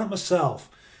fall. I've done it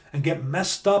myself. And get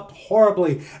messed up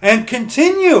horribly. And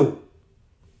continue.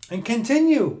 And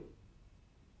continue.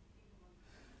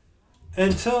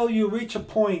 Until you reach a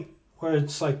point where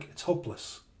it's like, it's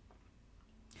hopeless.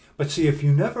 But see, if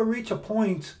you never reach a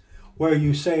point where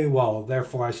you say, well,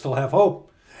 therefore I still have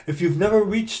hope. If you've never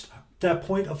reached that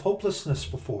point of hopelessness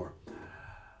before,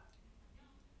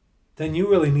 then you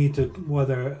really need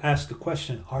to ask the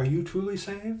question, are you truly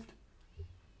saved?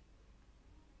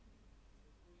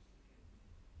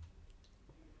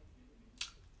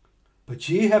 But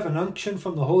ye have an unction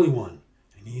from the Holy One,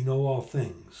 and ye know all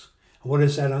things. And what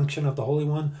is that unction of the Holy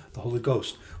One? The Holy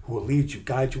Ghost, who will lead you,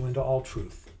 guide you into all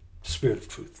truth, the Spirit of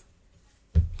truth.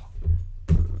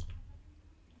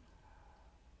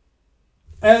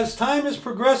 As time is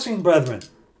progressing, brethren,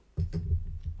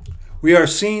 we are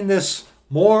seeing this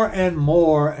more and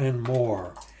more and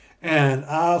more. And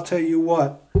I'll tell you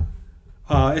what,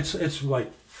 it's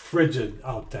like frigid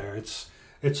out there.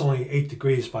 It's only 8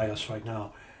 degrees by us right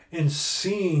now. And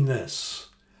seeing this,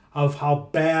 of how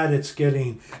bad it's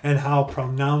getting and how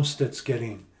pronounced it's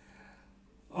getting,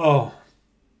 oh,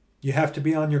 you have to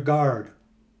be on your guard.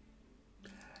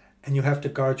 And you have to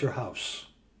guard your house.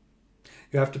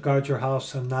 You have to guard your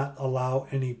house and not allow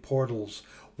any portals,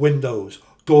 windows,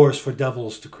 doors for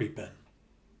devils to creep in.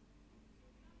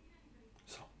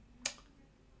 So,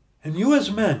 and you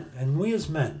as men, and we as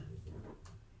men,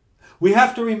 we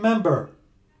have to remember,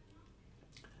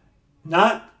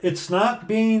 it's not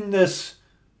being this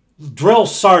drill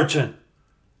sergeant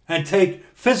and take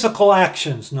physical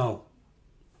actions, no.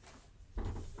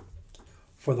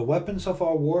 For the weapons of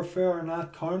our warfare are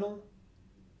not carnal,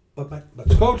 but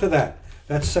let's go to that.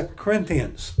 That's 2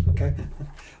 Corinthians, okay?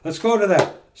 Let's go to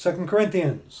that. 2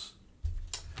 Corinthians.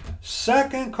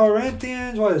 2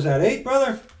 Corinthians, what is that, 8,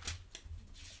 brother?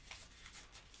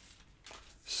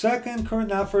 2 Corinthians,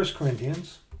 not 1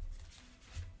 Corinthians.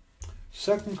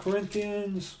 2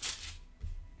 Corinthians.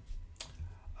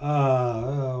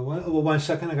 One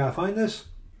second, I gotta find this.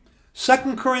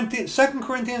 2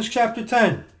 Corinthians chapter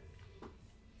 10.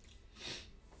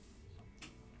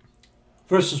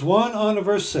 verses 1 on to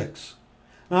verse 6.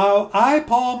 Now I,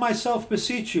 Paul, myself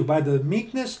beseech you by the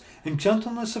meekness and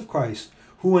gentleness of Christ,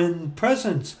 who in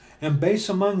presence am base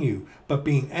among you, but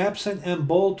being absent am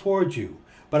bold toward you.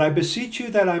 But I beseech you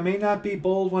that I may not be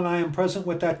bold when I am present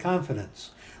with that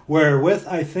confidence, wherewith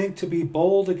I think to be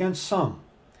bold against some,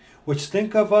 which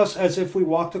think of us as if we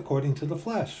walked according to the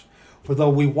flesh. For though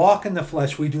we walk in the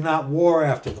flesh, we do not war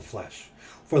after the flesh.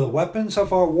 For the weapons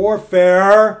of our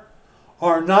warfare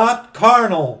are not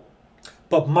carnal,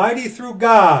 but mighty through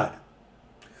God,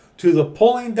 to the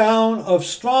pulling down of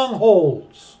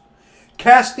strongholds,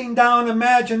 casting down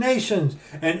imaginations,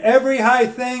 and every high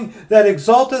thing that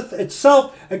exalteth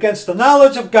itself against the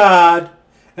knowledge of God,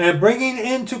 and bringing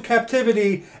into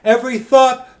captivity every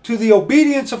thought to the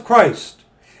obedience of Christ,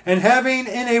 and having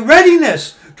in a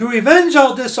readiness to revenge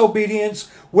all disobedience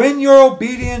when your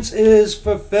obedience is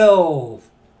fulfilled.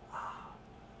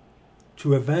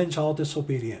 To avenge all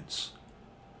disobedience.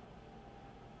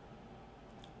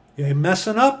 You're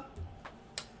messing up,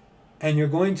 and you're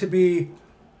going to be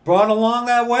brought along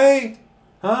that way,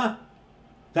 huh?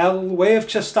 That way of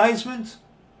chastisement.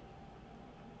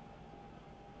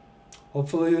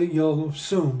 Hopefully you'll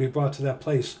soon be brought to that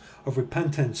place of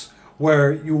repentance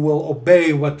where you will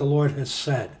obey what the Lord has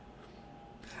said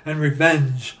and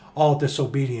revenge all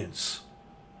disobedience.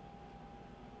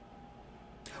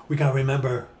 We got to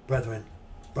remember, brethren,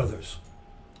 brothers,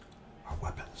 our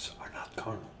weapons are not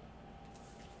carnal.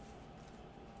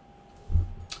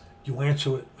 You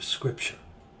answer it with Scripture.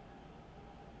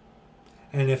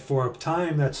 And if for a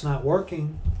time that's not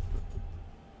working,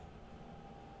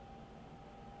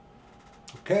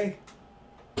 okay.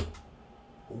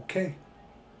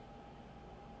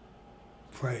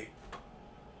 Pray.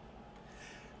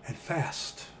 And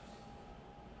fast.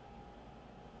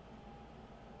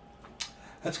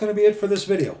 That's going to be it for this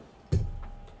video.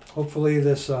 Hopefully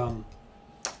this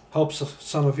helps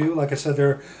some of you. Like I said,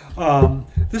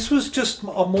 this was just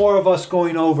more of us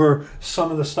going over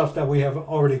some of the stuff that we have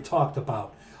already talked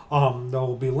about. There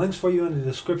will be links for you in the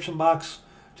description box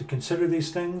to consider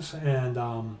these things. And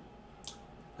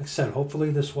like I said,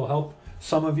 hopefully this will help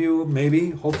some of you.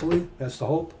 Maybe, hopefully, that's the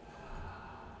hope.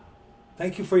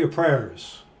 Thank you for your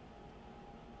prayers.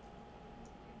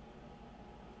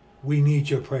 We need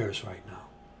your prayers right now.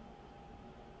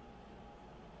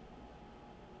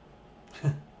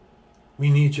 We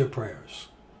need your prayers.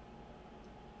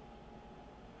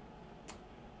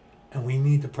 And we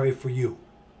need to pray for you.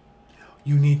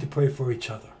 You need to pray for each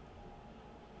other.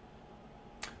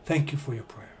 Thank you for your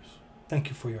prayers. Thank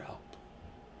you for your help.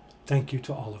 Thank you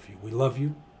to all of you. We love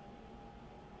you.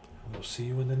 And we'll see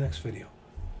you in the next video.